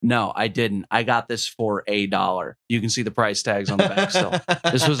 No, I didn't. I got this for $1. You can see the price tags on the back still.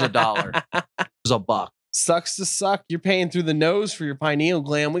 This was $1. It was $1. Sucks to suck. You're paying through the nose for your pineal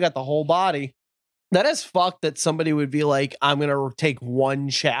gland. We got the whole body. That is fucked that somebody would be like, I'm going to take one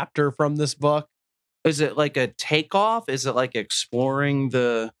chapter from this book. Is it like a takeoff? Is it like exploring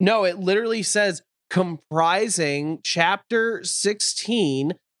the... No, it literally says comprising chapter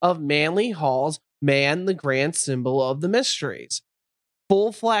 16 of Manly Hall's Man, the Grand Symbol of the Mysteries.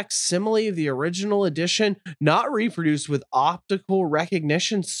 Full facsimile of the original edition, not reproduced with optical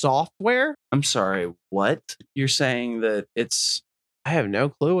recognition software. I'm sorry, what? You're saying that it's... I have no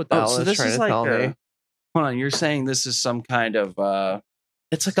clue what the hell so it's trying to tell me. Hold on, you're saying this is some kind of...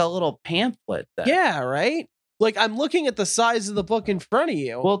 It's like a little pamphlet. Then. Yeah, right? Like, I'm looking at the size of the book in front of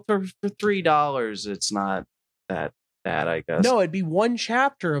you. Well, for $3, it's not that bad, I guess. No, it'd be one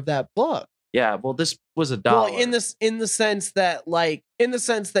chapter of that book. Yeah, well, this was $1. Well, in the sense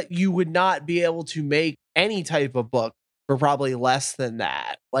that you would not be able to make any type of book for probably less than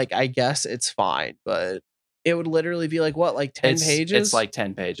that. Like, I guess it's fine, but it would literally be like what, like 10 pages? It's like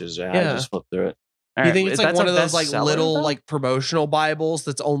 10 pages. Yeah, Yeah. I just flipped through it. You think it's like one of those like bestseller, little though? like promotional Bibles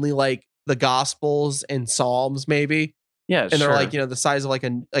that's only like the Gospels and Psalms, maybe? Yeah, And they're like, you know, the size of like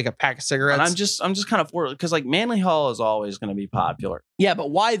a pack of cigarettes. And I'm just kind of for it because like Manly Hall is always going to be popular. Yeah,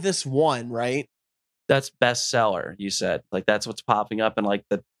 but why this one, right? That's bestseller, you said. Like that's what's popping up in like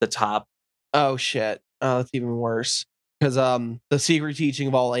the top. Oh shit. Oh, that's even worse. Because the Secret Teaching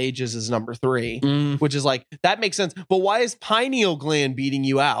of All Ages is number 3, which is like, that makes sense. But why is pineal gland beating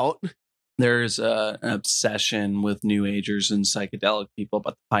you out? There's an obsession with New Agers and psychedelic people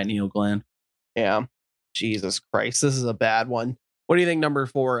about the pineal gland. Yeah. Jesus Christ. This is a bad one. What do you think number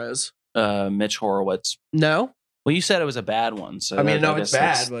 4 is? Mitch Horowitz. No? Well, you said it was a bad one. So I mean, no, guess it's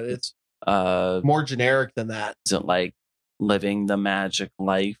bad, but it's more generic than that. Is it like Living the Magic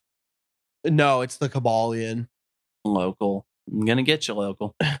Life? No, it's the Kabbalion. Local. I'm going to get you,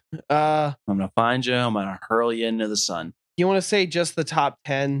 local. I'm going to find you. I'm going to hurl you into the sun. You want to say just the top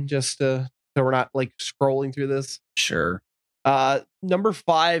 10 just so we're not like scrolling through this? Sure. Number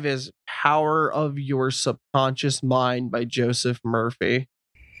 5 is Power of Your Subconscious Mind by Joseph Murphy.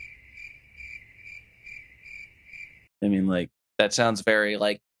 I mean, like, that sounds very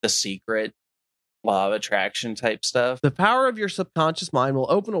like The Secret, Law of Attraction type stuff. The power of your subconscious mind will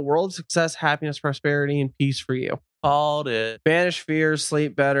open a world of success, happiness, prosperity, and peace for you. Called it. Banish fears,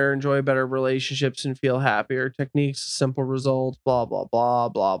 sleep better, enjoy better relationships, and feel happier. Techniques, simple results, blah, blah, blah,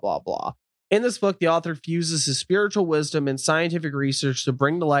 blah, blah, blah. In this book, the author fuses his spiritual wisdom and scientific research to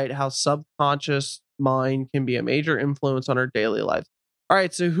bring to light how subconscious mind can be a major influence on our daily lives. All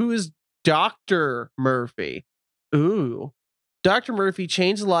right, so who is Dr. Murphy? Ooh. Dr. Murphy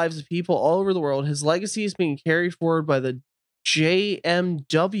changed the lives of people all over the world. His legacy is being carried forward by the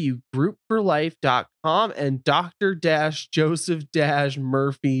JMW groupforlife.com and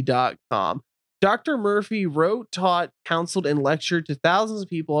dr-joseph-murphy.com. Dr. Murphy wrote, taught, counseled, and lectured to thousands of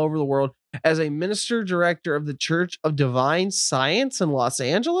people all over the world as a minister director of the Church of Divine Science in Los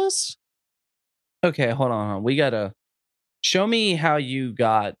Angeles. Okay, hold on. We gotta show me how you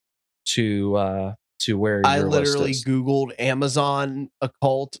got to where I your literally list is. Googled Amazon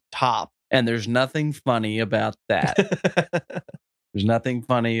occult top. And there's nothing funny about that. There's nothing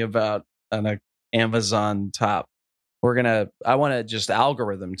funny about an Amazon top. I want to just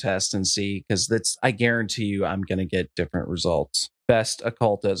algorithm test and see, because I guarantee you I'm going to get different results. Best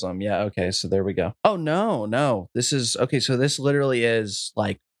occultism. Yeah. Okay. So there we go. Oh, no. This is okay. So this literally is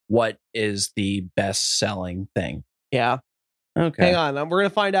like, what is the best selling thing? Yeah. Okay. Hang on. We're going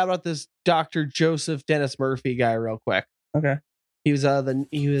to find out about this Dr. Joseph Dennis Murphy guy real quick. Okay. He was a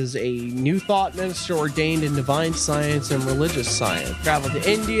New Thought minister ordained in divine science and religious science. Traveled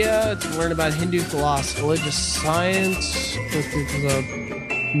to India to learn about Hindu philosophy, religious science, which is a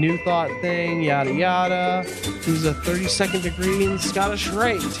New Thought thing, yada yada. He was a 32nd degree in Scottish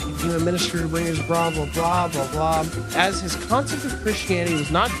Rite. He became a minister to bring his blah blah blah blah blah. As his concept of Christianity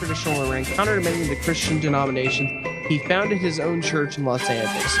was not traditional and ran counter to many of the Christian denominations, he founded his own church in Los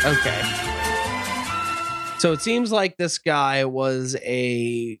Angeles. Okay. So it seems like this guy was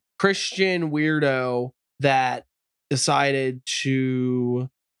a Christian weirdo that decided to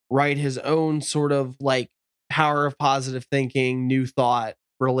write his own sort of like power of positive thinking, new thought,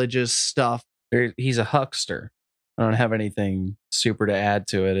 religious stuff. He's a huckster. I don't have anything super to add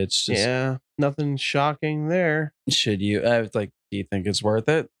to it. It's just, Yeah, nothing shocking there. should you, I was like, do you think it's worth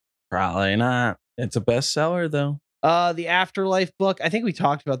it? Probably not. It's a bestseller though. The Afterlife book, I think we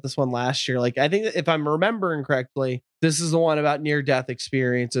talked about this one last year. Like, I think that if I'm remembering correctly, this is the one about near-death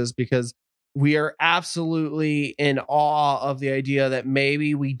experiences, because we are absolutely in awe of the idea that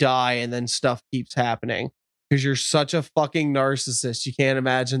maybe we die and then stuff keeps happening. Because you're such a fucking narcissist. You can't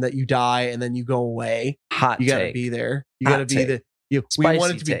imagine that you die and then you go away. Hot You gotta take. be there. You Hot gotta be take. the we Spicy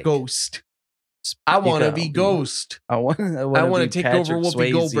want it to be take. Ghost. I want to You be go. Ghost. I want to take over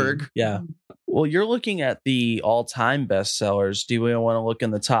Whoopi Goldberg. Yeah. Well, you're looking at the all-time bestsellers. Do we want to look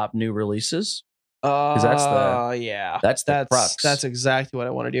in the top new releases? that's the crux. That's exactly what I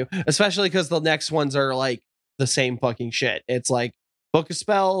want to do. Especially because the next ones are like the same fucking shit. It's like Book of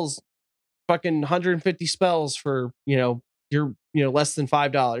Spells, fucking 150 spells for your less than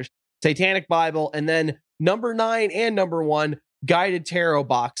 $5. Satanic Bible, and then number 9 and number 1 guided tarot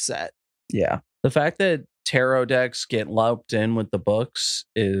box set. Yeah. The fact that tarot decks get lumped in with the books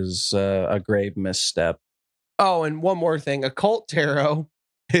is a grave misstep. Oh, and one more thing. Occult tarot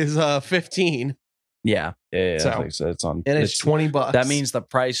is 15. Yeah. So, like I said, it's on, and it's $20. That means the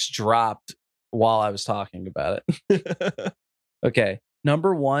price dropped while I was talking about it. Okay.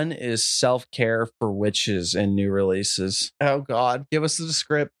 Number 1 is Self-Care for Witches in new releases. Oh God. Give us the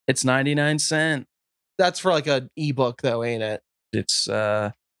script. It's 99 cents. That's for like an ebook though, ain't it? It's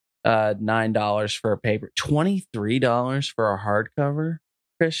 $9 for a paper, $23 for a hardcover.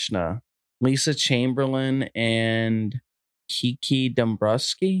 Krishna, Lisa Chamberlain, and Kiki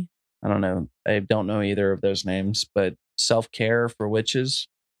Dombrowski. I don't know. I don't know either of those names, but Self-Care for Witches.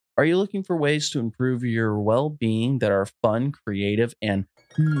 Are you looking for ways to improve your well-being that are fun, creative, and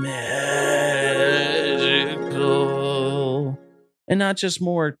magical, and not just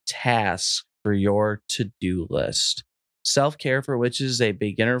more tasks for your to-do list? Self-Care for Witches is a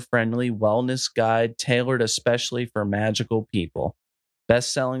beginner-friendly wellness guide tailored especially for magical people.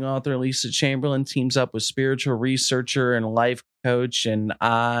 Best-selling author Lisa Chamberlain teams up with spiritual researcher and life coach, and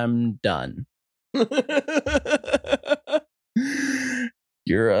I'm done.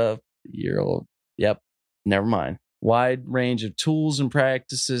 Yep, never mind. Wide range of tools and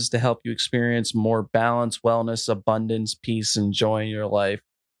practices to help you experience more balance, wellness, abundance, peace, and joy in your life.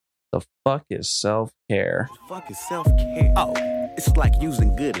 The fuck is self-care? Fuck is self-care? Oh, it's like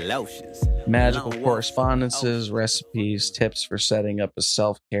using good lotions. Magical correspondences, recipes, tips for setting up a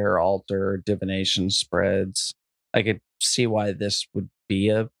self-care altar, divination spreads. I could see why this would be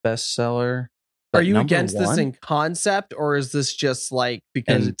a bestseller. Are you against this in concept, or is this just like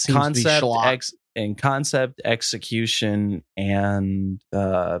because it seems to be schlock? In concept, execution, and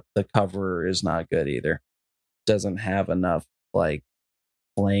the cover is not good either. Doesn't have enough like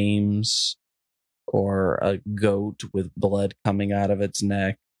flames or a goat with blood coming out of its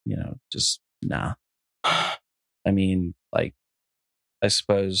neck. Just nah. I mean, like, I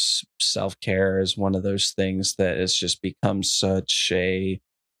suppose self-care is one of those things that has just become such a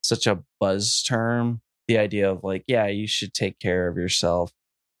buzz term. The idea of like, yeah, you should take care of yourself.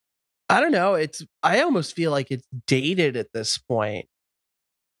 I don't know. I almost feel like it's dated at this point.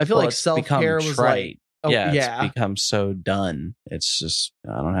 I feel like self-care was trite. like, It's become so done. It's just,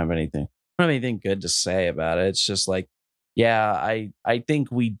 I don't have anything good to say about it. It's just like, yeah, I think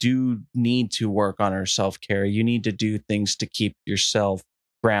we do need to work on our self-care. You need to do things to keep yourself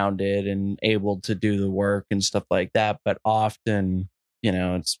grounded and able to do the work and stuff like that. But often,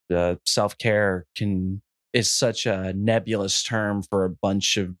 it's self-care is such a nebulous term for a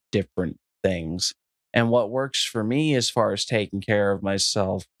bunch of different things. And what works for me as far as taking care of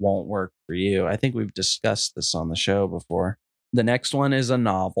myself won't work for you. I think we've discussed this on the show before. The next one is a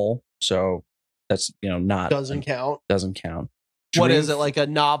novel. So that's, doesn't count. Doesn't count. What is it, like a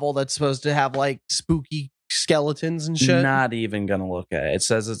novel that's supposed to have like spooky skeletons and shit? Not even going to look at it. It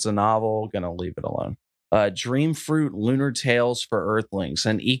says it's a novel. Going to leave it alone. Dreamfruit Lunar Tales for Earthlings,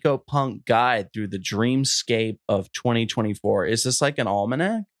 an eco-punk guide through the dreamscape of 2024. Is this like an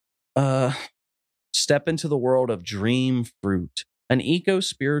almanac? Step into the world of Dreamfruit, an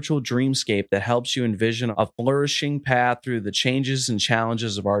eco-spiritual dreamscape that helps you envision a flourishing path through the changes and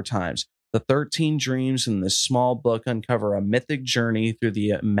challenges of our times. The 13 dreams in this small book uncover a mythic journey through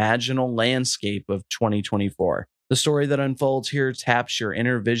the imaginal landscape of 2024. The story that unfolds here taps your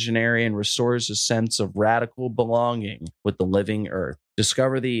inner visionary and restores a sense of radical belonging with the living earth.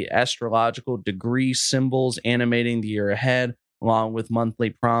 Discover the astrological degree symbols animating the year ahead, along with monthly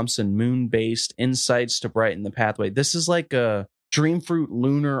prompts and moon-based insights to brighten the pathway. This is like a Dream Fruit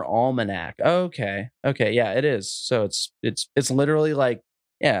Lunar Almanac. Okay. Yeah, it is. So it's literally like,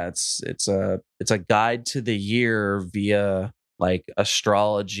 yeah, it's a guide to the year via like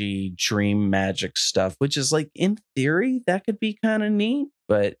astrology, dream magic stuff, which is like in theory that could be kind of neat,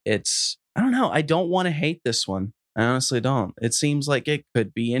 but I don't know. I don't want to hate this one. I honestly don't. It seems like it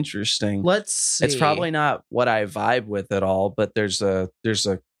could be interesting. Let's see. It's probably not what I vibe with at all, but there's a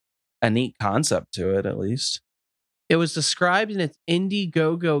neat concept to it at least. It was described in its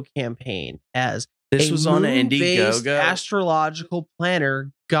Indiegogo campaign as this a was on an moon-based Indiegogo astrological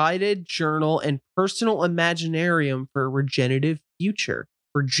planner, guided journal, and personal imaginarium for a regenerative future.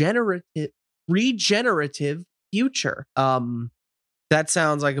 Regenerative future. That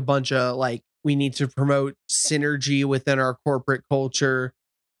sounds like a bunch of like, we need to promote synergy within our corporate culture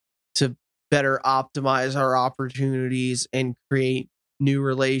to better optimize our opportunities and create new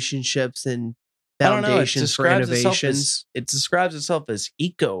relationships and foundations for innovations. It describes itself as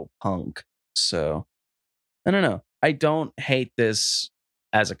eco-punk. So, I don't know. I don't hate this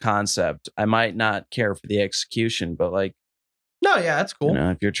as a concept. I might not care for the execution, but like, no, yeah, that's cool. You know,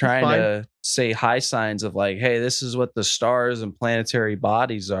 if you're trying to say high signs of like, hey, this is what the stars and planetary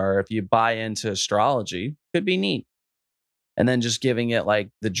bodies are, if you buy into astrology, could be neat. And then just giving it like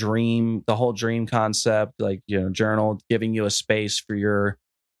the whole dream concept, like, you know, journal, giving you a space for your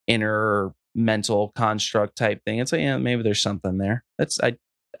inner mental construct type thing. It's like, yeah, maybe there's something there.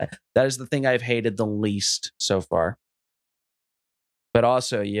 That is the thing I've hated the least so far. But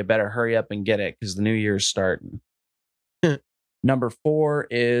also, you better hurry up and get it because the new year's starting. Number 4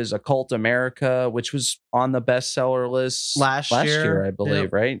 is Occult America, which was on the bestseller list last year, I believe,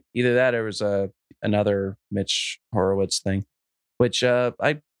 yep. Right? Either that or it was another Mitch Horowitz thing, which I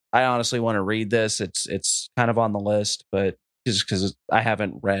honestly want to read this. It's kind of on the list, but just because I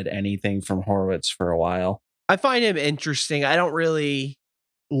haven't read anything from Horowitz for a while. I find him interesting. I don't really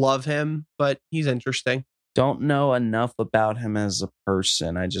love him, but he's interesting. Don't know enough about him as a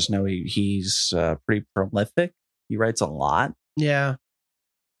person. I just know he's pretty prolific. He writes a lot. Yeah.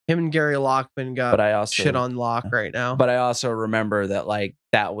 Him and Gary Lockman got shit on lock right now. But I also remember that like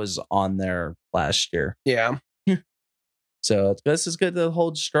that was on there last year. Yeah. So this is good to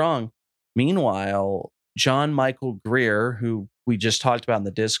hold strong. Meanwhile, John Michael Greer, who we just talked about in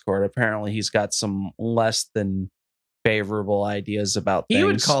the Discord, apparently he's got some less than favorable ideas about things. He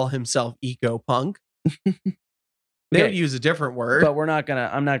would call himself eco-punk. They would use a different word. But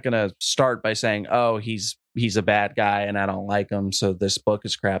I'm not gonna start by saying, oh, he's a bad guy and I don't like him, so this book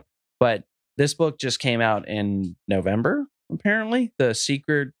is crap. But this book just came out in November, apparently. The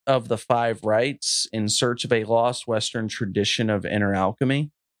Secret of the Five Rites in Search of a Lost Western Tradition of Inner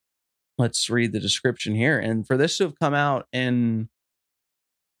Alchemy. Let's read the description here. And for this to have come out in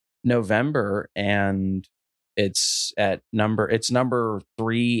November, and it's number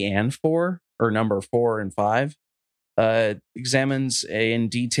 3 and 4, or number 4 and 5. Examines in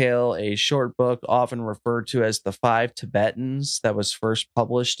detail a short book often referred to as The Five Tibetans that was first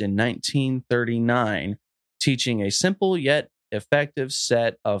published in 1939, teaching a simple yet effective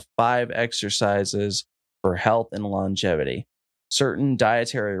set of 5 exercises for health and longevity. Certain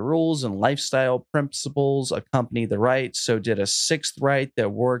dietary rules and lifestyle principles accompany the rite. So did a 6th rite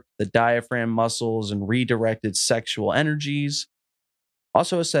that worked the diaphragm muscles and redirected sexual energies.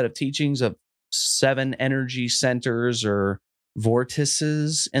 Also a set of teachings of 7 energy centers or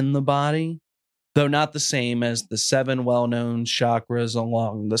vortices in the body, though not the same as the 7 well-known chakras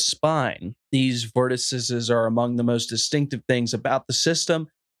along the spine. These vortices are among the most distinctive things about the system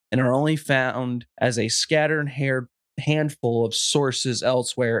and are only found as a scattered handful of sources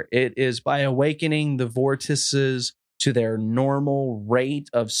elsewhere. It is by awakening the vortices to their normal rate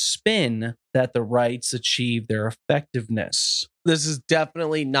of spin that the rites achieve their effectiveness. This is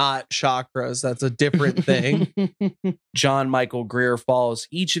definitely not chakras. That's a different thing. John Michael Greer follows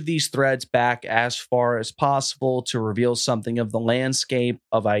each of these threads back as far as possible to reveal something of the landscape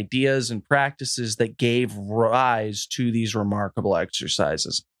of ideas and practices that gave rise to these remarkable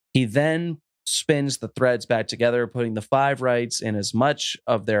exercises. He then spins the threads back together, putting the 5 rites in as much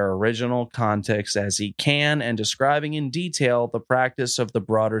of their original context as he can and describing in detail the practice of the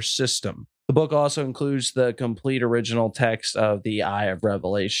broader system. The book also includes the complete original text of the Eye of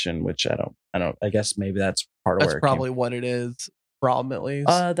Revelation, which I guess maybe that's part of that's where probably what it is. Problem at least.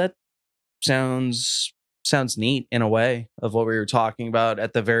 That sounds neat in a way of what we were talking about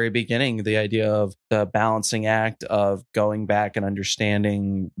at the very beginning, the idea of the balancing act of going back and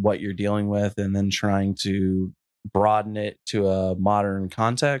understanding what you're dealing with and then trying to broaden it to a modern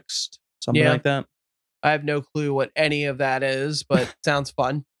context, something like that. I have no clue what any of that is, but sounds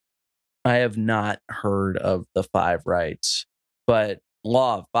fun. I have not heard of the 5 rites, but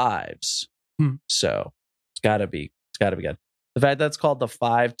law of fives. So it's gotta be good. The fact that's called the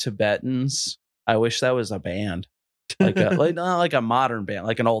Five Tibetans, I wish that was a band. Like not like a modern band,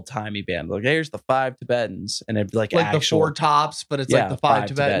 like an old timey band. Like here's the Five Tibetans, and it'd be like Like actual, the Four Tops, but it's like the five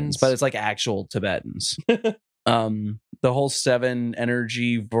Tibetans. but it's like actual Tibetans. The whole 7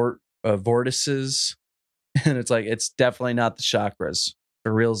 energy vortices, and it's like it's definitely not the chakras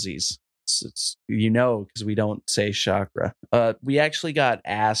for realsies. It's because we don't say chakra. We actually got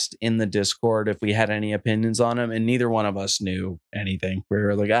asked in the Discord if we had any opinions on him, and neither one of us knew anything. We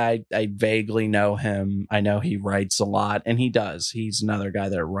were like, I vaguely know him. I know he writes a lot, and he does. He's another guy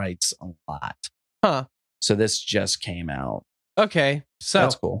that writes a lot. Huh. So this just came out. Okay, so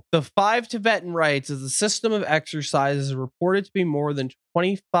That's cool. The 5 Tibetan rites is a system of exercises reported to be more than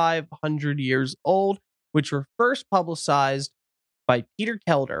 2,500 years old, which were first publicized by Peter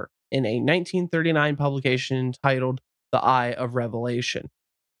Kelder in a 1939 publication entitled The Eye of Revelation.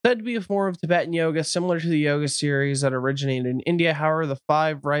 Said to be a form of Tibetan yoga similar to the yoga series that originated in India. However, the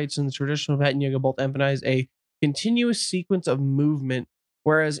 5 rites in the traditional Tibetan yoga both emphasize a continuous sequence of movement,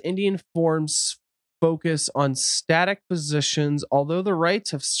 whereas Indian forms focus on static positions. Although the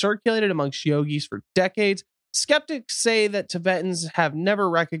rites have circulated amongst yogis for decades, skeptics say that Tibetans have never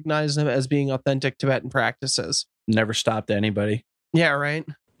recognized them as being authentic Tibetan practices. Never stopped anybody. Yeah, right.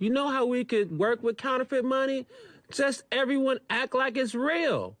 You know how we could work with counterfeit money? Just everyone act like it's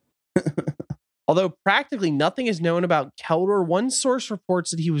real. Although practically nothing is known about Kelder, one source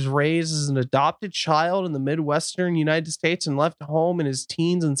reports that he was raised as an adopted child in the Midwestern United States and left home in his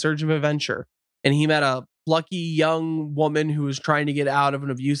teens in search of adventure. And he met a plucky young woman who was trying to get out of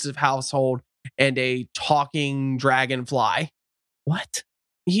an abusive household and a talking dragonfly. What?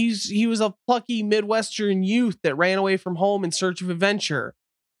 He was a plucky Midwestern youth that ran away from home in search of adventure.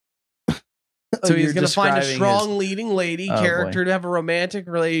 So he's going to find a strong leading lady character to have a romantic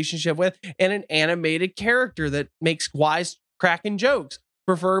relationship with, and an animated character that makes wise cracking jokes,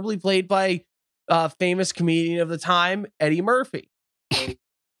 preferably played by famous comedian of the time, Eddie Murphy.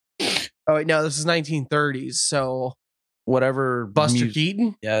 Oh wait, no, this is 1930s. So whatever, Buster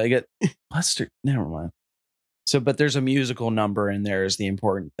Keaton. Yeah, they get Buster. Never mind. So, but there's a musical number in there is the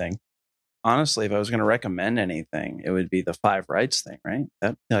important thing. Honestly, if I was going to recommend anything, it would be the 5 rites thing, right?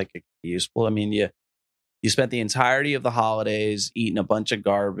 That like it could be useful. I mean, you spent the entirety of the holidays eating a bunch of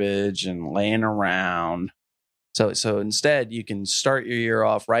garbage and laying around. So instead, you can start your year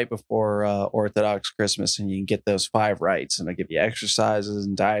off right before Orthodox Christmas, and you can get those 5 rites, and they'll give you exercises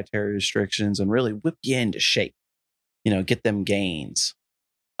and dietary restrictions, and really whip you into shape. Get them gains.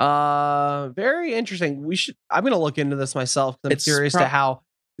 Very interesting. I'm going to look into this myself because I'm curious to how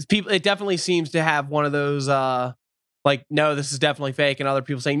people. It definitely seems to have one of those like, no, this is definitely fake, and other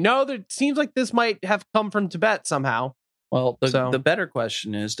people saying, no, it seems like this might have come from Tibet somehow. Well, the better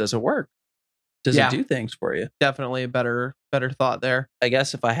question is, does it work? Does it do things for you? Definitely a better thought there. I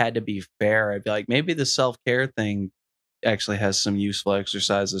guess if I had to be fair, I'd be like, maybe the self-care thing actually has some useful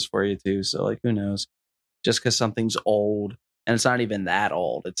exercises for you too. So like, who knows? Just because something's old, and it's not even that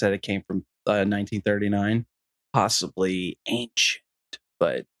old. It said it came from 1939, possibly ancient,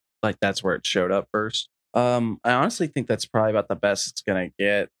 but like that's where it showed up first. I honestly think that's probably about the best it's gonna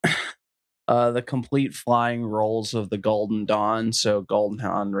get. The complete flying rolls of the Golden Dawn, so Golden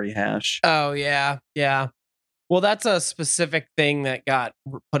Dawn rehash. Oh yeah. Well, that's a specific thing that got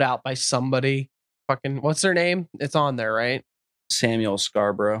put out by somebody. Fucking, what's their name? It's on there, right? Samuel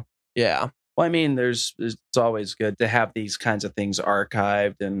Scarborough. Yeah. Well, I mean, it's always good to have these kinds of things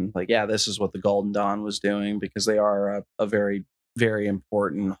archived, and like, yeah, this is what the Golden Dawn was doing, because they are a very, very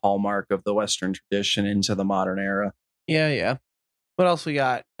important hallmark of the Western tradition into the modern era. Yeah. What else we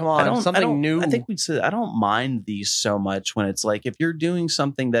got? Come on, something new. I think we'd say I don't mind these so much when it's like, if you're doing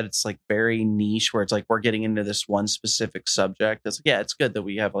something that it's like very niche, where it's like we're getting into this one specific subject. It's like, yeah, it's good that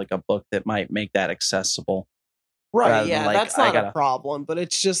we have like a book that might make that accessible. Right, yeah, like, that's not a problem, but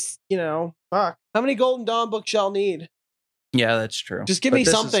it's just, fuck. How many Golden Dawn books y'all need? Yeah, that's true. Just give me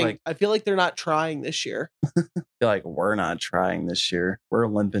something. I feel like they're not trying this year. I feel like we're not trying this year. We're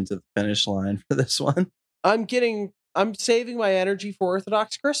limping to the finish line for this one. I'm saving my energy for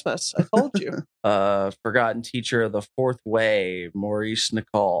Orthodox Christmas. I told you. Forgotten teacher of the Fourth Way, Maurice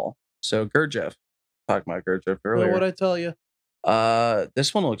Nicole. So Gurdjieff. Talking about Gurdjieff earlier. What'd I tell you?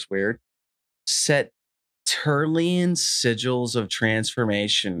 This one looks weird. Saturnian sigils of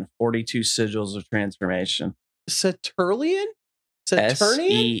transformation. 42 sigils of transformation. Saturnian?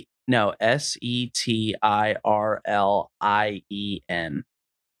 Saturnian? No, Setirlien.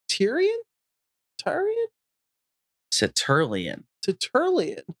 Tyrion? Tyrion? Saturnian.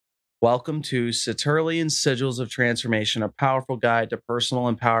 Saturnian. Welcome to Saturlian Sigils of Transformation, a powerful guide to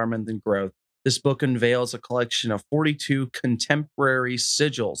personal empowerment and growth. This book unveils a collection of 42 contemporary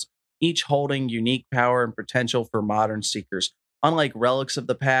sigils, each holding unique power and potential for modern seekers. Unlike relics of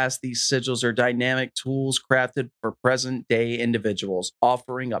the past, these sigils are dynamic tools crafted for present-day individuals,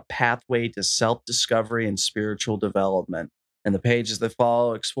 offering a pathway to self-discovery and spiritual development. And the pages that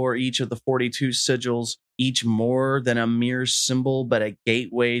follow explore each of the 42 sigils, each more than a mere symbol, but a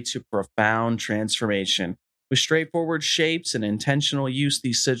gateway to profound transformation. With straightforward shapes and intentional use,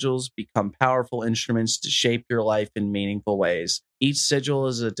 these sigils become powerful instruments to shape your life in meaningful ways. Each sigil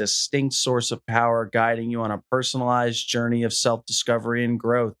is a distinct source of power, guiding you on a personalized journey of self-discovery and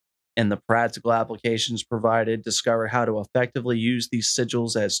growth. And the practical applications provided discover how to effectively use these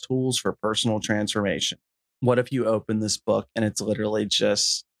sigils as tools for personal transformation. What if you open this book and it's literally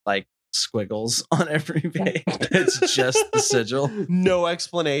just like squiggles on every page? It's just the sigil. No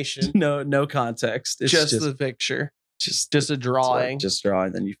explanation. No context. It's just the picture. Just a drawing. Just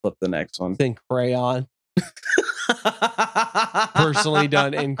drawing. Then you flip the next one. It's in crayon. Personally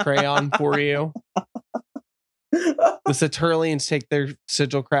done in crayon for you. The Saturlians take their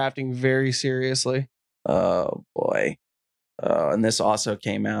sigil crafting very seriously. Oh boy. And this also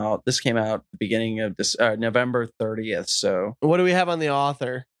came out. This came out the beginning of this November 30th. So what do we have on the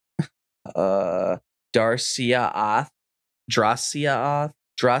author? Dracia Oth.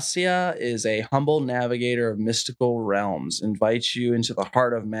 Dracia is a humble navigator of mystical realms, invites you into the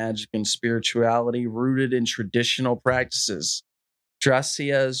heart of magic and spirituality rooted in traditional practices.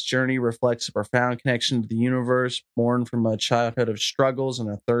 Dracia's journey reflects a profound connection to the universe, born from a childhood of struggles and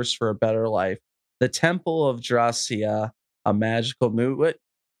a thirst for a better life. The Temple of Dracia, a magical movement.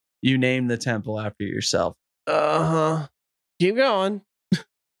 You name the temple after yourself. Keep going.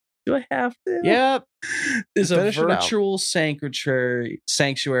 Do I have to? Yep. Is a virtual sanctuary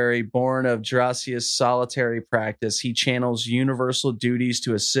born of Dracia's solitary practice. He channels universal duties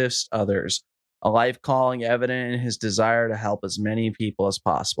to assist others, a life calling evident in his desire to help as many people as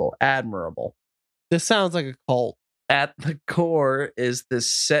possible. Admirable. This sounds like a cult. At the core is the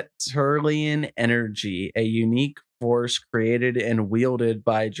Saturlian energy, a unique force created and wielded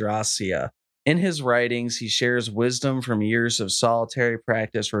by Dracia. In his writings, he shares wisdom from years of solitary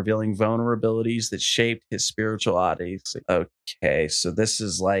practice, revealing vulnerabilities that shaped his spiritual odyssey. Okay, so this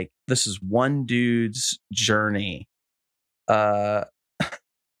is one dude's journey. Oh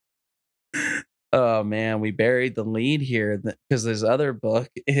man, we buried the lead here because this other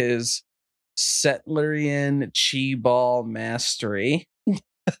book is Settlerian Chi Ball Mastery.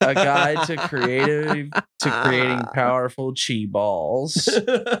 A guide to creating powerful chi balls.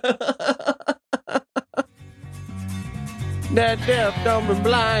 That deaf, dumb, and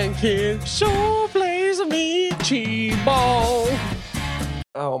blind kid sure plays a mean chi ball.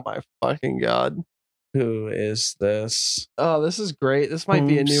 Oh my fucking god! Who is this? Oh, this is great. This might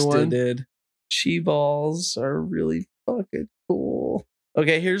be a new one. Chi balls are really fucking cool.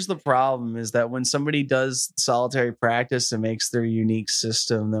 Okay, here's the problem is that when somebody does solitary practice and makes their unique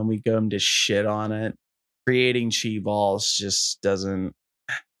system, then we go to shit on it. Creating chi balls just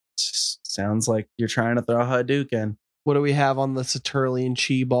sounds like you're trying to throw a Hadouken. What do we have on the Saturlian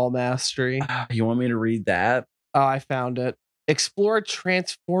Chi Ball Mastery? You want me to read that? Oh, I found it. Explore a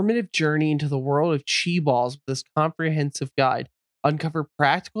transformative journey into the world of chi balls with this comprehensive guide. Uncover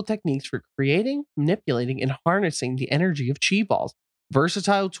practical techniques for creating, manipulating, and harnessing the energy of chi balls.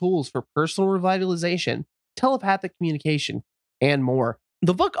 Versatile tools for personal revitalization, telepathic communication, and more.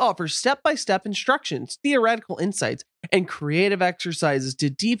 The book offers step-by-step instructions, theoretical insights, and creative exercises to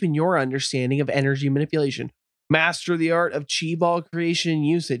deepen your understanding of energy manipulation. Master the art of chi ball creation and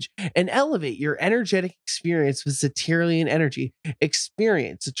usage, and elevate your energetic experience with Saturlian energy.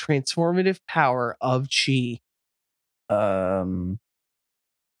 Experience the transformative power of chi.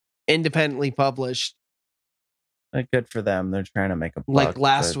 Independently published. Good for them. They're trying to make a buck, like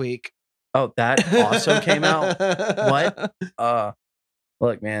last week. Oh, that also came out. What?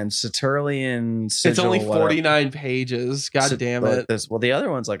 Look, man, Saturlian sigil. It's only 49 pages. God damn it. The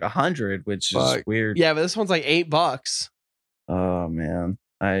other one's like 100, which is weird. Yeah, but this one's like $8. Oh man,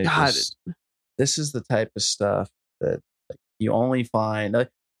 this is the type of stuff that you only find.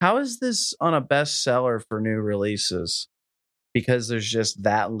 How is this on a bestseller for new releases? Because there's just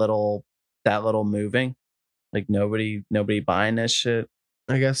that little moving. Like nobody buying this shit.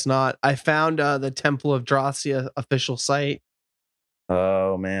 I guess not. I found the Temple of Dracia official site.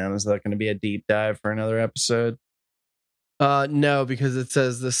 Oh man, is that going to be a deep dive for another episode? No, because it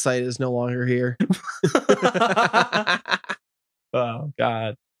says this site is no longer here. Oh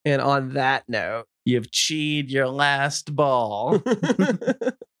god. And on that note, you've cheated your last ball.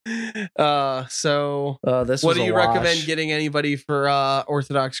 So This what was do a you wash. recommend getting anybody for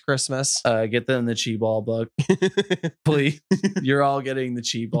Orthodox Christmas? Get them the Chi Ball book, please. You're all getting the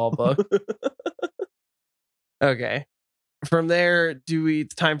Chi Ball book. Okay. From there,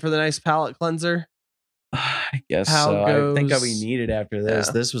 it's time for the nice palate cleanser? I guess How so. I think goes- we need it after this.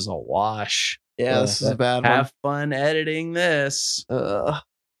 Yeah. This was a wash. Yeah, this is a bad one. Have fun editing this. So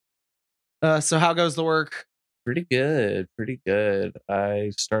how goes the work? Pretty good.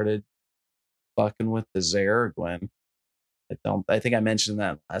 I started fucking with the Zaragwin. I think I mentioned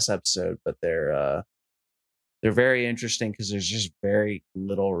that last episode, but they're very interesting because there's just very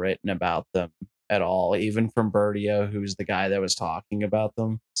little written about them at all, even from Bertio, who's the guy that was talking about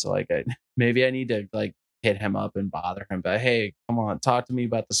them. So like maybe I need to like hit him up and bother him, but hey, come on, talk to me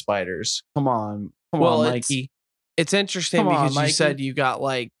about the spiders. Come on, Mikey. It's interesting Come on, because you Mikey. said you got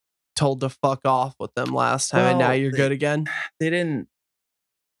like told to fuck off with them last time, and now Well, you're good again. They didn't.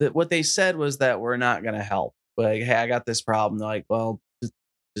 What they said was that we're not going to help. Like, hey, I got this problem. They're like, well,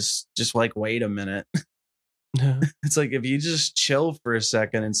 just like wait a minute. It's like if you just chill for a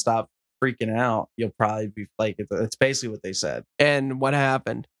second and stop freaking out, you'll probably be like, it's basically what they said. And what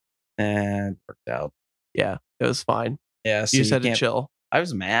happened? And it worked out. Yeah, it was fine. Yeah, so you said to can't- chill. I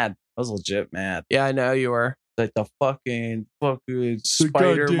was mad. I was legit mad. Yeah, I know you were. Like the fucking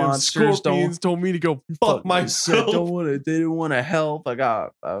spider monsters scorpions told me to go fuck myself. They didn't want to help. I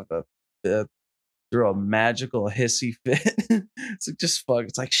got through a magical hissy fit. It's like just fuck.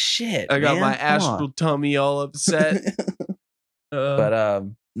 It's like shit. I got man, my come on. astral tummy all upset. But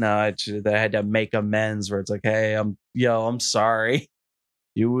no, I had to make amends where it's like, hey, I'm sorry.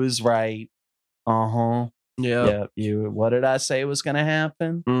 You was right. Yeah. Yeah. You. What did I say was gonna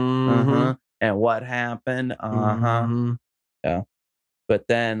happen? Mhm. And what happened? Mhm. Yeah. But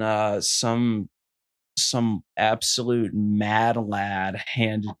then some absolute mad lad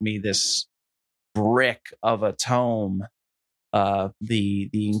handed me this brick of a tome. The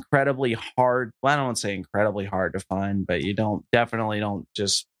incredibly hard, well, I don't want to say incredibly hard to find, but you definitely don't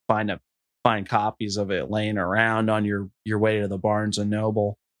just find copies of it laying around on your way to the Barnes and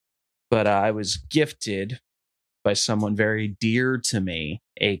Noble. But I was gifted by someone very dear to me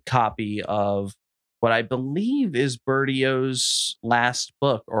a copy of what I believe is Bertio's last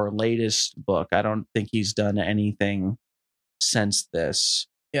book or latest book. I don't think he's done anything since this.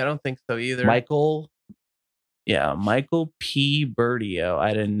 Yeah, I don't think so either. Michael P. Bertio.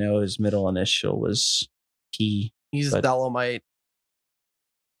 I didn't know his middle initial was P. He's a Thelemite.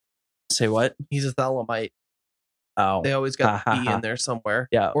 Say what? He's a Thelemite. Oh, They always got the P in there somewhere.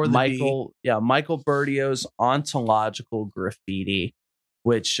 Yeah, or the Michael. D. Yeah, Michael Bertio's ontological graffiti,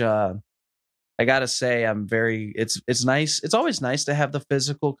 which I gotta say, it's nice. It's always nice to have the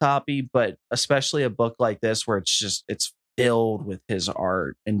physical copy, but especially a book like this where it's filled with his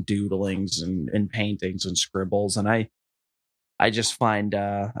art and doodlings and paintings and scribbles, and I just find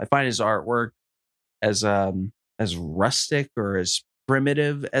his artwork as rustic or as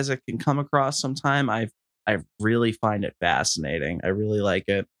primitive as it can come across sometime. I really find it fascinating. I really like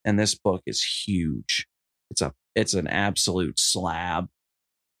it. And this book is huge. It's an absolute slab.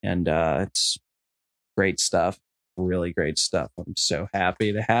 And it's great stuff. Really great stuff. I'm so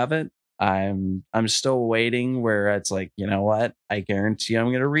happy to have it. I'm still waiting where it's like, you know what? I guarantee I'm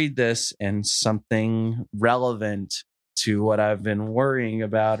going to read this and something relevant to what I've been worrying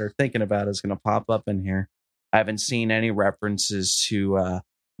about or thinking about is going to pop up in here. I haven't seen any references to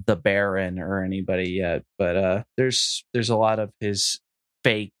the Baron or anybody yet, but there's a lot of his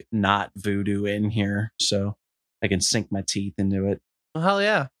fake not voodoo in here, so I can sink my teeth into it. Well, hell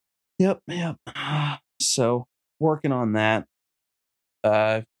yeah. Yep. So working on that.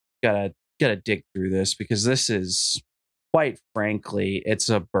 Gotta dig through this because this is, quite frankly, it's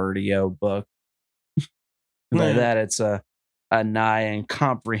a Bertio book. By that, it's a nigh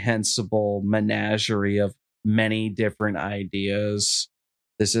incomprehensible menagerie of many different ideas.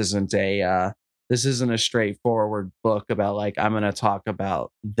 This isn't a straightforward book about like I'm going to talk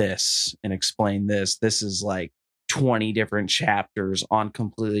about this and explain this. This is like 20 different chapters on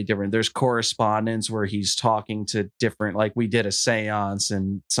completely different. There's correspondence where he's talking to different, like we did a seance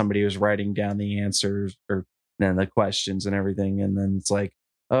and somebody was writing down the answers or then the questions and everything. And then it's like,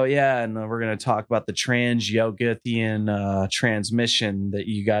 oh yeah, and we're going to talk about the trans-Yogithian transmission that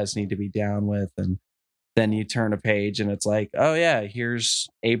you guys need to be down with. And then you turn a page and it's like, oh yeah, here's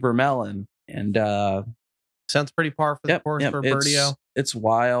Abram Ellen. And sounds pretty par for the course for Bertio. It's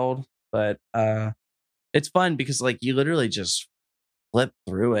wild, but it's fun because like you literally just flip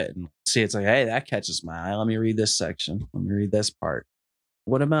through it and see it's like, hey, that catches my eye. Let me read this section. Let me read this part.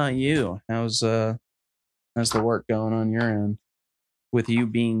 What about you? How's the work going on your end? with you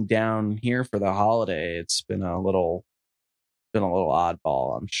being down here for the holiday, it's been a little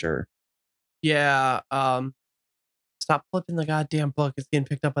oddball, I'm sure. Yeah. Stop flipping the goddamn book. It's getting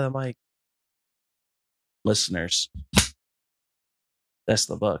picked up by the mic. Listeners, that's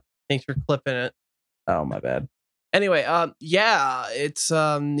the book. Thanks for clipping it. Oh, my bad. Anyway, yeah, it's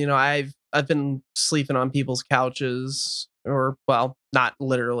I've been sleeping on people's couches, or well, not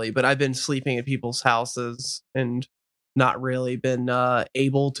literally, but I've been sleeping at people's houses and not really been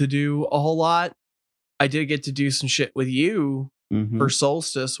able to do a whole lot. I did get to do some shit with you for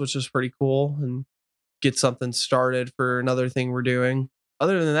Solstice, which is pretty cool, and get something started for another thing we're doing.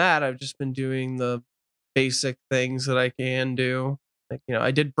 Other than that, I've just been doing the basic things that I can do. Like,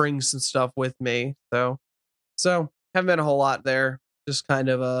 I did bring some stuff with me, so haven't been a whole lot there. Just kind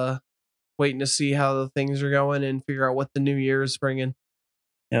of waiting to see how the things are going and figure out what the new year is bringing.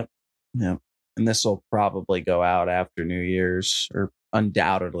 Yep. And this will probably go out after New Year's, or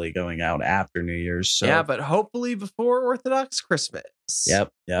undoubtedly going out after New Year's. So yeah, but hopefully before Orthodox Christmas.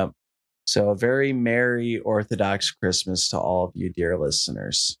 Yep. So a very Merry Orthodox Christmas to all of you, dear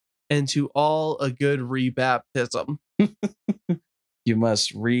listeners. And to all a good rebaptism. You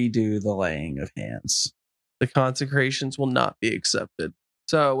must redo the laying of hands. The consecrations will not be accepted.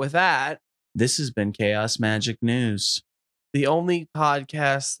 So with that, this has been Chaos Magic News. The only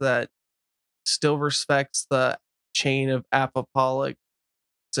podcast that still respects the chain of apostolic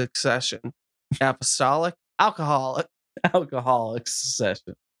succession. Apostolic? Alcoholic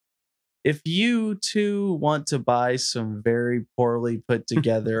Succession. If you too want to buy some very poorly put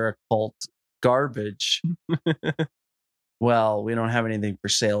together occult garbage, well, we don't have anything for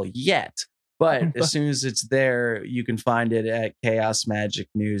sale yet. But as soon as it's there, you can find it at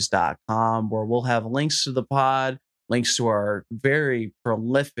chaosmagicnews.com, where we'll have links to the pod, links to our very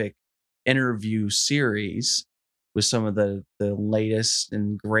prolific interview series with some of the latest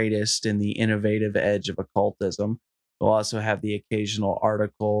and greatest in the innovative edge of occultism. We'll also have the occasional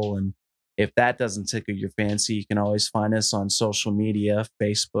article. And if that doesn't tickle your fancy, you can always find us on social media,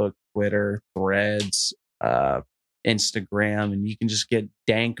 Facebook, Twitter, Threads, Instagram, and you can just get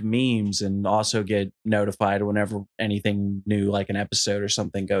dank memes and also get notified whenever anything new, like an episode or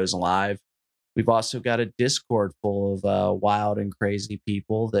something, goes live. We've also got a Discord full of wild and crazy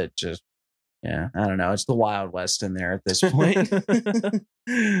people that just, I don't know, it's the Wild West in there at this point.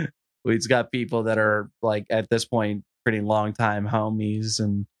 We've got people that are, like, at this point, pretty long time homies,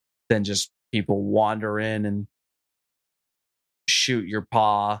 and then just people wander in and shoot your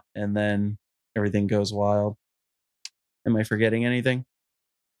paw, and then everything goes wild. Am I forgetting anything?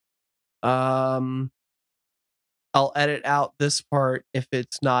 I'll edit out this part if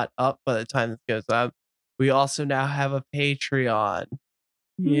it's not up by the time this goes up. We also now have a Patreon.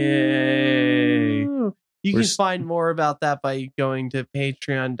 Yay! You can find more about that by going to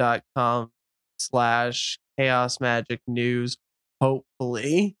patreon.com/chaosmagicnews.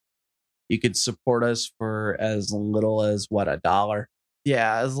 Hopefully, you could support us for as little as $1.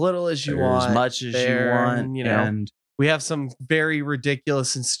 Yeah, as little as you want, as much as you want, and we have some very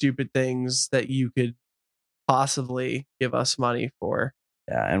ridiculous and stupid things that you could possibly give us money for.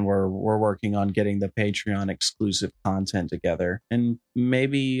 Yeah, and we're working on getting the Patreon exclusive content together, and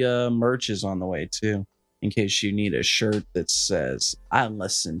maybe merch is on the way too, in case you need a shirt that says "I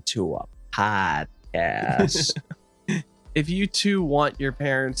listen to a podcast." If you too want your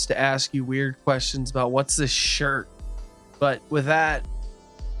parents to ask you weird questions about what's this shirt, but with that,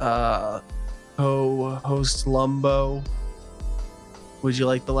 host Lumbo, would you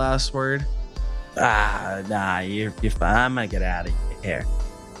like the last word? Nah, you're fine. I'm gonna get out of here.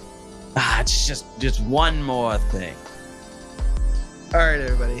 It's just one more thing. All right,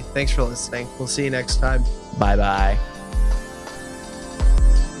 everybody. Thanks for listening. We'll see you next time. Bye-bye.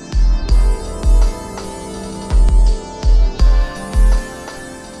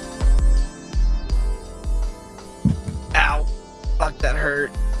 Ow. Fuck, that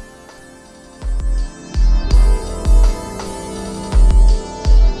hurt.